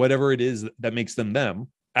whatever it is that makes them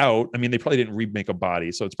out. I mean, they probably didn't remake a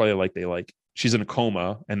body. So it's probably like she's in a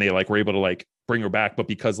coma and they like were able to like bring her back, but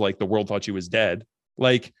because like the world thought she was dead,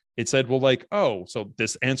 like it said, well, like, oh, so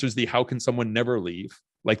this answers the how can someone never leave?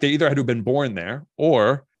 Like they either had to have been born there,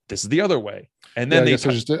 or this is the other way. And then I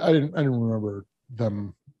didn't remember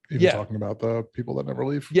them even talking about the people that never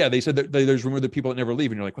leave. Yeah, they said that there's rumor that people that never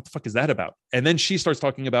leave, and you're like, what the fuck is that about? And then she starts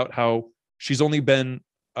talking about how she's only been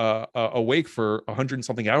awake for 100 and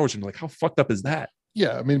something hours, and you're like, how fucked up is that?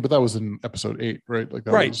 Yeah, I mean, but that was in episode 8, right? Like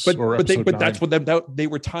that Right, was, or but episode 9. that's what they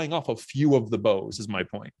were tying off a few of the bows. Is my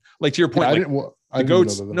point. Like to your point, Yeah, like I the didn't even know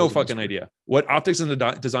goats, that no was in the fucking story. idea. What optics and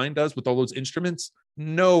the design does with all those instruments,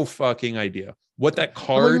 no fucking idea. What that But like,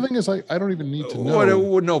 card, the thing is, I don't even need to know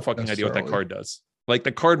what no fucking idea what that necessarily. card does. Like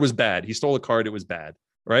the card was bad. He stole a card. It was bad.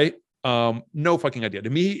 Right. No fucking idea. To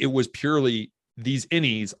me, it was purely these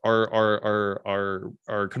innies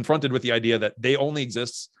are confronted with the idea that they only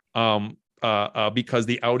exist because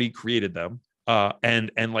the Audi created them.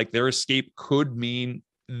 And like their escape could mean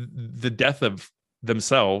the death of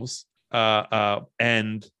themselves.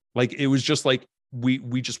 And like it was just like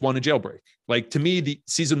we just want a jailbreak. Like to me, the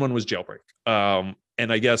season 1 was jailbreak.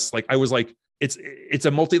 And I guess like I was like, it's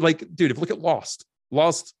a multi, like, dude, if you look at Lost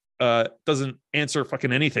doesn't answer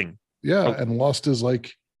fucking anything. Yeah, and Lost is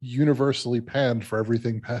like universally panned for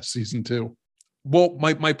everything past season 2. Well,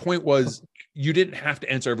 my point was you didn't have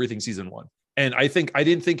to answer everything season 1. And I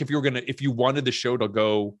didn't think if you wanted the show to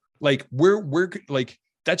go like we're like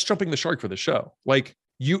that's jumping the shark for the show. Like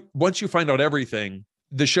once you find out everything,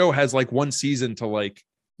 the show has like one season to like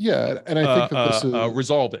and I think that this is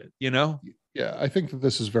resolve it, you know? Yeah, I think that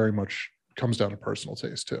this is very much comes down to personal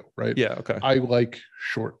taste too, right? Yeah, okay. I like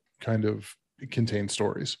short kind of contained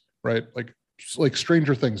stories, right? Like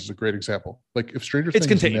Stranger Things is a great example. Like if Stranger Things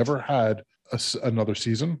contained. Never had another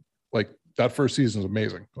season, like that first season is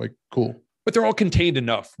amazing, like cool. But they're all contained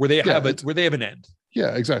enough where they have an end.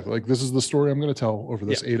 Yeah, exactly. Like this is the story I'm going to tell over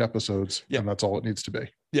this 8 episodes, and that's all it needs to be.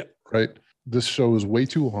 Yeah. Right. This show is way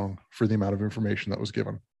too long for the amount of information that was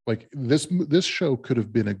given. Like this show could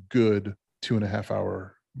have been a good 2.5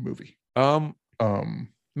 hour movie.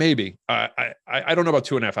 Maybe. I don't know about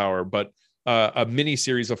 2.5 hour, but a mini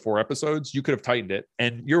series of 4 episodes, you could have tightened it.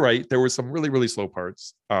 And you're right, there was some really, really slow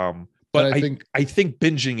parts. But I think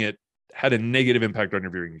binging it had a negative impact on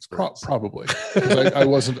your viewing experience. Probably. I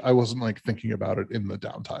wasn't like thinking about it in the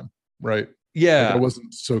downtime, right? Yeah. Like I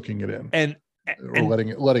wasn't soaking it in. And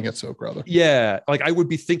letting it soak rather. Yeah. Like I would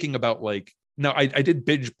be thinking about like, no, I did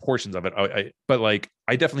binge portions of it. But like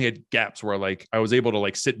I definitely had gaps where like I was able to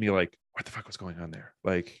like sit and be like, what the fuck was going on there?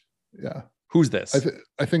 Like, yeah, who's this?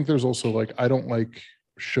 I think there's also like, I don't like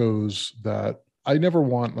shows that I never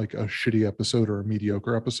want like a shitty episode or a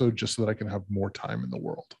mediocre episode just so that I can have more time in the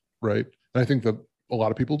world. Right. And I think that a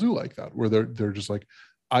lot of people do like that, where they're just like,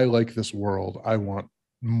 I like this world. I want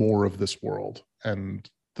more of this world. And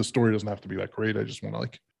the story doesn't have to be that great. I just want to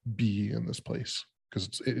like be in this place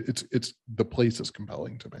because it's the place is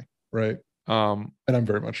compelling to me. Right. And I'm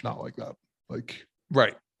very much not like that. Like,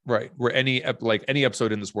 right. Where any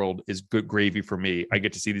episode in this world is good gravy for me. I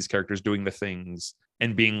get to see these characters doing the things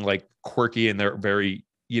and being like quirky in their very,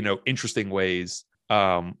 interesting ways.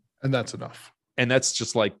 And that's enough. And that's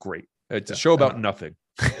just like great. It's a show about nothing.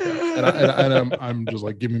 And I'm just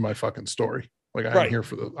like, give me my fucking story. Like I am here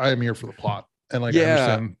for the plot. And like I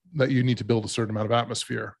understand that you need to build a certain amount of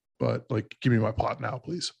atmosphere, but like give me my plot now,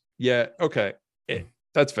 please. Yeah. Okay.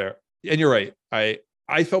 That's fair. And you're right. I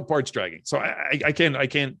felt parts dragging. So I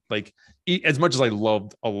can't like as much as I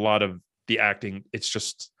loved a lot of the acting, it's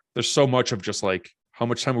just there's so much of just like how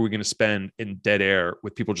much time are we going to spend in dead air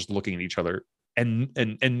with people just looking at each other and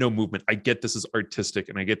no movement. I get this is artistic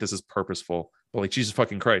and I get this is purposeful, but like Jesus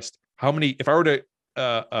fucking Christ, how many, if I were to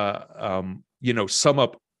sum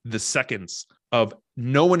up the seconds of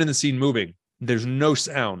no one in the scene moving, there's no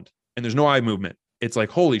sound and there's no eye movement, it's like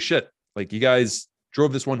holy shit, like you guys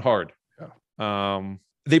drove this one hard.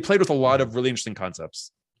 They played with a lot of really interesting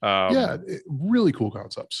concepts. Really cool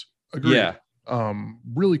concepts. Agreed. Yeah.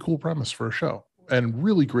 Really cool premise for a show and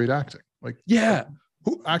really great acting. Like,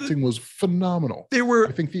 acting was phenomenal.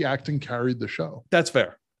 I think the acting carried the show. That's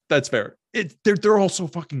fair. They're all so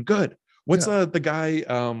fucking good. What's the guy,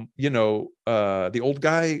 the old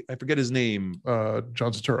guy, I forget his name.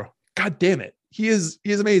 John Turturro. God damn it. He is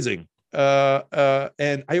amazing.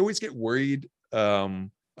 And I always get worried,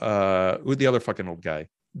 with the other fucking old guy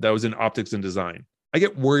that was in optics and design. I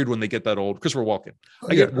get worried when they get that old. Christopher Walken.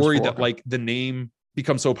 I get worried that like the name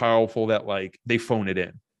becomes so powerful that like they phone it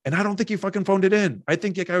in. And I don't think he fucking phoned it in. I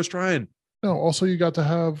think that guy was trying. No, also you got to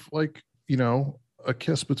have like, a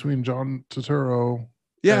kiss between John Turturro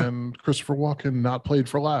and Christopher Walken, not played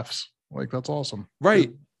for laughs. Like that's awesome.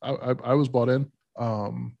 Right. I was bought in.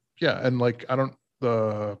 And like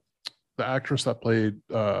the actress that played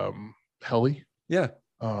Helly. Yeah.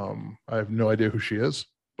 I have no idea who she is,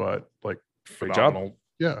 but like great job.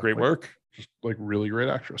 Yeah. Great work. Just like really great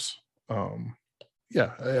actress. And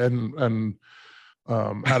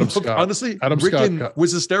Adam Scott. Honestly, Rickon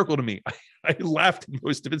was hysterical to me. I laughed in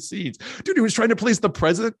most of his scenes. Dude, he was trying to please the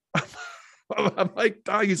president. I'm like,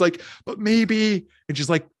 dog. He's like, but maybe. And she's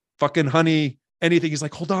like, fucking honey, anything. He's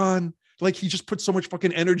like, hold on. Like he just put so much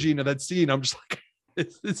fucking energy into that scene. I'm just like,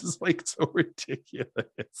 this is like so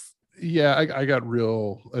ridiculous. Yeah, I got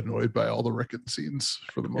real annoyed by all the Rickon scenes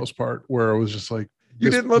for the most part, where I was just like, You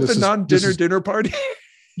didn't love the non-dinner dinner party?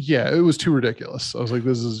 Yeah, it was too ridiculous. I was like,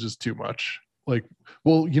 this is just too much. Like,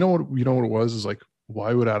 well, you know what it was is like,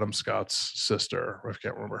 why would Adam Scott's sister, I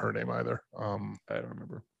can't remember her name either. I don't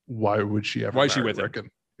remember. Why would she ever? Why is she with Rickon?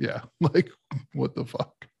 Yeah, like what the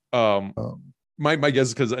fuck? My guess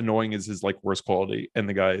is because annoying is his like worst quality, and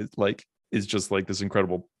the guy is just like this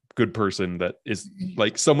incredible good person that is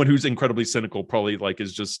like someone who's incredibly cynical. Probably like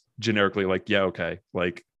is just generically like, yeah, okay,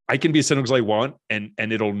 like I can be as cynical as I want, and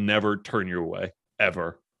it'll never turn you away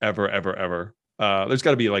ever. There's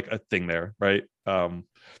got to be like a thing there, right?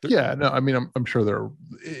 Yeah, no, I mean, I'm sure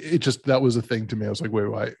it just, that was a thing to me. I was like, wait,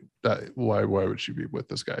 why would she be with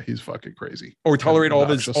this guy? He's fucking crazy. Or tolerate all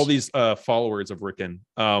these followers of Rickon.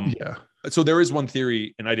 Yeah. So there is one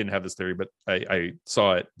theory, and I didn't have this theory, but I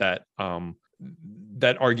saw it, that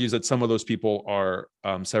that argues that some of those people are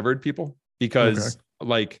severed people because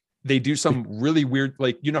like they do some really weird,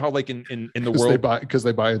 like, you know how like in the world because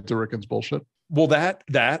they buy into Rickon's bullshit. Well, that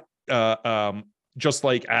just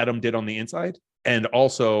like Adam did on the inside. And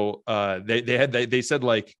also they said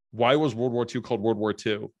like, why was World War II called World War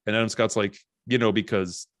II? And Adam Scott's like,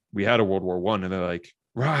 because we had a World War I. And they're like,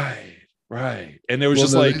 right. And it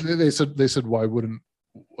was they said, why wouldn't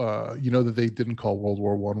that they didn't call World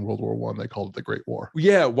War I, they called it the Great War.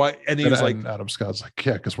 Yeah, why? And he was like, Adam Scott's like,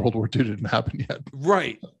 yeah, because World War II didn't happen yet.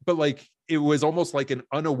 Right. But like it was almost like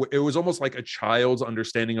a child's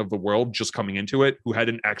understanding of the world just coming into it, who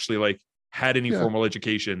hadn't actually like had any formal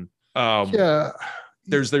education.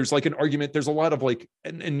 There's like an argument. There's a lot of like,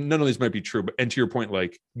 and none of these might be true, but, and to your point,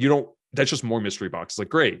 like, that's just more mystery box. Like,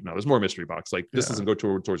 great. No, there's more mystery box. Like this doesn't go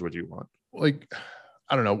towards what you want. Like,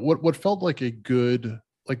 I don't know what felt like a good,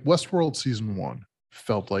 like Westworld season 1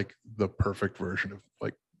 felt like the perfect version of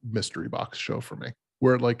like mystery box show for me,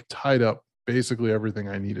 where it like tied up basically everything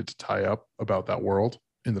I needed to tie up about that world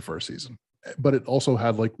in the first season. But it also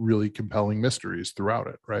had like really compelling mysteries throughout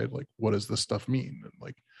it, right? Like, what does this stuff mean? And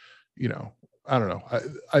like, I don't know.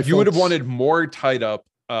 You would have wanted more tied up,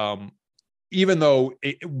 even though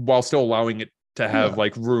while still allowing it to have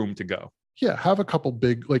like room to go. Yeah, have a couple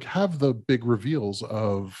big, like have the big reveals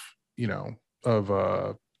of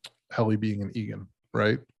Helly being an Egan,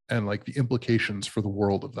 right? And like the implications for the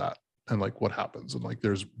world of that, and like what happens, and like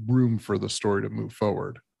there's room for the story to move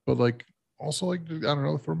forward. But like also like, I don't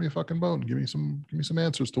know, throw me a fucking bone, give me some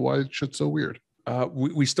answers to why shit's so weird.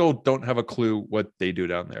 We still don't have a clue what they do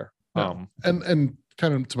down there. No. And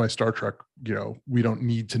kind of to my Star Trek, we don't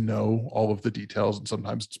need to know all of the details, and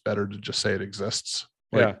sometimes it's better to just say it exists.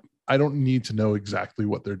 Like, I don't need to know exactly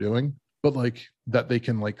what they're doing, but like that they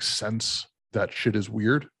can like sense that shit is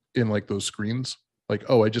weird in like those screens. Like,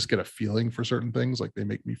 oh, I just get a feeling for certain things, like they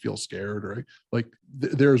make me feel scared, or like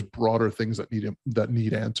there's broader things that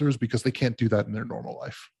need answers, because they can't do that in their normal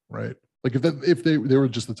life, right? Like if they were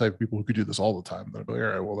just the type of people who could do this all the time, then I'd be like, all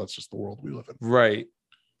right, well, that's just the world we live in, right?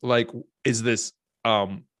 Like, is this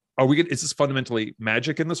is this fundamentally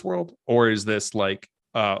magic in this world, or is this like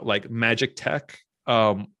magic tech,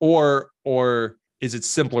 or is it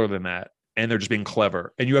simpler than that, and they're just being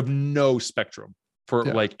clever, and you have no spectrum for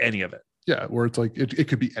like any of it? Yeah, where it's like it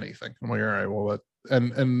could be anything. I'm like, all right, well,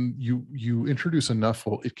 and you introduce enough,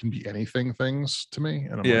 well, it can be anything things to me,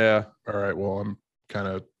 and I'm like, all right, well,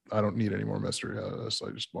 I don't need any more mystery out of this. I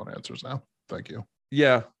just want answers now. Thank you.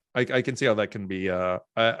 Yeah, I can see how that can be.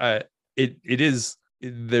 It is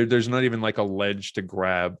there. There's not even like a ledge to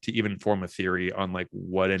grab to even form a theory on like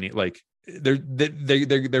what any like. They're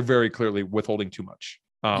very clearly withholding too much.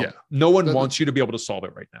 No one wants you to be able to solve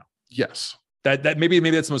it right now. Yes. That maybe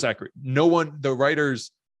that's the most accurate. The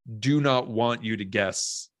writers do not want you to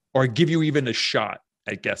guess or give you even a shot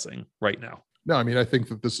at guessing right now. No, I mean, I think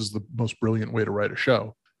that this is the most brilliant way to write a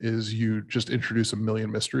show, is you just introduce a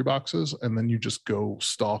million mystery boxes, and then you just go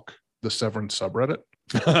stalk the Severance subreddit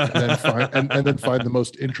and then find the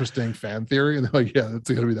most interesting fan theory. And they're like, yeah, that's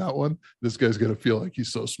going to be that one. This guy's going to feel like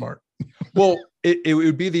he's so smart. Well, it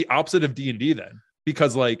would be the opposite of D&D then,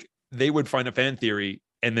 because like they would find a fan theory,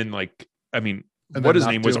 and then like, I mean, what his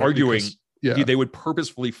name was arguing, they would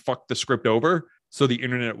purposefully fuck the script over so the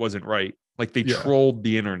internet wasn't right. Like they trolled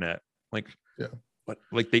the internet. Like, but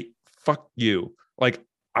like they fuck you. Like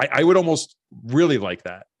I would almost really like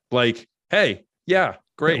that. Like, hey,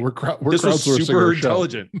 great. This was super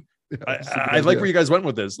intelligent. I like where you guys went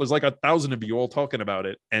with this. There's like 1,000 of you all talking about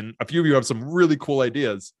it, and a few of you have some really cool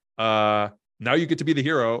ideas. now you get to be the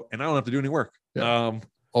hero and I don't have to do any work. Yeah.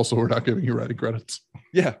 Also, we're not giving you writing credits.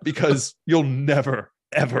 Yeah, because you'll never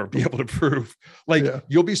ever be able to prove, like, Yeah.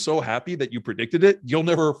 you'll be so happy that you predicted it. You'll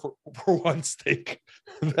never for once think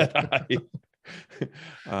that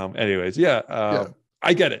anyways. Yeah.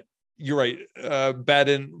 I get it. You're right.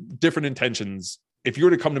 Different intentions. If you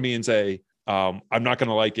were to come to me and say, I'm not going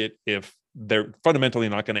to like it if they're fundamentally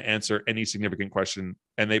not going to answer any significant question,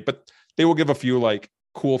 but they will give a few like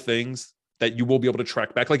cool things that you will be able to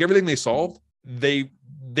track back. Like everything they solved, they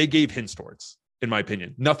gave hints towards, in my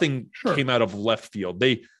opinion. Nothing came out of left field.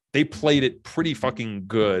 They played it pretty fucking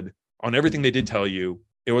good on everything they did tell you.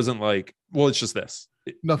 It wasn't like, well, it's just this.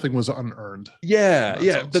 Nothing was unearned. Yeah.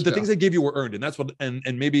 The things they gave you were earned. And that's what, and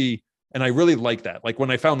maybe, and I really like that. Like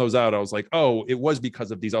when I found those out, I was like, oh, it was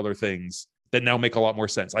because of these other things that now make a lot more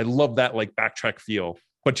sense. I love that like backtrack feel.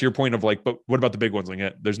 But to your point of like, but what about the big ones?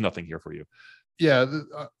 Like, there's nothing here for you. Yeah.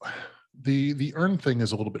 The earned thing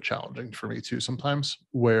is a little bit challenging for me too sometimes,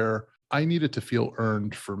 where I need it to feel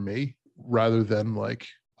earned for me rather than like,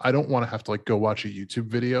 I don't want to have to like go watch a YouTube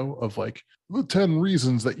video of like the 10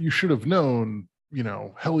 reasons that you should have known, you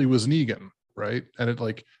know, Helly was Negan, right? And it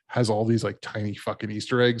like has all these like tiny fucking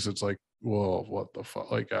Easter eggs. It's like, well, what the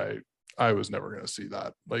fuck? Like I was never going to see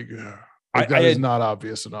that. Like, that is not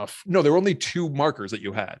obvious enough. No, there were only 2 markers that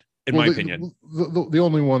you had, in my opinion. The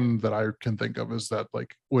only one that I can think of is that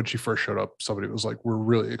like when she first showed up, somebody was like, we're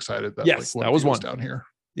really excited that yes, like that was one down here.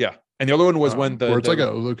 Yeah. And the other one was when where it's like,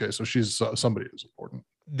 oh, okay, so she's somebody who's important.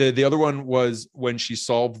 The other one was when she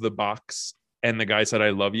solved the box and the guy said,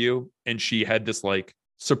 I love you. And she had this like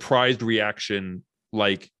surprised reaction.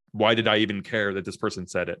 Like, why did I even care that this person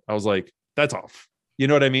said it? I was like, that's off. You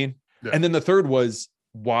know what I mean? Yeah. And then the third was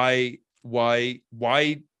why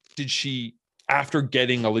did she, after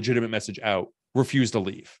getting a legitimate message out, refuse to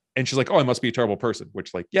leave? And she's like, oh, I must be a terrible person,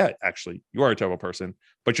 which like, yeah, actually you are a terrible person,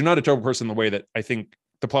 but you're not a terrible person the way that I think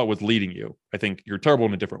the plot was leading you. I think you're terrible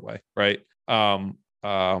in a different way. Right.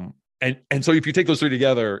 And so if you take those 3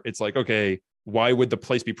 together, it's like, okay, why would the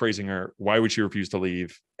place be praising her? Why would she refuse to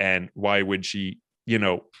leave? And why would she, you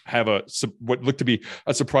know, have what looked to be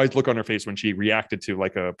a surprised look on her face when she reacted to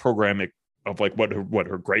like a program of like what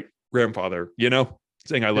her great grandfather, you know,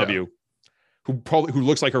 saying, I love you, who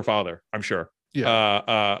looks like her father, I'm sure.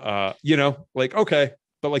 Yeah. You know, like, okay,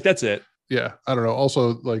 but like, that's it. Yeah. I don't know.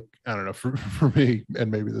 Also, like, I don't know, for me, and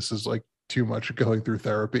maybe this is like too much going through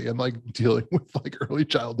therapy and like dealing with like early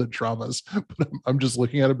childhood traumas, but I'm just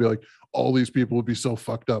looking at it and be like, all these people would be so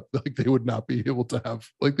fucked up. Like they would not be able to have,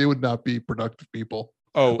 like, they would not be productive people.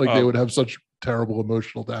 Oh, like they would have such terrible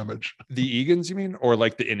emotional damage. The Egans, you mean? Or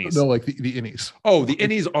like the Innies? No, like the Innies. Oh, the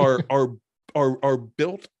Innies are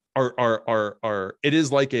built, it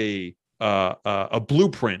is like a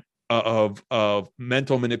blueprint of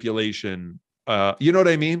mental manipulation. You know what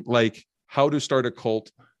I mean? Like how to start a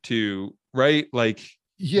cult to, right? Like,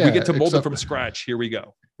 yeah, we get to mold it from scratch. Here we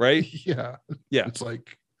go. Right. Yeah. Yeah. It's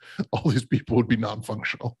like all these people would be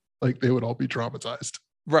non-functional. Like they would all be traumatized.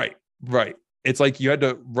 Right. Right. It's like you had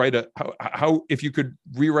to write how if you could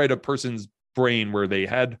rewrite a person's brain where they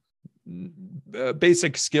had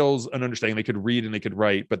basic skills and understanding, they could read and they could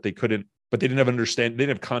write, but they didn't have understand. They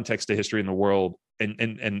didn't have context to history in the world and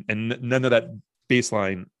none of that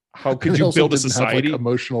baseline. How could you build a society? Have, like,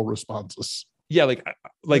 emotional responses. Yeah.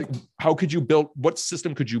 Like how could you build, what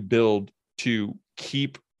system could you build to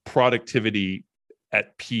keep productivity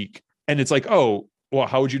at peak? And it's like, oh, well,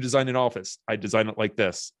 how would you design an office? I design it like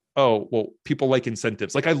this. Oh, well, people like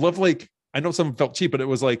incentives. Like I love, like, I know some felt cheap, but it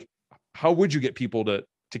was like, how would you get people to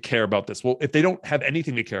care about this? Well, if they don't have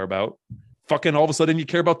anything to care about, fucking all of a sudden you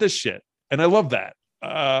care about this shit. And I love that.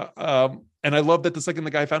 And I love that the second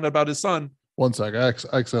the guy found out about his son. One sec, I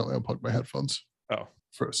accidentally unplugged my headphones. Oh.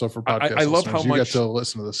 For podcast I love how you much get to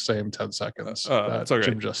listen to the same 10 seconds that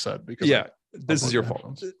Jim just said, because this is your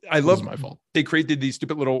fault. This is my fault. They created these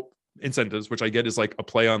stupid little incentives, which I get is like a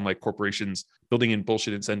play on like corporations building in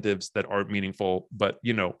bullshit incentives that aren't meaningful, but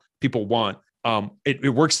you know, people want.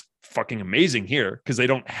 It works fucking amazing here because they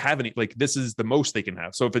don't have any, like, this is the most they can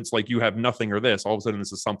have. So if it's like you have nothing or this, all of a sudden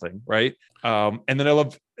this is something, right? And then I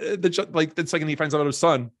love the second he finds out about his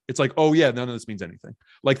son, it's like, oh yeah, none of this means anything.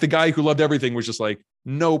 Like the guy who loved everything was just like,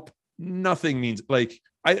 nope, nothing means, like,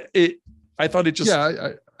 I thought it just,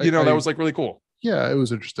 that was like really cool. Yeah, it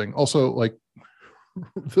was interesting. Also, like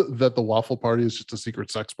that the waffle party is just a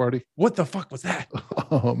secret sex party. What the fuck was that?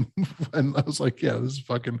 And I was like, yeah, this is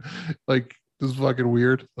fucking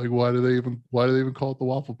weird. Like, why do they even call it the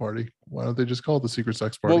waffle party? Why don't they just call it the secret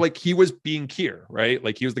sex party? Well, like he was being Keir, right?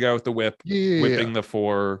 Like he was the guy with the whip, whipping the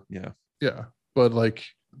 4. Yeah. Yeah. But like,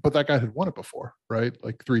 but that guy had won it before, right?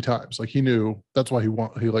 Like 3 times. Like he knew that's why he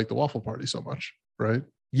liked the waffle party so much, right?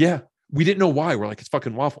 Yeah. We didn't know why. We're like, it's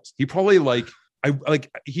fucking waffles. He probably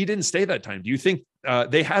he didn't stay that time. Do you think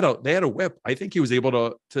they had a whip? I think he was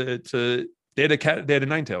able to they had a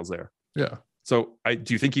nine tails there. Yeah. So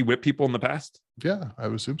do you think he whipped people in the past? Yeah, I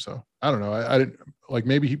would assume so. I don't know. I didn't like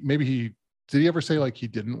maybe he did he ever say like he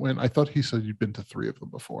didn't win? I thought he said you'd been to 3 of them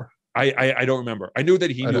before. I don't remember. I knew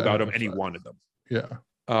that he knew about them and he wanted them. Yeah.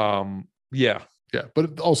 Yeah. Yeah.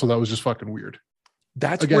 But also that was just fucking weird.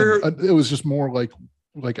 That's again, where it was just more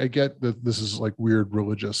like I get that this is like weird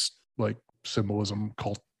religious like symbolism,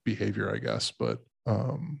 cult behavior, I guess, but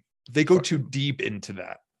they go too deep into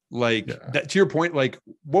that. Like that, to your point, like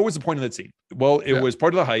what was the point of that scene? Well, it was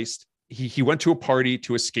part of the heist. He went to a party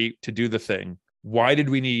to escape to do the thing. Why did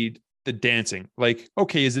we need the dancing? Like,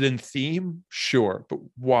 okay, is it in theme? Sure, but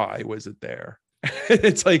why was it there?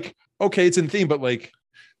 It's like, okay, it's in theme, but like,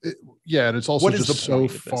 and it's also just so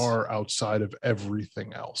far outside of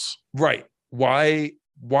everything else, right? Why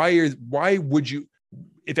would you,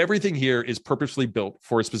 if everything here is purposely built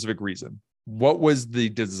for a specific reason, what was the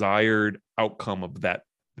desired outcome of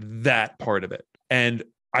that part of it? And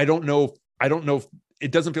I don't know if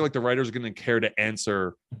it doesn't feel like the writers are going to care to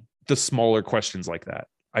answer the smaller questions like that.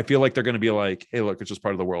 I feel like they're going to be like, hey, look, it's just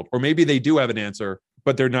part of the world. Or maybe they do have an answer,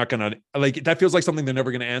 but they're not going to, like, that feels like something they're never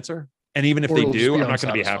going to answer. And even if they do, I'm not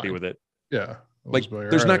going to be happy with it. Yeah. Like,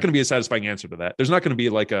 there's not going to be a satisfying answer to that. There's not going to be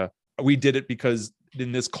like we did it because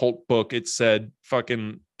in this cult book, it said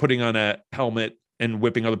fucking putting on a helmet and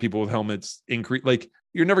whipping other people with helmets increase. Like,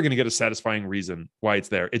 you're never going to get a satisfying reason why it's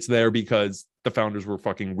there. It's there because the founders were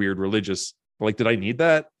fucking weird religious. Like, did I need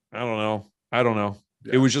that? I don't know.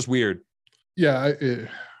 Yeah. It was just weird. Yeah.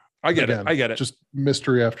 I get it. Just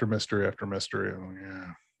mystery after mystery after mystery.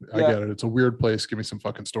 I get it. It's a weird place. Give me some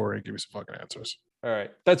fucking story. Give me some fucking answers. All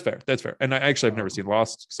right. That's fair. And I've never seen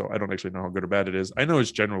Lost, so I don't actually know how good or bad it is. I know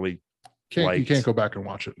it's generally you can't go back and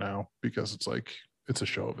watch it now because it's like, it's a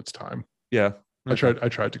show of its time. Yeah. Okay. I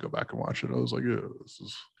tried to go back and watch it. I was like, this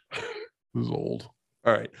is old.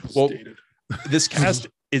 All right. Well, this cast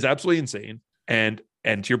is absolutely insane. And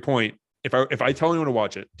to your point, if I tell anyone to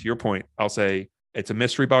watch it, to your point, I'll say it's a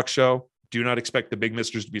mystery box show. Do not expect the big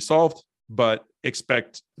mysteries to be solved, but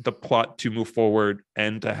expect the plot to move forward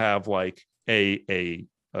and to have like a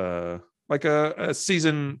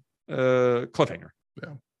season cliffhanger.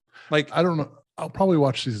 Yeah. Like, I don't know. I'll probably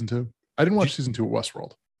watch season 2. I didn't watch season 2 of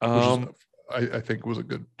Westworld. I think was a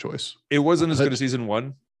good choice. It wasn't as good as season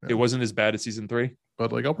 1. Yeah. It wasn't as bad as season 3.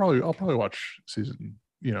 But like, I'll probably watch season.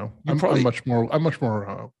 I'm much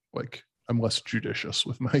more like, I'm less judicious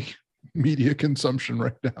with my media consume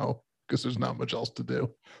right now because there's not much else to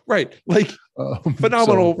do. Right. Like,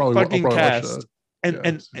 phenomenal fucking cast.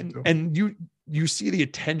 And you see the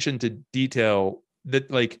attention to detail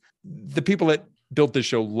that like the people that built this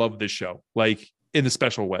show love this show, like in a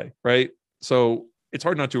special way. Right. So it's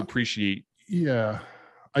hard not to appreciate. Yeah.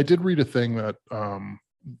 I did read a thing that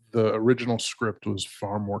the original script was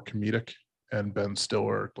far more comedic and Ben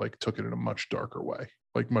Stiller like took it in a much darker way,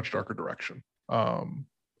 like much darker direction. And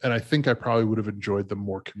I think I probably would have enjoyed the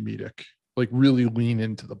more comedic, like really lean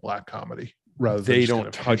into the black comedy rather than they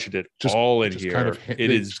don't touch it at all in here.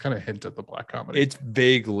 It is just kind of hint at the black comedy. It's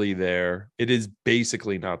vaguely there. It is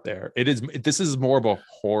basically not there. This is more of a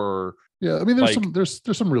horror. Yeah, I mean, there's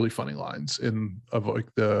some really funny lines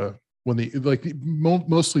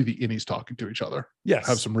mostly the innies talking to each other. Yes,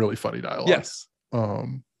 have some really funny dialogue. Yes,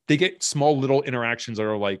 they get small little interactions that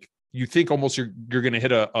are like you think almost you're going to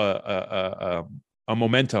hit a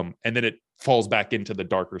momentum, and then it falls back into the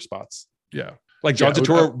darker spots. Yeah, like John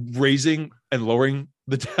Turturro raising and lowering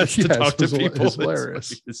the desk to talk to people. It's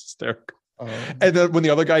hilarious. It's hysterical. And then when the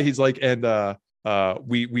other guy, he's like, and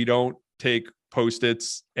we don't take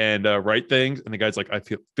Post-its and write things, and the guy's like, I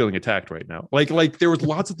feeling attacked right now. Like there was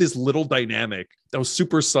lots of this little dynamic that was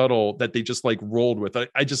super subtle that they just like rolled with. I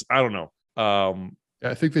don't know.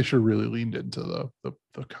 I think they should really leaned into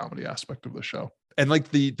the comedy aspect of the show. And like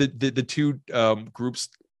the two groups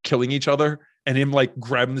killing each other and him like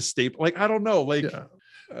grabbing the staple. Like, I don't know. Like,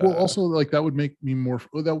 well, also like that would make me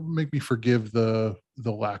forgive the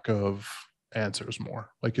lack of answers more.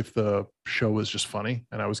 Like if the show was just funny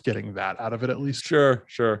and I was getting that out of it, at least. Sure.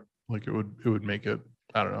 Like it would make it,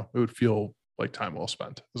 I don't know, it would feel like time well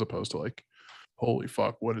spent as opposed to like, holy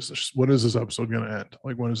fuck, when is this episode going to end?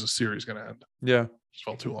 Like, when is this series going to end? Yeah. It just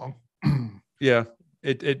felt too long. Yeah.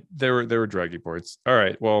 There were draggy points. All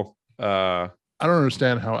right. Well, I don't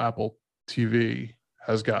understand how Apple TV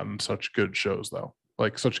has gotten such good shows though.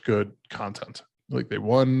 Like such good content. Like they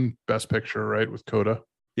won Best Picture, right? With Coda.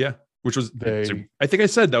 Yeah. which was They I think I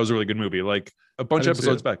said that was a really good movie. Like a bunch of didn't see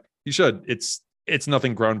episodes it. back. You should. It's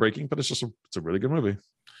nothing groundbreaking, but it's a really good movie.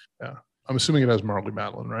 Yeah, I'm assuming it has Marley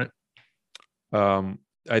Matlin, right?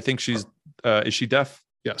 I think she's is she deaf?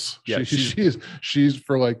 Yes. Yeah, She's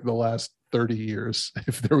for like the last 30 years.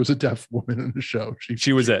 If there was a deaf woman in the show,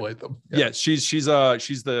 she was it. played them. Yeah, she's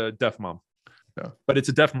the deaf mom. Yeah. But it's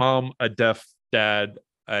a deaf mom, a deaf dad,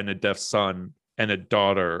 and a deaf son, and a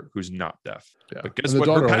daughter who's not deaf. Yeah. But guess And the what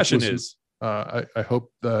her daughter, like, passion was- is? I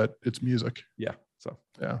hope that it's music. Yeah. So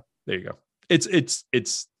Yeah. there you go. It's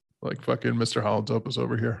Like fucking Mr. Holland's Opus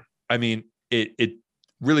over here. I mean, it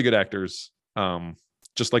really good actors.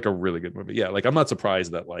 Just like a really good movie. Yeah, like I'm not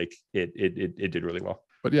surprised that like it did really well.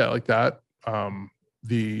 But yeah, like that.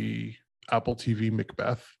 The Apple TV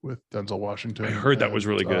Macbeth with Denzel Washington. I heard that was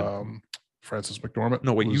really good. Francis McDormand.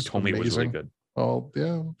 No, wait, you was told me it was really amazing. good. Well,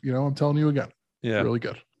 yeah, I'm telling you again. Yeah. Really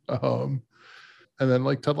good. And then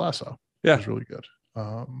like Ted Lasso. Yeah. Was really good.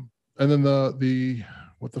 And then the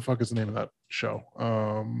what the fuck is the name of that show?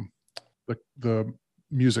 The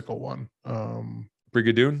musical one.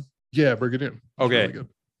 Brigadoon? Yeah, Brigadoon. Okay. Really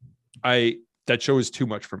good. That show is too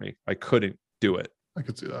much for me. I couldn't do it. I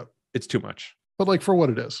could see that. It's too much. But like for what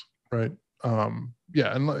it is, right?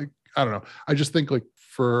 Yeah, and like I don't know. I just think like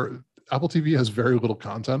for Apple TV has very little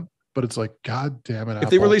content, but it's like, God damn it. If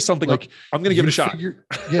they release something, like I'm gonna give it a you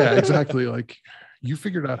shot. Yeah, exactly. Like you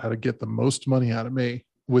figured out how to get the most money out of me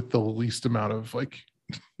with the least amount of like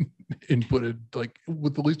inputted, like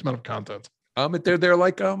with the least amount of content. They're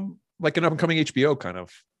like an upcoming HBO kind of,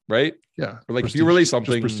 right? Yeah. Or like if you release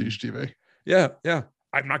something, Prestige TV. Yeah.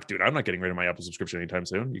 I'm not getting rid of my Apple subscription anytime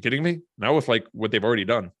soon. You kidding me? Now with like what they've already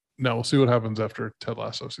done. No, we'll see what happens after Ted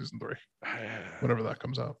Lasso season 3, whenever that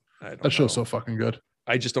comes out. That show's so fucking good.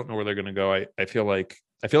 I just don't know where they're gonna go. I feel like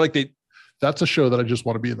they. That's a show that I just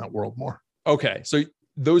want to be in that world more. Okay, so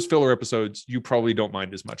those filler episodes you probably don't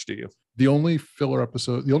mind as much, do you? The only filler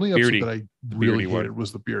episode, the only episode Beardy. that I really Beardy hated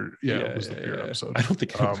was the beard. Yeah, it was the beard episode. I don't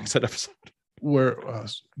think anyone likes that episode. Where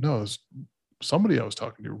no, it was somebody I was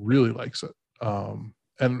talking to really likes it.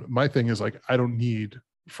 And my thing is like, I don't need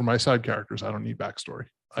for my side characters. I don't need backstory.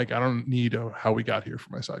 Like I don't need how we got here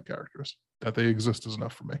for my side characters. That they exist is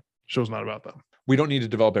enough for me. Show's not about them. We don't need to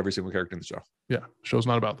develop every single character in the show. Yeah, show's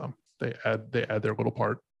not about them. They add their little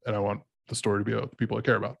part, and I want the story to be about the people I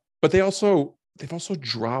care about. But they've also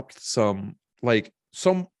dropped some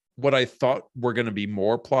what I thought were going to be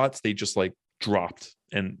more plots. They just like dropped,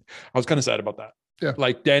 and I was kind of sad about that. Yeah,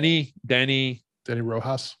 like Danny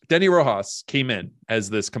Rojas came in as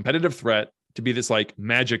this competitive threat to be this like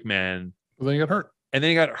magic man. But then he got hurt. And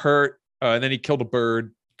then he killed a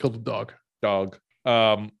bird, killed a dog.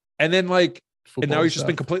 And then like, Football and now he's just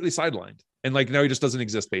been completely sidelined. And like, now he just doesn't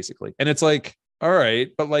exist basically. And it's like, all right,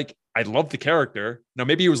 but like, I love the character. Now,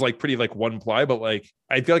 maybe he was like pretty like one ply, but like,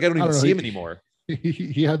 I feel like I don't even see him anymore.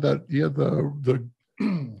 He had the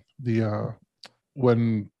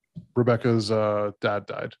when Rebecca's dad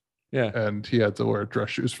died. Yeah. And he had to wear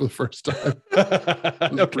dress shoes for the first time.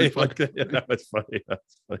 Okay, that was funny.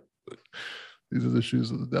 That's funny. These are the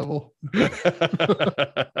shoes of the devil.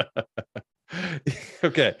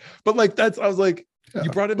 Okay. But like I was like, yeah. You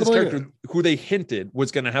brought in this character who they hinted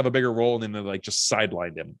was going to have a bigger role, and then they like just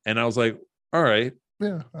sidelined him. And I was like, all right.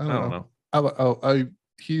 Yeah. I don't know.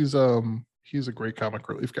 He's a great comic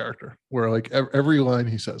relief character where like every line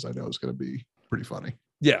he says, I know is going to be pretty funny.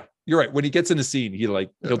 Yeah, you're right. When he gets in a scene,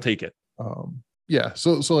 he'll take it. Yeah.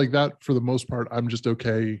 So like that for the most part, I'm just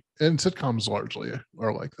okay. And sitcoms largely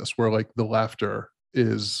are like this, where like the laughter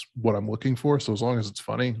is what I'm looking for. So as long as it's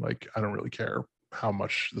funny, like I don't really care how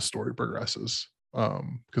much the story progresses,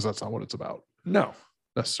 because that's not what it's about. No,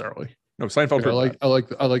 necessarily. No, Seinfeld. I like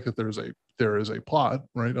that there is a plot,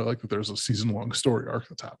 right? I like that there's a season-long story arc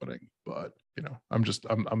that's happening, but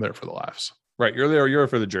I'm there for the laughs. Right, you're there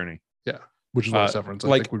for the journey. Yeah, which is why Severance I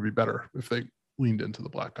think would be better if they leaned into the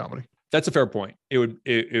black comedy. That's a fair point.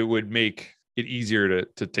 It would make it easier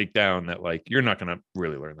to take down that like you're not going to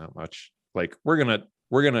really learn that much. Like we're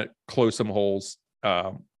gonna close some holes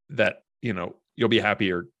that you'll be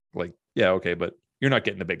happier. Like yeah, okay, but you're not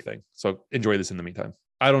getting the big thing. So enjoy this in the meantime.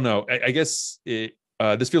 I don't know. I guess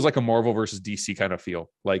this feels like a Marvel versus DC kind of feel.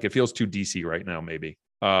 Like it feels too DC right now, maybe.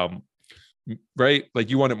 Right? Like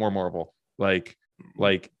you want it more Marvel. Like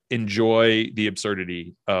enjoy the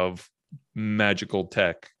absurdity of magical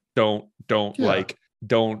tech. Don't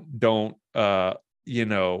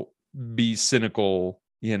be cynical.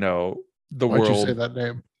 The Why'd world. You say that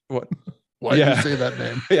name? What? Why did you say that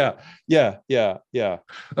name? Yeah.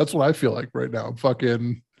 That's what I feel like right now.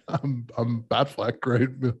 I'm Batfleck, right?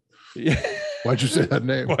 Why'd you say that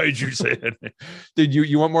name? Why'd you say that? Did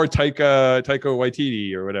you want more Taika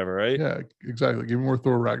Waititi or whatever, right? Yeah, exactly. Give me more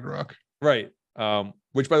Thor Ragnarok. Right.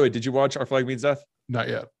 Which, by the way, did you watch Our Flag Means Death? Not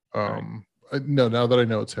yet. Right. No, now that I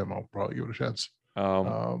know it's him, I'll probably give it a chance.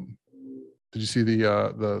 Did you see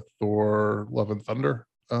the Thor Love and Thunder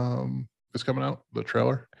is coming out, the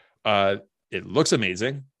trailer? It looks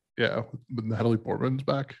amazing. Yeah, but Natalie Portman's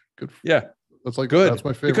back. Good. Yeah, that's like good. That's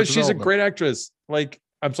my favorite because she's a great actress. Like,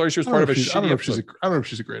 I'm sorry she was part of a shitty I don't know if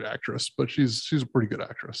she's a great actress, but she's a pretty good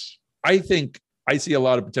actress. I think I see a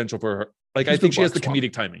lot of potential for her. Like, I think she has the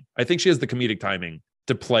comedic timing. I think she has the comedic timing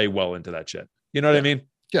to play well into that shit. You know what I mean?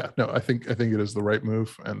 Yeah, no, I think it is the right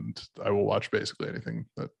move, and I will watch basically anything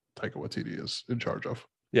that Taika Waititi is in charge of.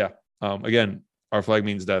 Yeah. Again, Our Flag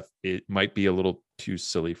Means Death. It might be a little too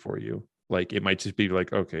silly for you. Like, it might just be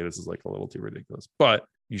like, okay, this is like a little too ridiculous, but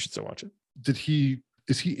you should still watch it. Is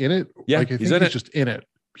he in it? Yeah, like, I think he's just in it.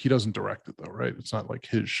 He doesn't direct it though, right? It's not like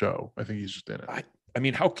his show. I think he's just in it. I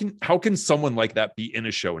mean, how can someone like that be in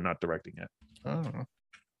a show and not directing it? I don't know.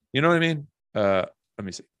 You know what I mean? Let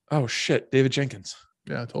me see. Oh shit, David Jenkins.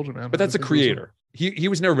 Yeah, I told you, man. But that's a creator. He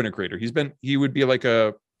was never been a creator. He would be like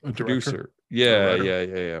a producer.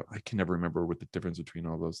 Yeah. I can never remember what the difference between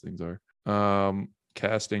all those things are.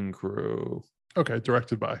 Casting crew. Okay,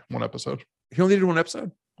 directed by one episode. He only did one episode?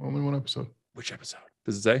 Only one episode. Which episode?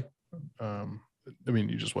 Does it say? I mean,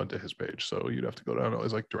 you just went to his page, so you'd have to go down to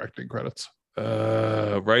his like directing credits.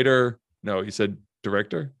 Writer. No, you said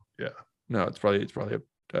director? Yeah. No, it's probably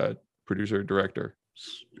a producer, director.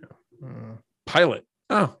 Yeah. Pilot.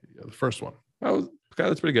 Oh. Yeah, the first one. Okay,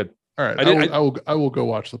 that's pretty good. All right. I will go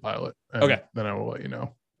watch the pilot. And okay. Then I will let you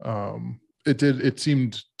know. It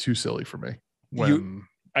seemed too silly for me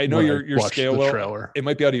I know your scale the trailer. It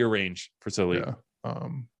might be out of your range for silly. Yeah.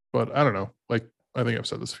 But I don't know. Like, I think I've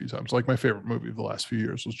said this a few times. Like, my favorite movie of the last few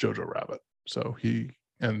years was Jojo Rabbit. So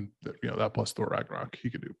that plus Thor Ragnarok, he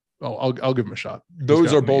could do. I'll give him a shot.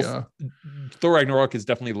 Those are both. Thor Ragnarok is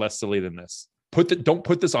definitely less silly than this. Don't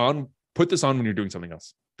put this on. Put this on when you're doing something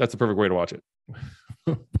else. That's the perfect way to watch it.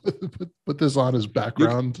 Put this on as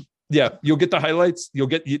background. You'll get the highlights. You'll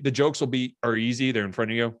get the jokes are easy. They're in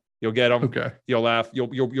front of you. You'll get them. Okay. You'll laugh.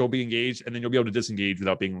 You'll be engaged, and then you'll be able to disengage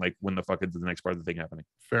without being like, when the fuck is the next part of the thing happening?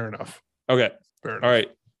 Fair enough. Okay. Fair enough. All right.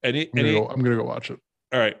 I'm gonna go watch it.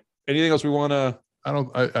 All right. Anything else we want to? I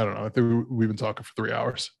don't know. I think we've been talking for 3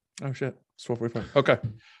 hours. Oh shit. It's 12:45. Okay.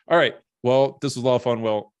 All right. Well, this was a lot of fun,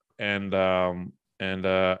 Will, and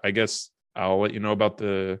I guess I'll let you know about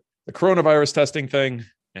the coronavirus testing thing,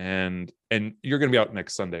 and you're gonna be out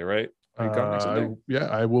next Sunday, right? Are you coming next Sunday? Yeah,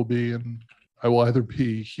 I will be I will either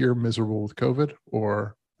be here miserable with COVID,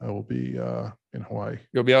 or I will be in Hawaii.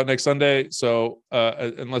 You'll be out next Sunday. So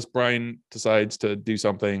unless Brian decides to do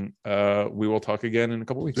something, we will talk again in a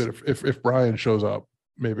couple of weeks. Dude, if Brian shows up,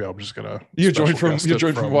 maybe I'm just gonna join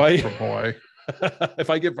from Hawaii. From Hawaii.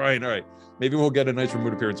 If I get Brian, all right, maybe we'll get a nice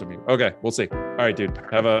remote appearance from you. Okay, we'll see. All right, dude.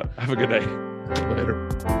 Have a good day.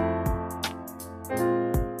 Later.